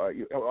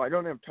 I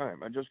don't have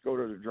time. I just go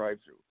to the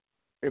drive-through.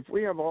 If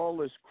we have all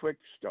this quick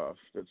stuff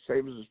that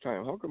saves us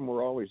time, how come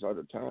we're always out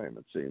of time?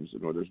 It seems,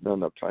 there's not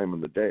enough time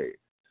in the day.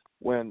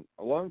 When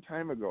a long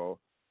time ago,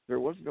 there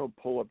was no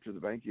pull up to the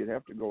bank. You'd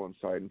have to go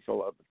inside and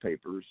fill out the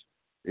papers.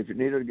 If you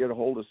needed to get a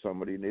hold of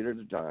somebody, you needed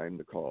a dime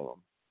to call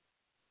them.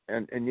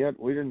 And yet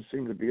we didn't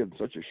seem to be in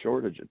such a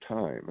shortage of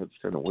time. It's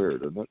kind of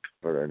weird, isn't it?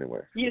 But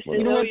anyway. You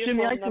know your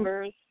phone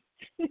numbers.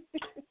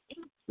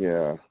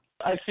 Yeah.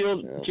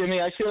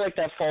 Jimmy, I feel like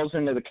that falls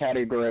into the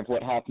category of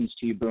what happens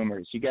to you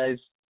boomers. You guys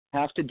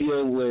have to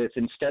deal with,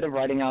 instead of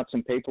writing out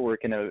some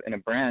paperwork in a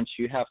branch,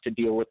 you have to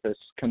deal with this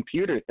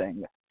computer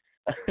thing.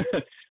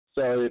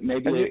 So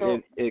maybe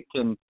it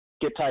can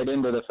get tied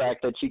into the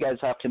fact that you guys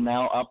have to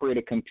now operate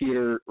a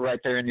computer right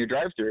there in your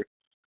drive-thru.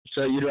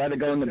 So you'd rather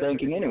go into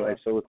banking anyway,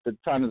 so the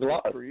time is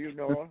lost. For you,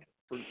 Noah,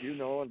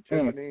 and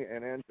Tiffany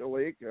and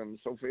Angelique and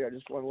Sophie, I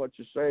just want to let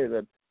you say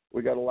that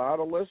we got a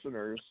lot of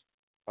listeners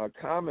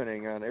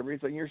commenting on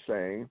everything you're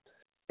saying,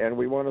 and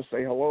we want to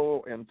say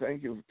hello and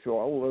thank you to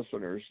all the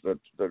listeners that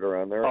are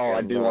on there. Oh,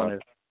 I do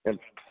want to.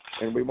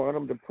 And we want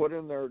them to put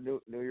in their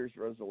New Year's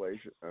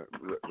resolutions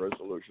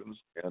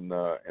and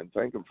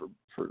thank them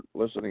for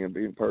listening and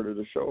being part of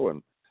the show.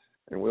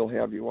 and we'll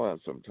have you on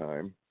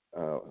sometime.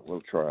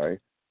 We'll try,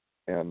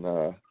 and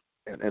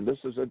this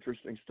is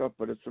interesting stuff,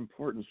 but it's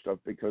important stuff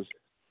because,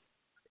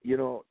 you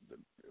know,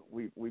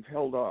 we've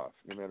held off,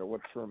 no matter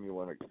what term you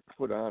want to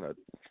put on it.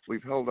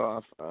 We've held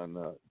off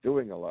on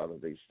doing a lot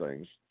of these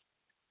things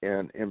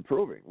and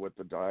improving with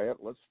the diet.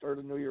 Let's start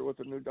a new year with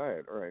a new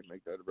diet. All right,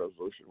 make that a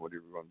resolution,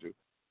 whatever you want to do.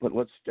 But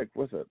let's stick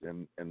with it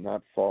and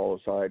not fall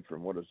aside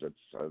from, what is it,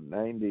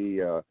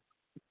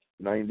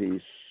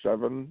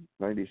 97,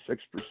 96%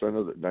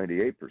 of the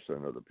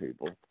 98% of the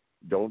people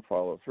don't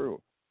follow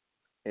through.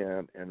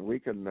 And we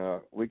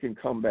can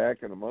come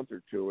back in a month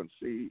or two and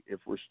see if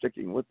we're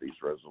sticking with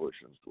these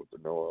resolutions, with the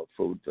no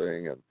food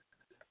thing, and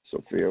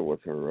Sophia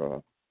with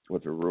her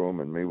room,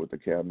 and me with the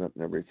cabinet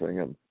and everything,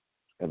 and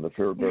the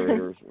fear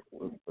barriers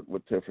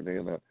with Tiffany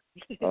and that,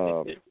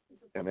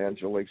 and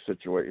Angelique's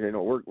situation. You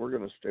know, we're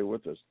going to stay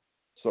with this.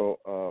 So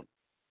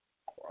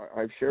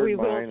I've shared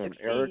mine, and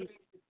Eric.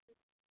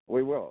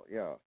 We will,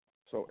 yeah.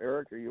 So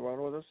Eric, are you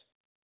on with us?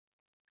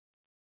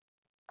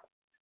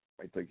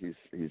 I think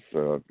he's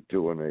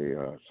doing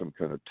some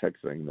kind of tech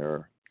thing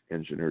there.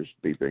 Engineers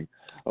beeping.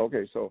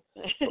 Okay, so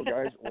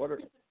guys,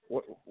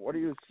 what do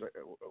you say?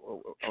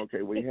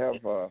 Okay, we have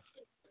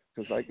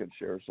because I could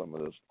share some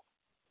of this.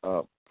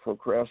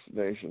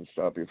 Procrastination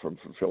stop you from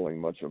fulfilling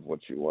much of what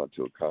you want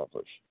to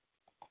accomplish.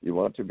 You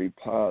want to be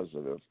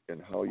positive in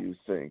how you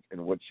think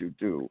and what you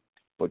do,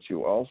 but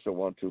you also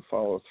want to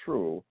follow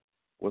through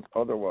with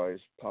otherwise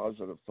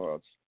positive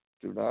thoughts.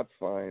 Do not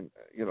find,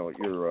 you know,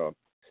 your.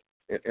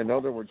 In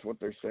other words, what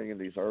they're saying in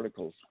these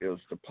articles is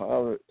the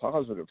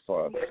positive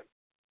thoughts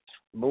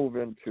move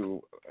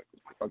into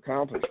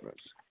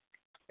accomplishments.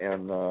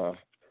 And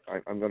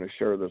I'm going to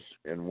share this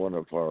in one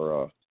of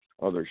our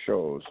other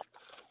shows,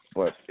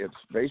 but it's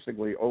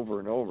basically over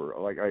and over.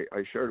 Like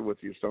I shared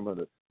with you some of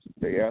the,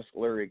 they asked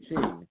Larry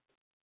King,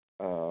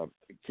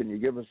 can you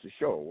give us a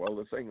show? Well,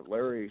 the thing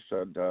Larry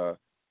said, you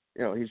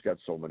know, he's got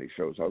so many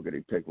shows, how could he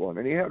pick one?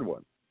 And he had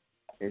one.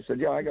 And he said,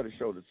 yeah, I got a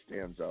show that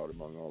stands out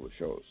among all the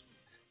shows.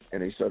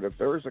 And he said, if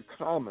there is a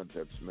comment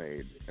that's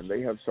made, and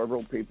they have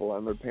several people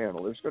on their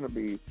panel, there's going to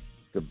be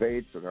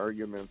debates and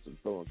arguments and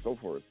so on and so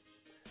forth.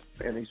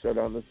 And he said,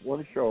 on this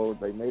one show,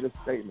 they made a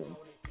statement,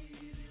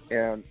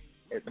 and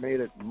it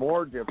made it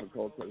more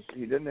difficult because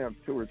he didn't have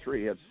two or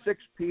three. He had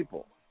 6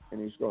 people. And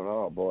he's going,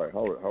 oh, boy,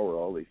 how are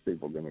all these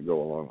people going to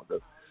go along with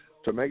this?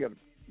 To make it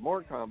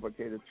more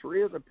complicated,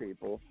 3 of the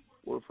people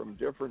were from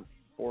different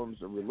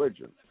forms of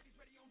religion,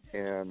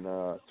 and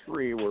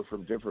 3 were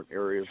from different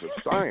areas of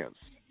science.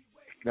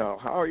 Now,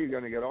 how are you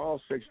going to get all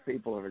 6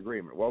 people in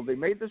agreement? Well, they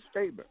made the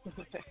statement,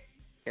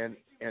 and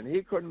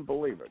he couldn't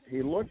believe it.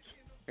 He looked,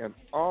 and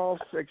all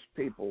 6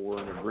 people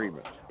were in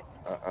agreement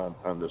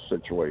on this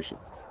situation.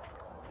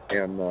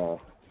 And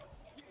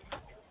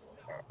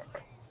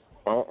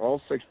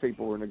all 6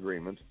 people were in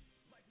agreement,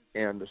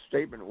 and the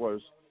statement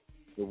was,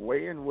 the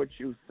way in which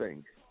you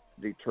think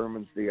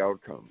determines the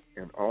outcome.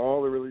 And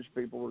all the religious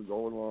people were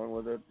going along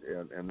with it,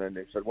 and then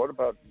they said, what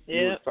about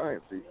you in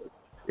science?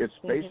 It's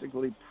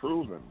basically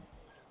proven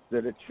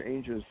that it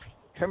changes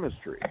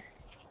chemistry,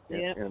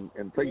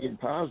 and thinking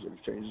positive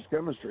changes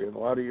chemistry, and a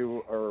lot of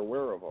you are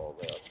aware of all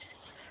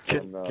that.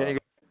 And the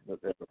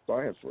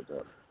science with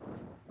that.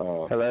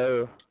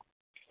 Hello.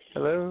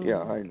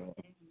 Yeah, I know.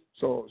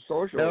 So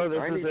social. No, this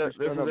is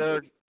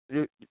Eric.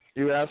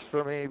 You asked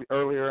for me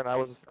earlier, and I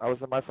was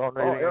in my phone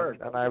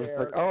reading, and I was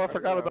like, oh, I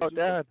forgot about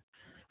Dad.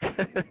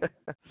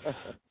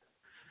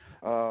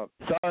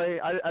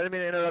 Sorry, I didn't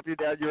mean to interrupt you,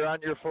 Dad. You're on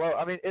your flow.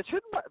 I mean,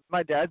 shouldn't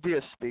my dad be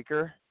a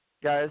speaker,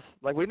 guys?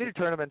 Like, we need to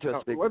turn him into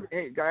a speaker.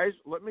 Hey, guys,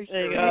 let me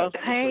share. There you go.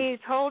 Hey, he's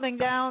holding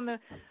down the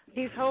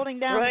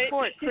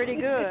fort pretty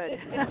good.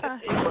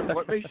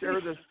 Let me share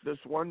this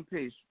one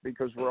piece,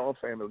 because we're all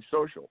family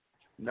social.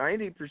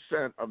 90%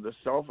 of the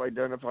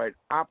self-identified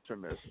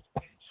optimists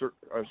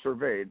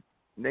surveyed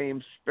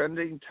named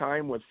spending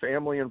time with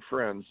family and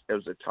friends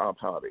as a top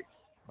hobby.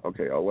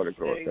 Okay, I'll let it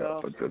go at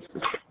that. But that's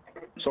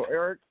so,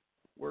 Eric,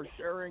 we're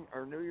sharing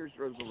our New Year's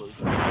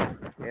resolution,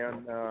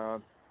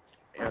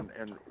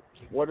 and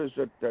what is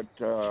it that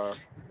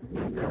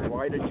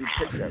why did you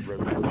pick that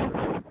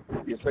resolution?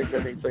 Do you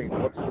think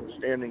what's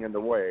standing in the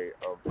way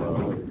of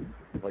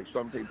like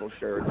some people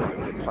shared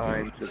the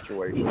time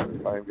situation,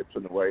 the time gets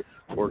in the way,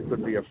 or it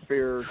could be a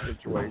fear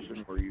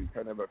situation where you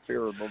kind of have a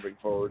fear of moving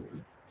forward.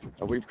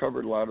 And we've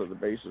covered a lot of the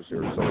bases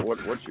here. So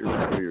what's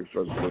your New Year's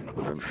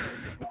resolution?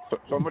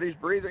 Somebody's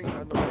breathing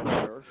on the phone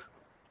there.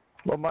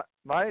 Well,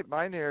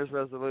 my New Year's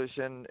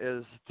resolution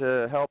is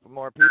to help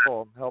more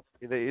people, help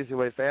the Easy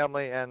Way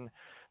family, and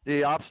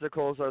the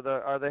obstacles are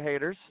the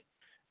haters,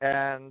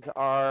 and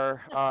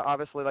are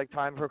obviously like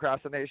time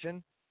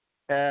procrastination,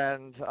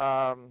 and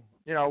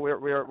you know we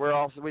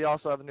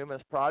also have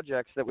numerous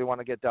projects that we want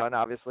to get done.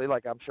 Obviously,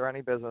 like I'm sure any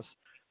business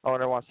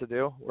owner wants to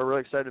do. We're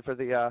really excited for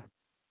the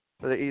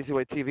Easy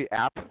Way TV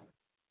app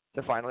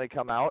to finally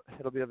come out.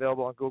 It'll be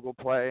available on Google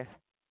Play.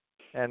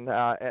 And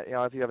you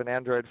know, if you have an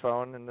Android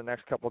phone, in the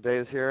next couple of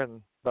days here,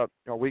 and about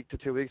a week to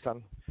 2 weeks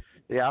on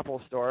the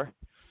Apple Store,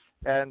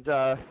 and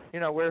you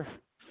know, we're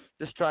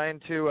just trying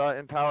to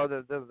empower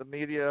the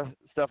media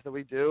stuff that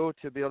we do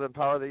to be able to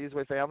empower the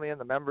Easyway family and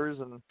the members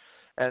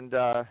and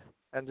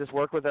just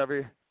work with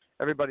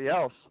everybody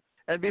else.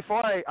 And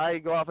before I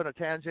go off on a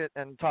tangent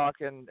and talk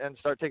and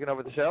start taking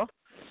over the show,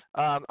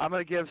 I'm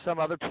going to give some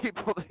other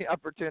people the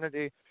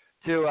opportunity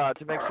to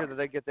make sure that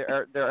they get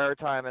their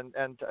airtime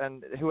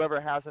and whoever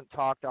hasn't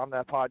talked on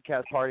that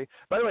podcast party.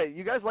 By the way,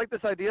 you guys like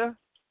this idea?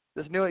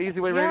 This new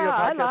Easyway Radio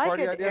podcast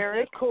party idea? Yeah, I like it,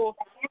 Eric. Cool.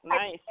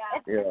 Nice.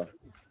 Yeah.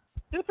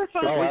 Super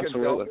fun. Oh,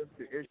 absolutely.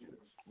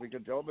 We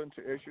can delve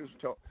into issues,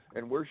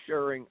 and we're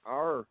sharing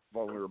our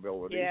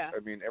vulnerabilities. Yeah.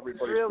 I mean,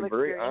 everybody's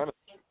very honest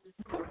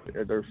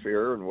in their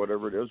fear and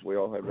whatever it is. We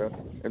all have that,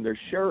 and they're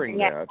sharing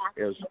that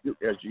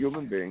as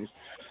human beings,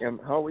 and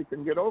how we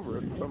can get over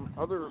it. The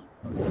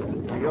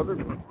other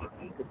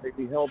could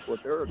maybe help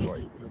with their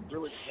advice. It's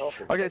really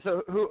helpful. Okay,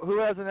 so who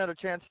hasn't had a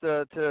chance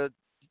to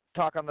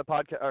talk on the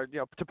podcast or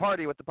to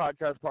party with the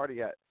podcast party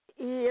yet?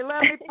 Yeah,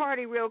 let me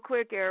party real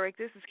quick, Eric.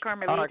 This is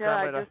Carmelita. Right,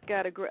 Carmelita. I just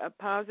got a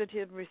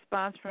positive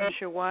response from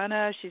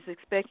Shawana. She's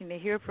expecting to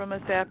hear from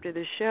us after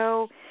the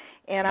show.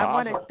 And I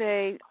want to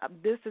say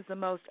this is the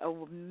most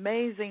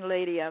amazing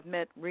lady I've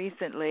met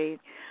recently.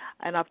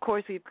 And, of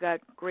course, we've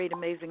got great,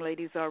 amazing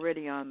ladies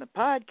already on the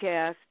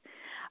podcast.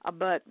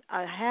 But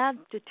I have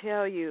to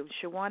tell you,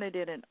 Shawana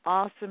did an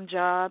awesome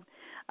job.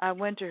 I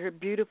went to her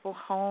beautiful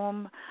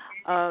home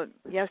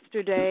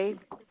yesterday,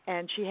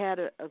 and she had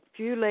a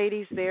few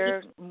ladies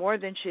there, more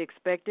than she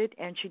expected,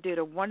 and she did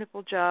a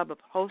wonderful job of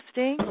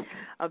hosting,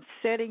 of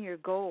setting your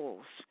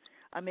goals.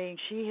 I mean,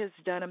 she has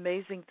done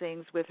amazing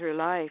things with her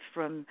life,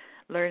 from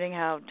learning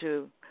how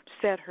to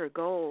set her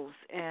goals.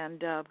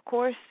 And, of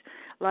course,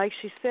 like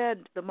she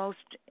said, the most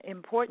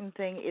important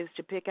thing is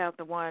to pick out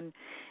the one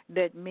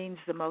that means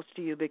the most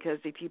to you, because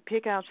if you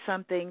pick out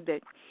something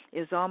that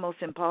is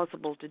almost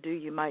impossible to do,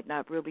 you might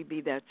not really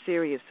be that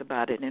serious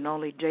about it and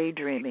only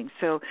daydreaming.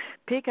 So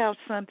pick out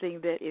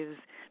something that is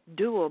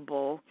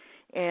doable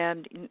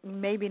and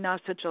maybe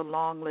not such a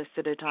long list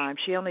at a time.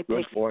 She only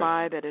picks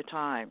 5 at a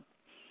time.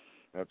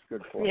 That's a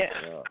good point.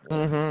 Yeah.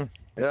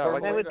 Mm-hmm. Yeah,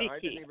 that would be I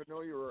key. didn't even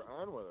know you were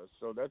on with us,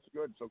 so that's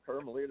good. So,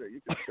 Carmelita,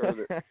 you can share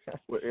that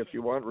if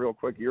you want, real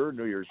quick, your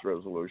New Year's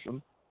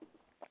resolution.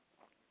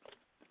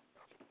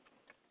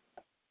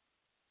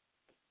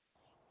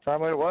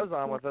 Carmelita was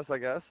on with us, I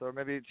guess, or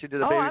maybe she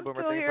did a baby I'm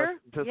boomer still thing. here.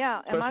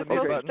 Am I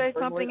supposed to say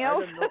something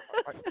else?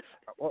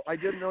 I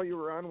didn't know you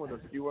were on with us.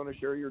 Do you want to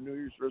share your New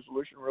Year's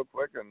resolution real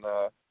quick and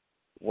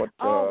what?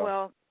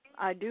 Well,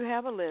 I do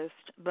have a list,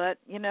 but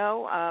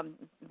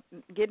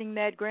getting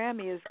that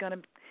Grammy is going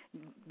to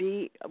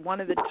be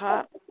one of the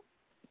top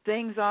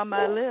things on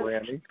my list.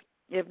 Grammy?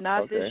 If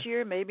not this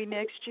year, maybe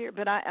next year.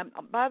 But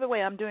by the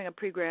way, I'm doing a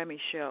pre-Grammy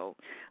show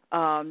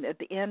at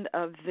the end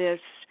of this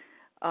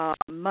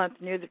month,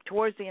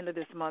 towards the end of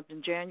this month,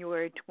 on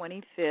January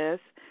 25th.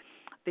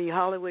 The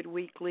Hollywood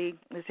Weekly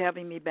is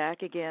having me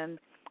back again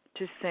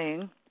to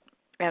sing,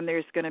 and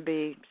there's going to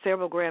be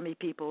several Grammy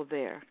people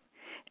there.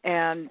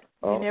 And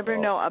you never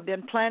know. I've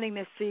been planting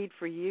this seed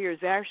for years.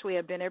 Actually,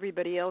 I've been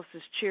everybody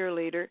else's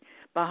cheerleader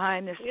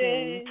behind the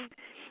scenes,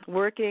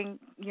 working,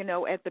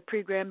 at the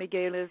pre-Grammy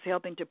galas,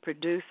 helping to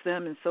produce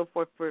them and so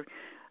forth.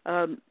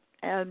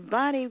 And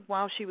Bonnie,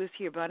 while she was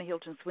here, Bonnie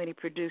Hilton Sweeney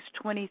produced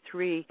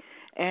 23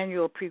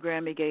 annual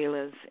pre-Grammy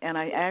galas, and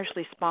I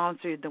actually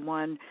sponsored the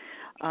one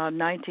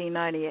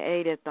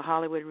 1998 at the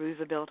Hollywood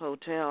Roosevelt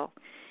Hotel.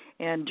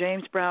 And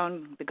James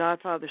Brown, the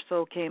Godfather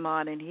Soul, came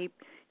on, and he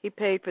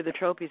paid for the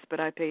trophies, but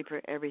I paid for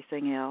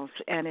everything else.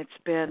 And it's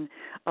been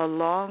a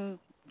long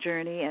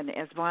journey, and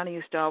as Bonnie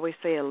used to always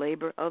say, a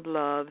labor of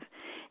love.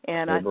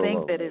 And I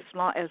think that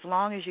as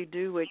long as you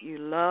do what you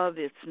love,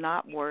 it's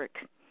not work.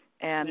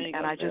 And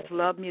I just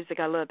love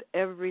music. I love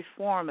every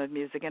form of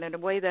music. And in a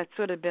way, that's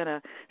sort of been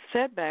a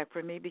setback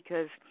for me,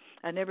 because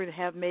I never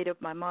have made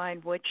up my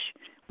mind which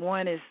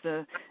one is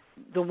the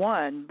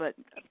one. But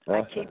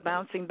I keep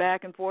bouncing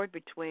back and forth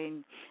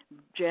between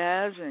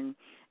jazz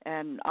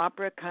and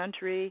opera,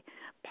 country,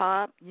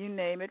 pop, you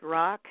name it,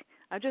 rock.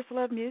 I just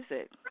love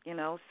music,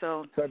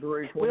 So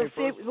February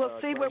 21st, we'll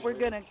see what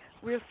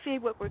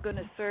we're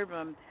gonna serve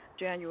on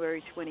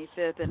January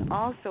 25th. And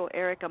also,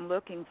 Eric, I'm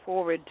looking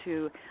forward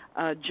to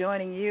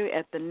joining you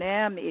at the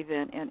NAMM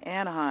event in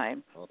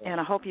Anaheim, and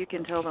I hope you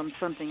can tell them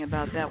something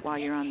about that while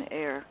you're on the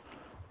air.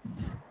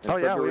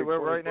 We're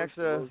right next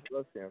to.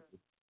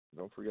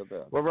 Don't forget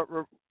that.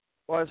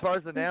 Well, as far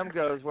as the NAMM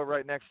goes, we're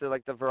right next to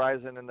like the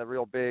Verizon and the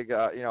real big,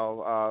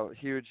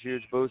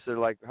 huge booths that are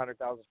like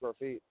 100,000 square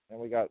feet, and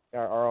we got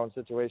our own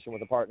situation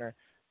with a partner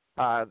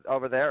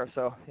over there.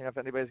 So, if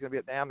anybody's going to be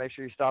at NAMM, make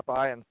sure you stop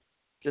by and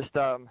just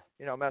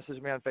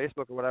message me on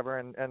Facebook or whatever,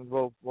 and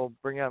we'll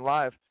bring you on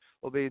live.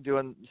 We'll be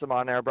doing some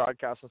on-air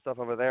broadcasts and stuff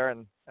over there,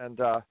 and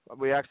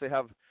we actually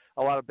have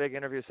a lot of big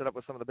interviews set up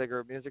with some of the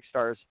bigger music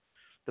stars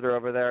that are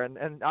over there.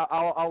 And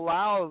I'll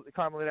allow,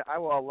 Carmelita, I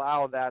will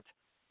allow that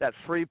that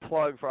free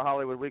plug for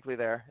Hollywood Weekly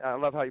there. I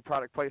love how you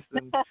product placed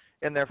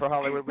in there for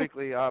Hollywood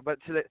Weekly. But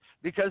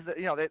because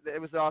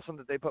it was awesome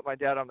that they put my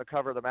dad on the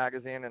cover of the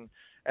magazine,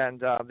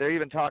 and they're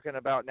even talking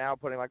about now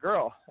putting my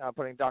girl,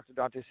 putting Dr.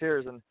 Dante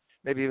Sears and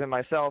maybe even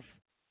myself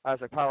as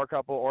a power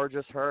couple, or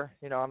just her,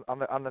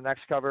 on the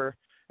next cover.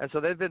 And so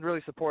they've been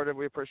really supportive.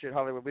 We appreciate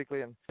Hollywood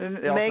Weekly, and they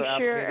make also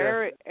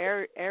sure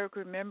Eric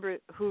remember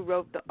who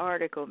wrote the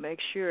article. Make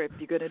sure if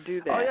you're going to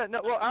do that. Oh yeah, no.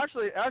 Well,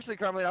 actually,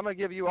 Carmelita, I'm going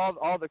to give you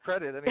all the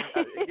credit. I mean,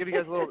 give you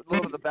guys a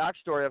little of the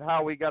backstory of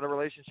how we got a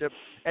relationship.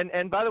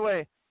 And by the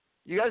way,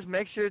 you guys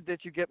make sure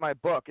that you get my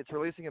book. It's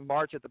releasing in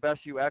March at the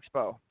Best You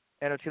Expo,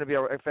 and it's going to be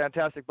a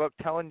fantastic book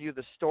telling you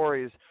the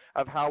stories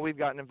of how we've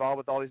gotten involved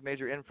with all these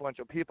major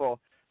influential people.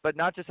 But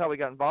not just how we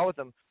got involved with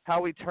them, how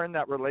we turned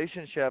that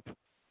relationship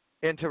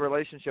into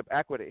relationship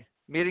equity.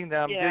 Meeting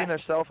them, getting their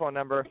cell phone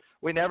number.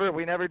 We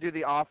never do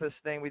the office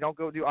thing. We don't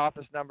go do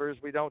office numbers.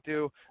 We don't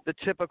do the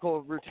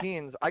typical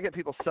routines. I get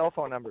people's cell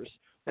phone numbers,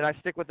 and I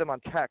stick with them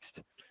on text.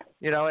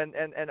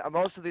 And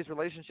most of these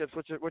relationships,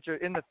 which are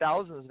in the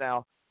thousands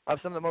now, of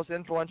some of the most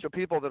influential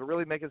people that are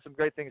really making some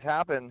great things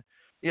happen,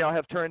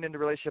 have turned into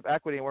relationship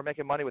equity, and we're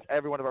making money with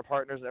every one of our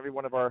partners and every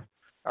one of our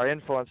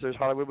influencers,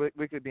 Hollywood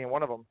Weekly being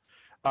one of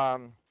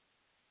them.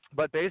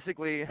 But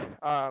basically,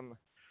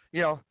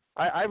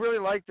 I really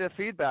like the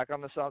feedback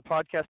on this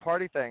podcast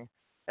party thing,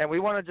 and we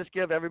want to just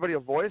give everybody a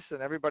voice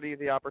and everybody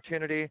the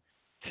opportunity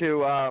to,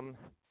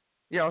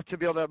 to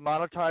be able to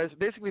monetize,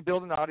 basically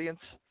build an audience,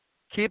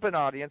 keep an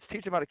audience,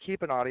 teach them how to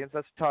keep an audience.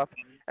 That's tough,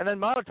 and then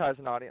monetize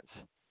an audience.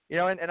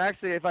 And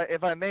actually,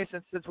 if I may,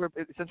 since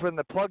we're in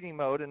the plugging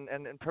mode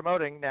and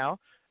promoting now,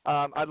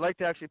 I'd like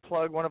to actually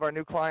plug one of our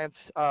new clients.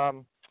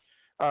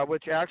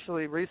 Which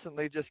actually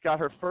recently just got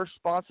her first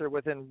sponsor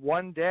within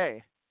 1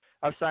 day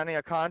of signing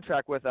a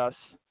contract with us,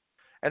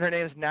 and her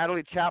name is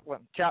Natalie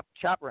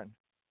Chaprin,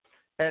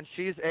 and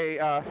she's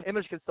a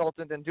image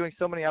consultant and doing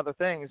so many other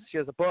things. She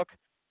has a book,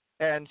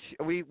 and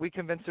we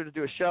convinced her to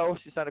do a show.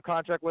 She signed a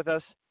contract with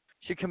us.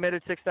 She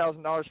committed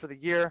 $6,000 for the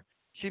year.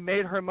 She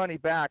made her money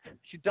back.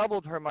 She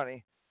doubled her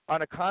money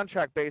on a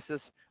contract basis,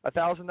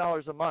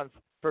 $1,000 a month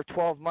for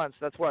 12 months.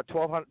 That's what,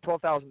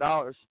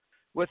 $12,000.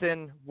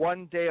 Within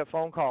 1 day of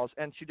phone calls,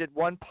 and she did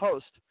one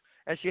post,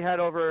 and she had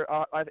over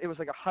it was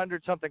like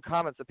 100-something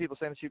comments of people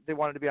saying they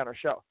wanted to be on her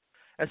show.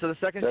 And so the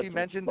second she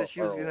mentioned that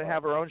she was going to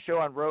have her own show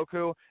on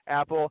Roku,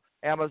 Apple,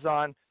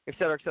 Amazon, et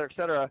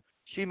cetera,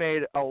 she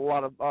made a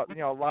lot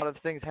of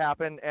things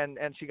happen,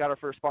 and she got her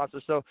first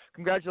sponsor. So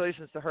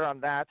congratulations to her on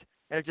that.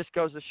 And it just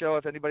goes to show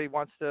if anybody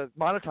wants to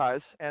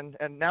monetize, and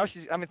now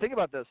think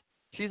about this.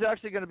 She's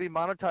actually going to be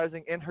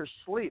monetizing in her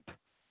sleep,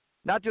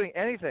 not doing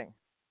anything.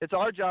 It's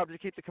our job to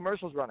keep the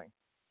commercials running,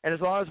 and as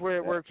long as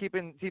we're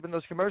keeping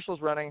those commercials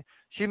running,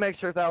 she makes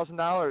her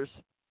 $1,000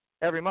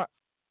 every month,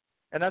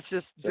 and that's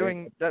just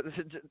doing that.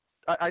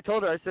 I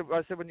told her, I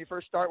said when you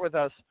first start with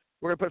us,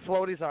 we're gonna put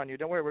floaties on you.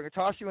 Don't worry, we're gonna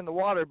toss you in the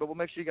water, but we'll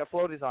make sure you got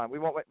floaties on.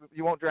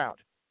 You won't drown,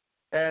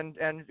 and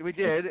we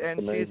did,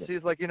 and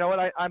she's like, you know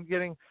what, I'm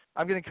getting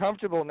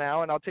comfortable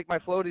now, and I'll take my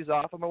floaties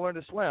off. I'm gonna learn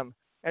to swim,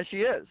 and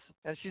she is,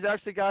 and she's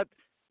actually got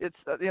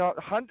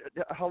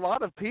a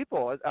lot of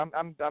people.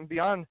 I'm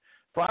beyond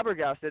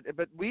flabbergasted,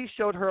 but we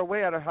showed her a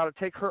way out of how to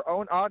take her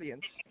own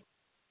audience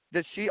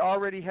that she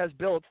already has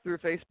built through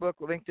Facebook,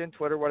 LinkedIn,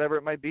 Twitter, whatever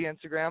it might be,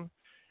 Instagram,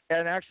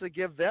 and actually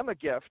give them a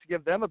gift,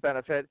 give them a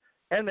benefit,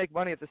 and make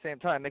money at the same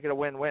time, make it a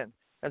win-win.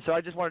 And so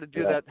I just wanted to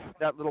do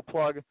that little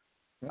plug.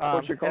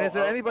 What you call and is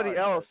there anybody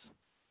else?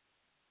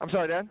 I'm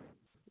sorry, Dan?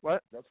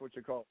 What? That's what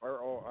you call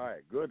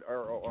ROI, good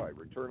ROI,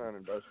 return on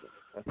investment.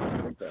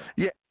 I think that.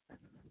 Yeah.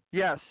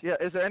 Yes. Yeah.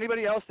 Is there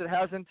anybody else that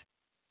hasn't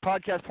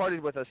podcast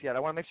partied with us yet? I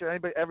want to make sure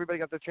everybody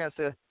got the chance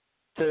to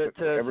say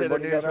their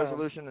New Year's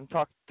resolution and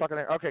talk on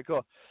there. Okay,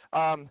 cool.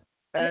 And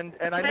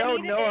I know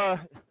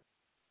Noah.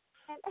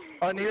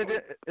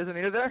 Anita, is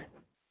Anita there?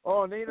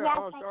 Oh, Anita. Yes,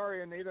 oh,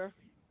 sorry, Anita.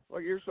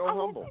 Well, you're so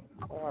humble.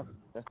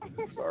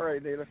 Sorry,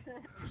 Anita.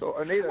 So,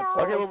 Anita,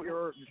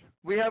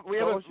 we have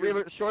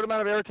a short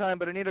amount of airtime,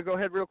 but Anita, go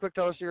ahead real quick.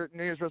 Tell us your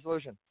New Year's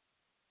resolution.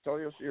 Tell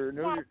us your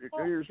New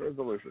Year's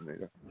resolution,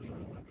 Anita.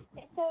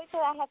 So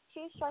I have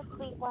two short,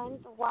 sweet ones.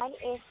 One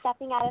is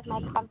stepping out of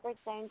my comfort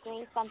zone,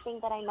 doing something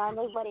that I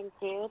normally wouldn't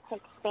do to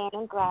expand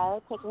and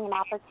grow, taking an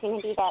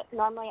opportunity that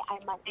normally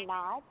I might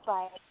not,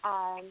 but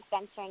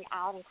venturing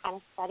out and kind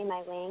of spreading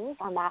my wings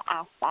on that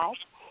aspect.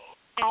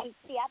 And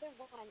the other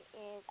one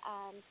is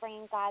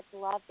bringing God's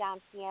love down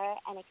here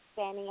and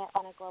expanding it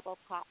on a global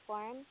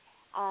platform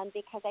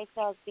because I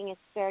feel as being a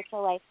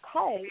spiritual life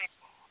coach,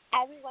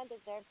 everyone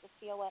deserves to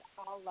feel what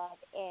all love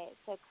is.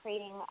 So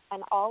creating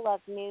an all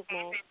love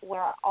movement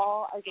where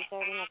all are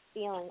deserving of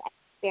feeling and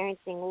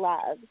experiencing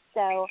love.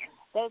 So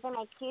those are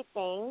my two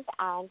things.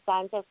 So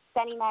I'm just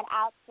sending that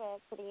out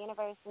to the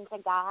universe and to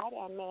God,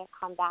 and may it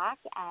come back.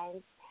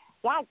 And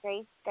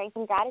grace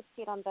and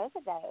gratitude on both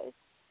of those.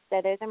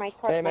 So those are my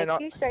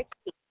two short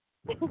keys.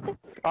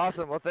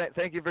 Awesome. Well,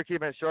 thank you for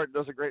keeping it short.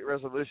 Those are great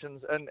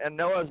resolutions. And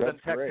Noah's been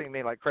texting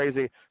me like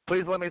crazy.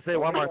 Please let me say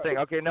one more thing.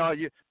 Okay, Noah,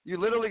 you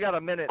literally got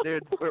a minute,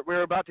 dude.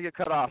 We're about to get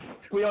cut off.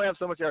 We only have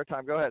so much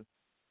airtime. Go ahead.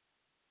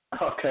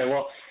 Okay.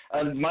 Well,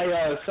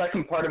 my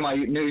second part of my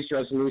New Year's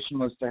resolution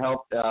was to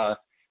help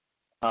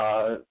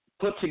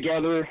put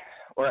together,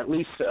 or at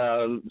least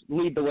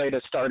lead the way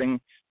to starting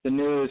the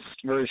newest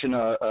version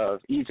of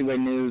Easy Way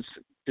News,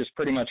 just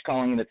pretty much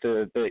calling it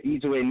the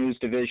Easy Way News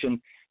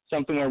Division,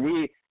 something where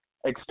we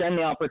extend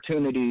the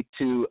opportunity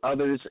to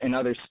others in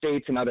other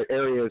states and other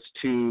areas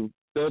to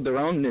build their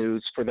own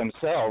news for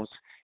themselves,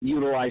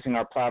 utilizing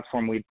our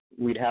platform.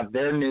 We'd have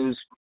their news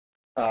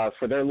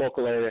for their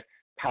local area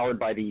powered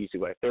by the Easy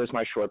Way. There's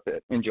my short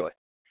bit. Enjoy.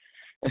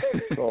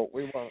 So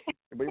we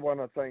want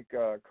to thank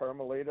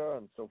Carmelita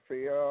and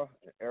Sophia,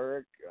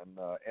 Eric and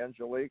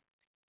Angelique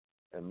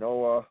and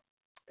Noah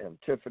and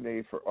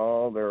Tiffany for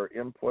all their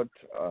input,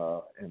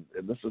 and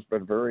this has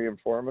been very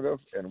informative.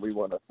 And we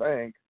want to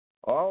thank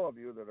all of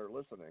you that are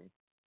listening,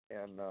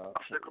 and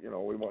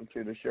we want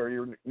you to share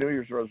your New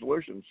Year's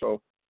resolution.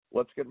 So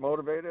let's get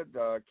motivated,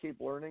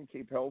 keep learning,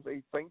 keep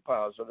healthy, think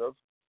positive,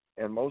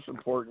 and most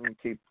important,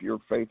 keep your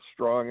faith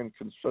strong and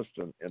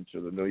consistent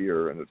into the new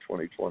year, into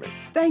 2020.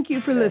 Thank you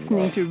for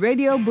listening to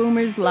Radio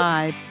Boomers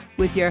Live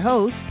with your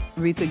hosts,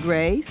 Reatha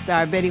Gray,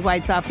 Star Betty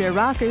White's Off Their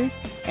Rockers,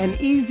 and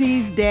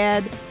Easy's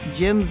dad,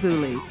 Jim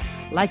Zuley.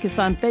 Like us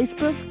on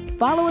Facebook,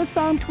 follow us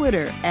on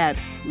Twitter at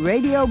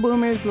Radio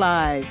Boomers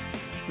Live.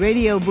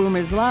 Radio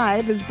Boomers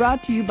Live is brought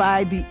to you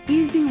by the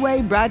Easy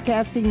Way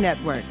Broadcasting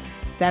Network.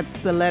 That's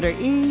the letter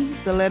E,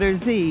 the letter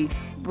Z,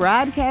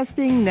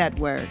 Broadcasting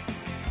Network.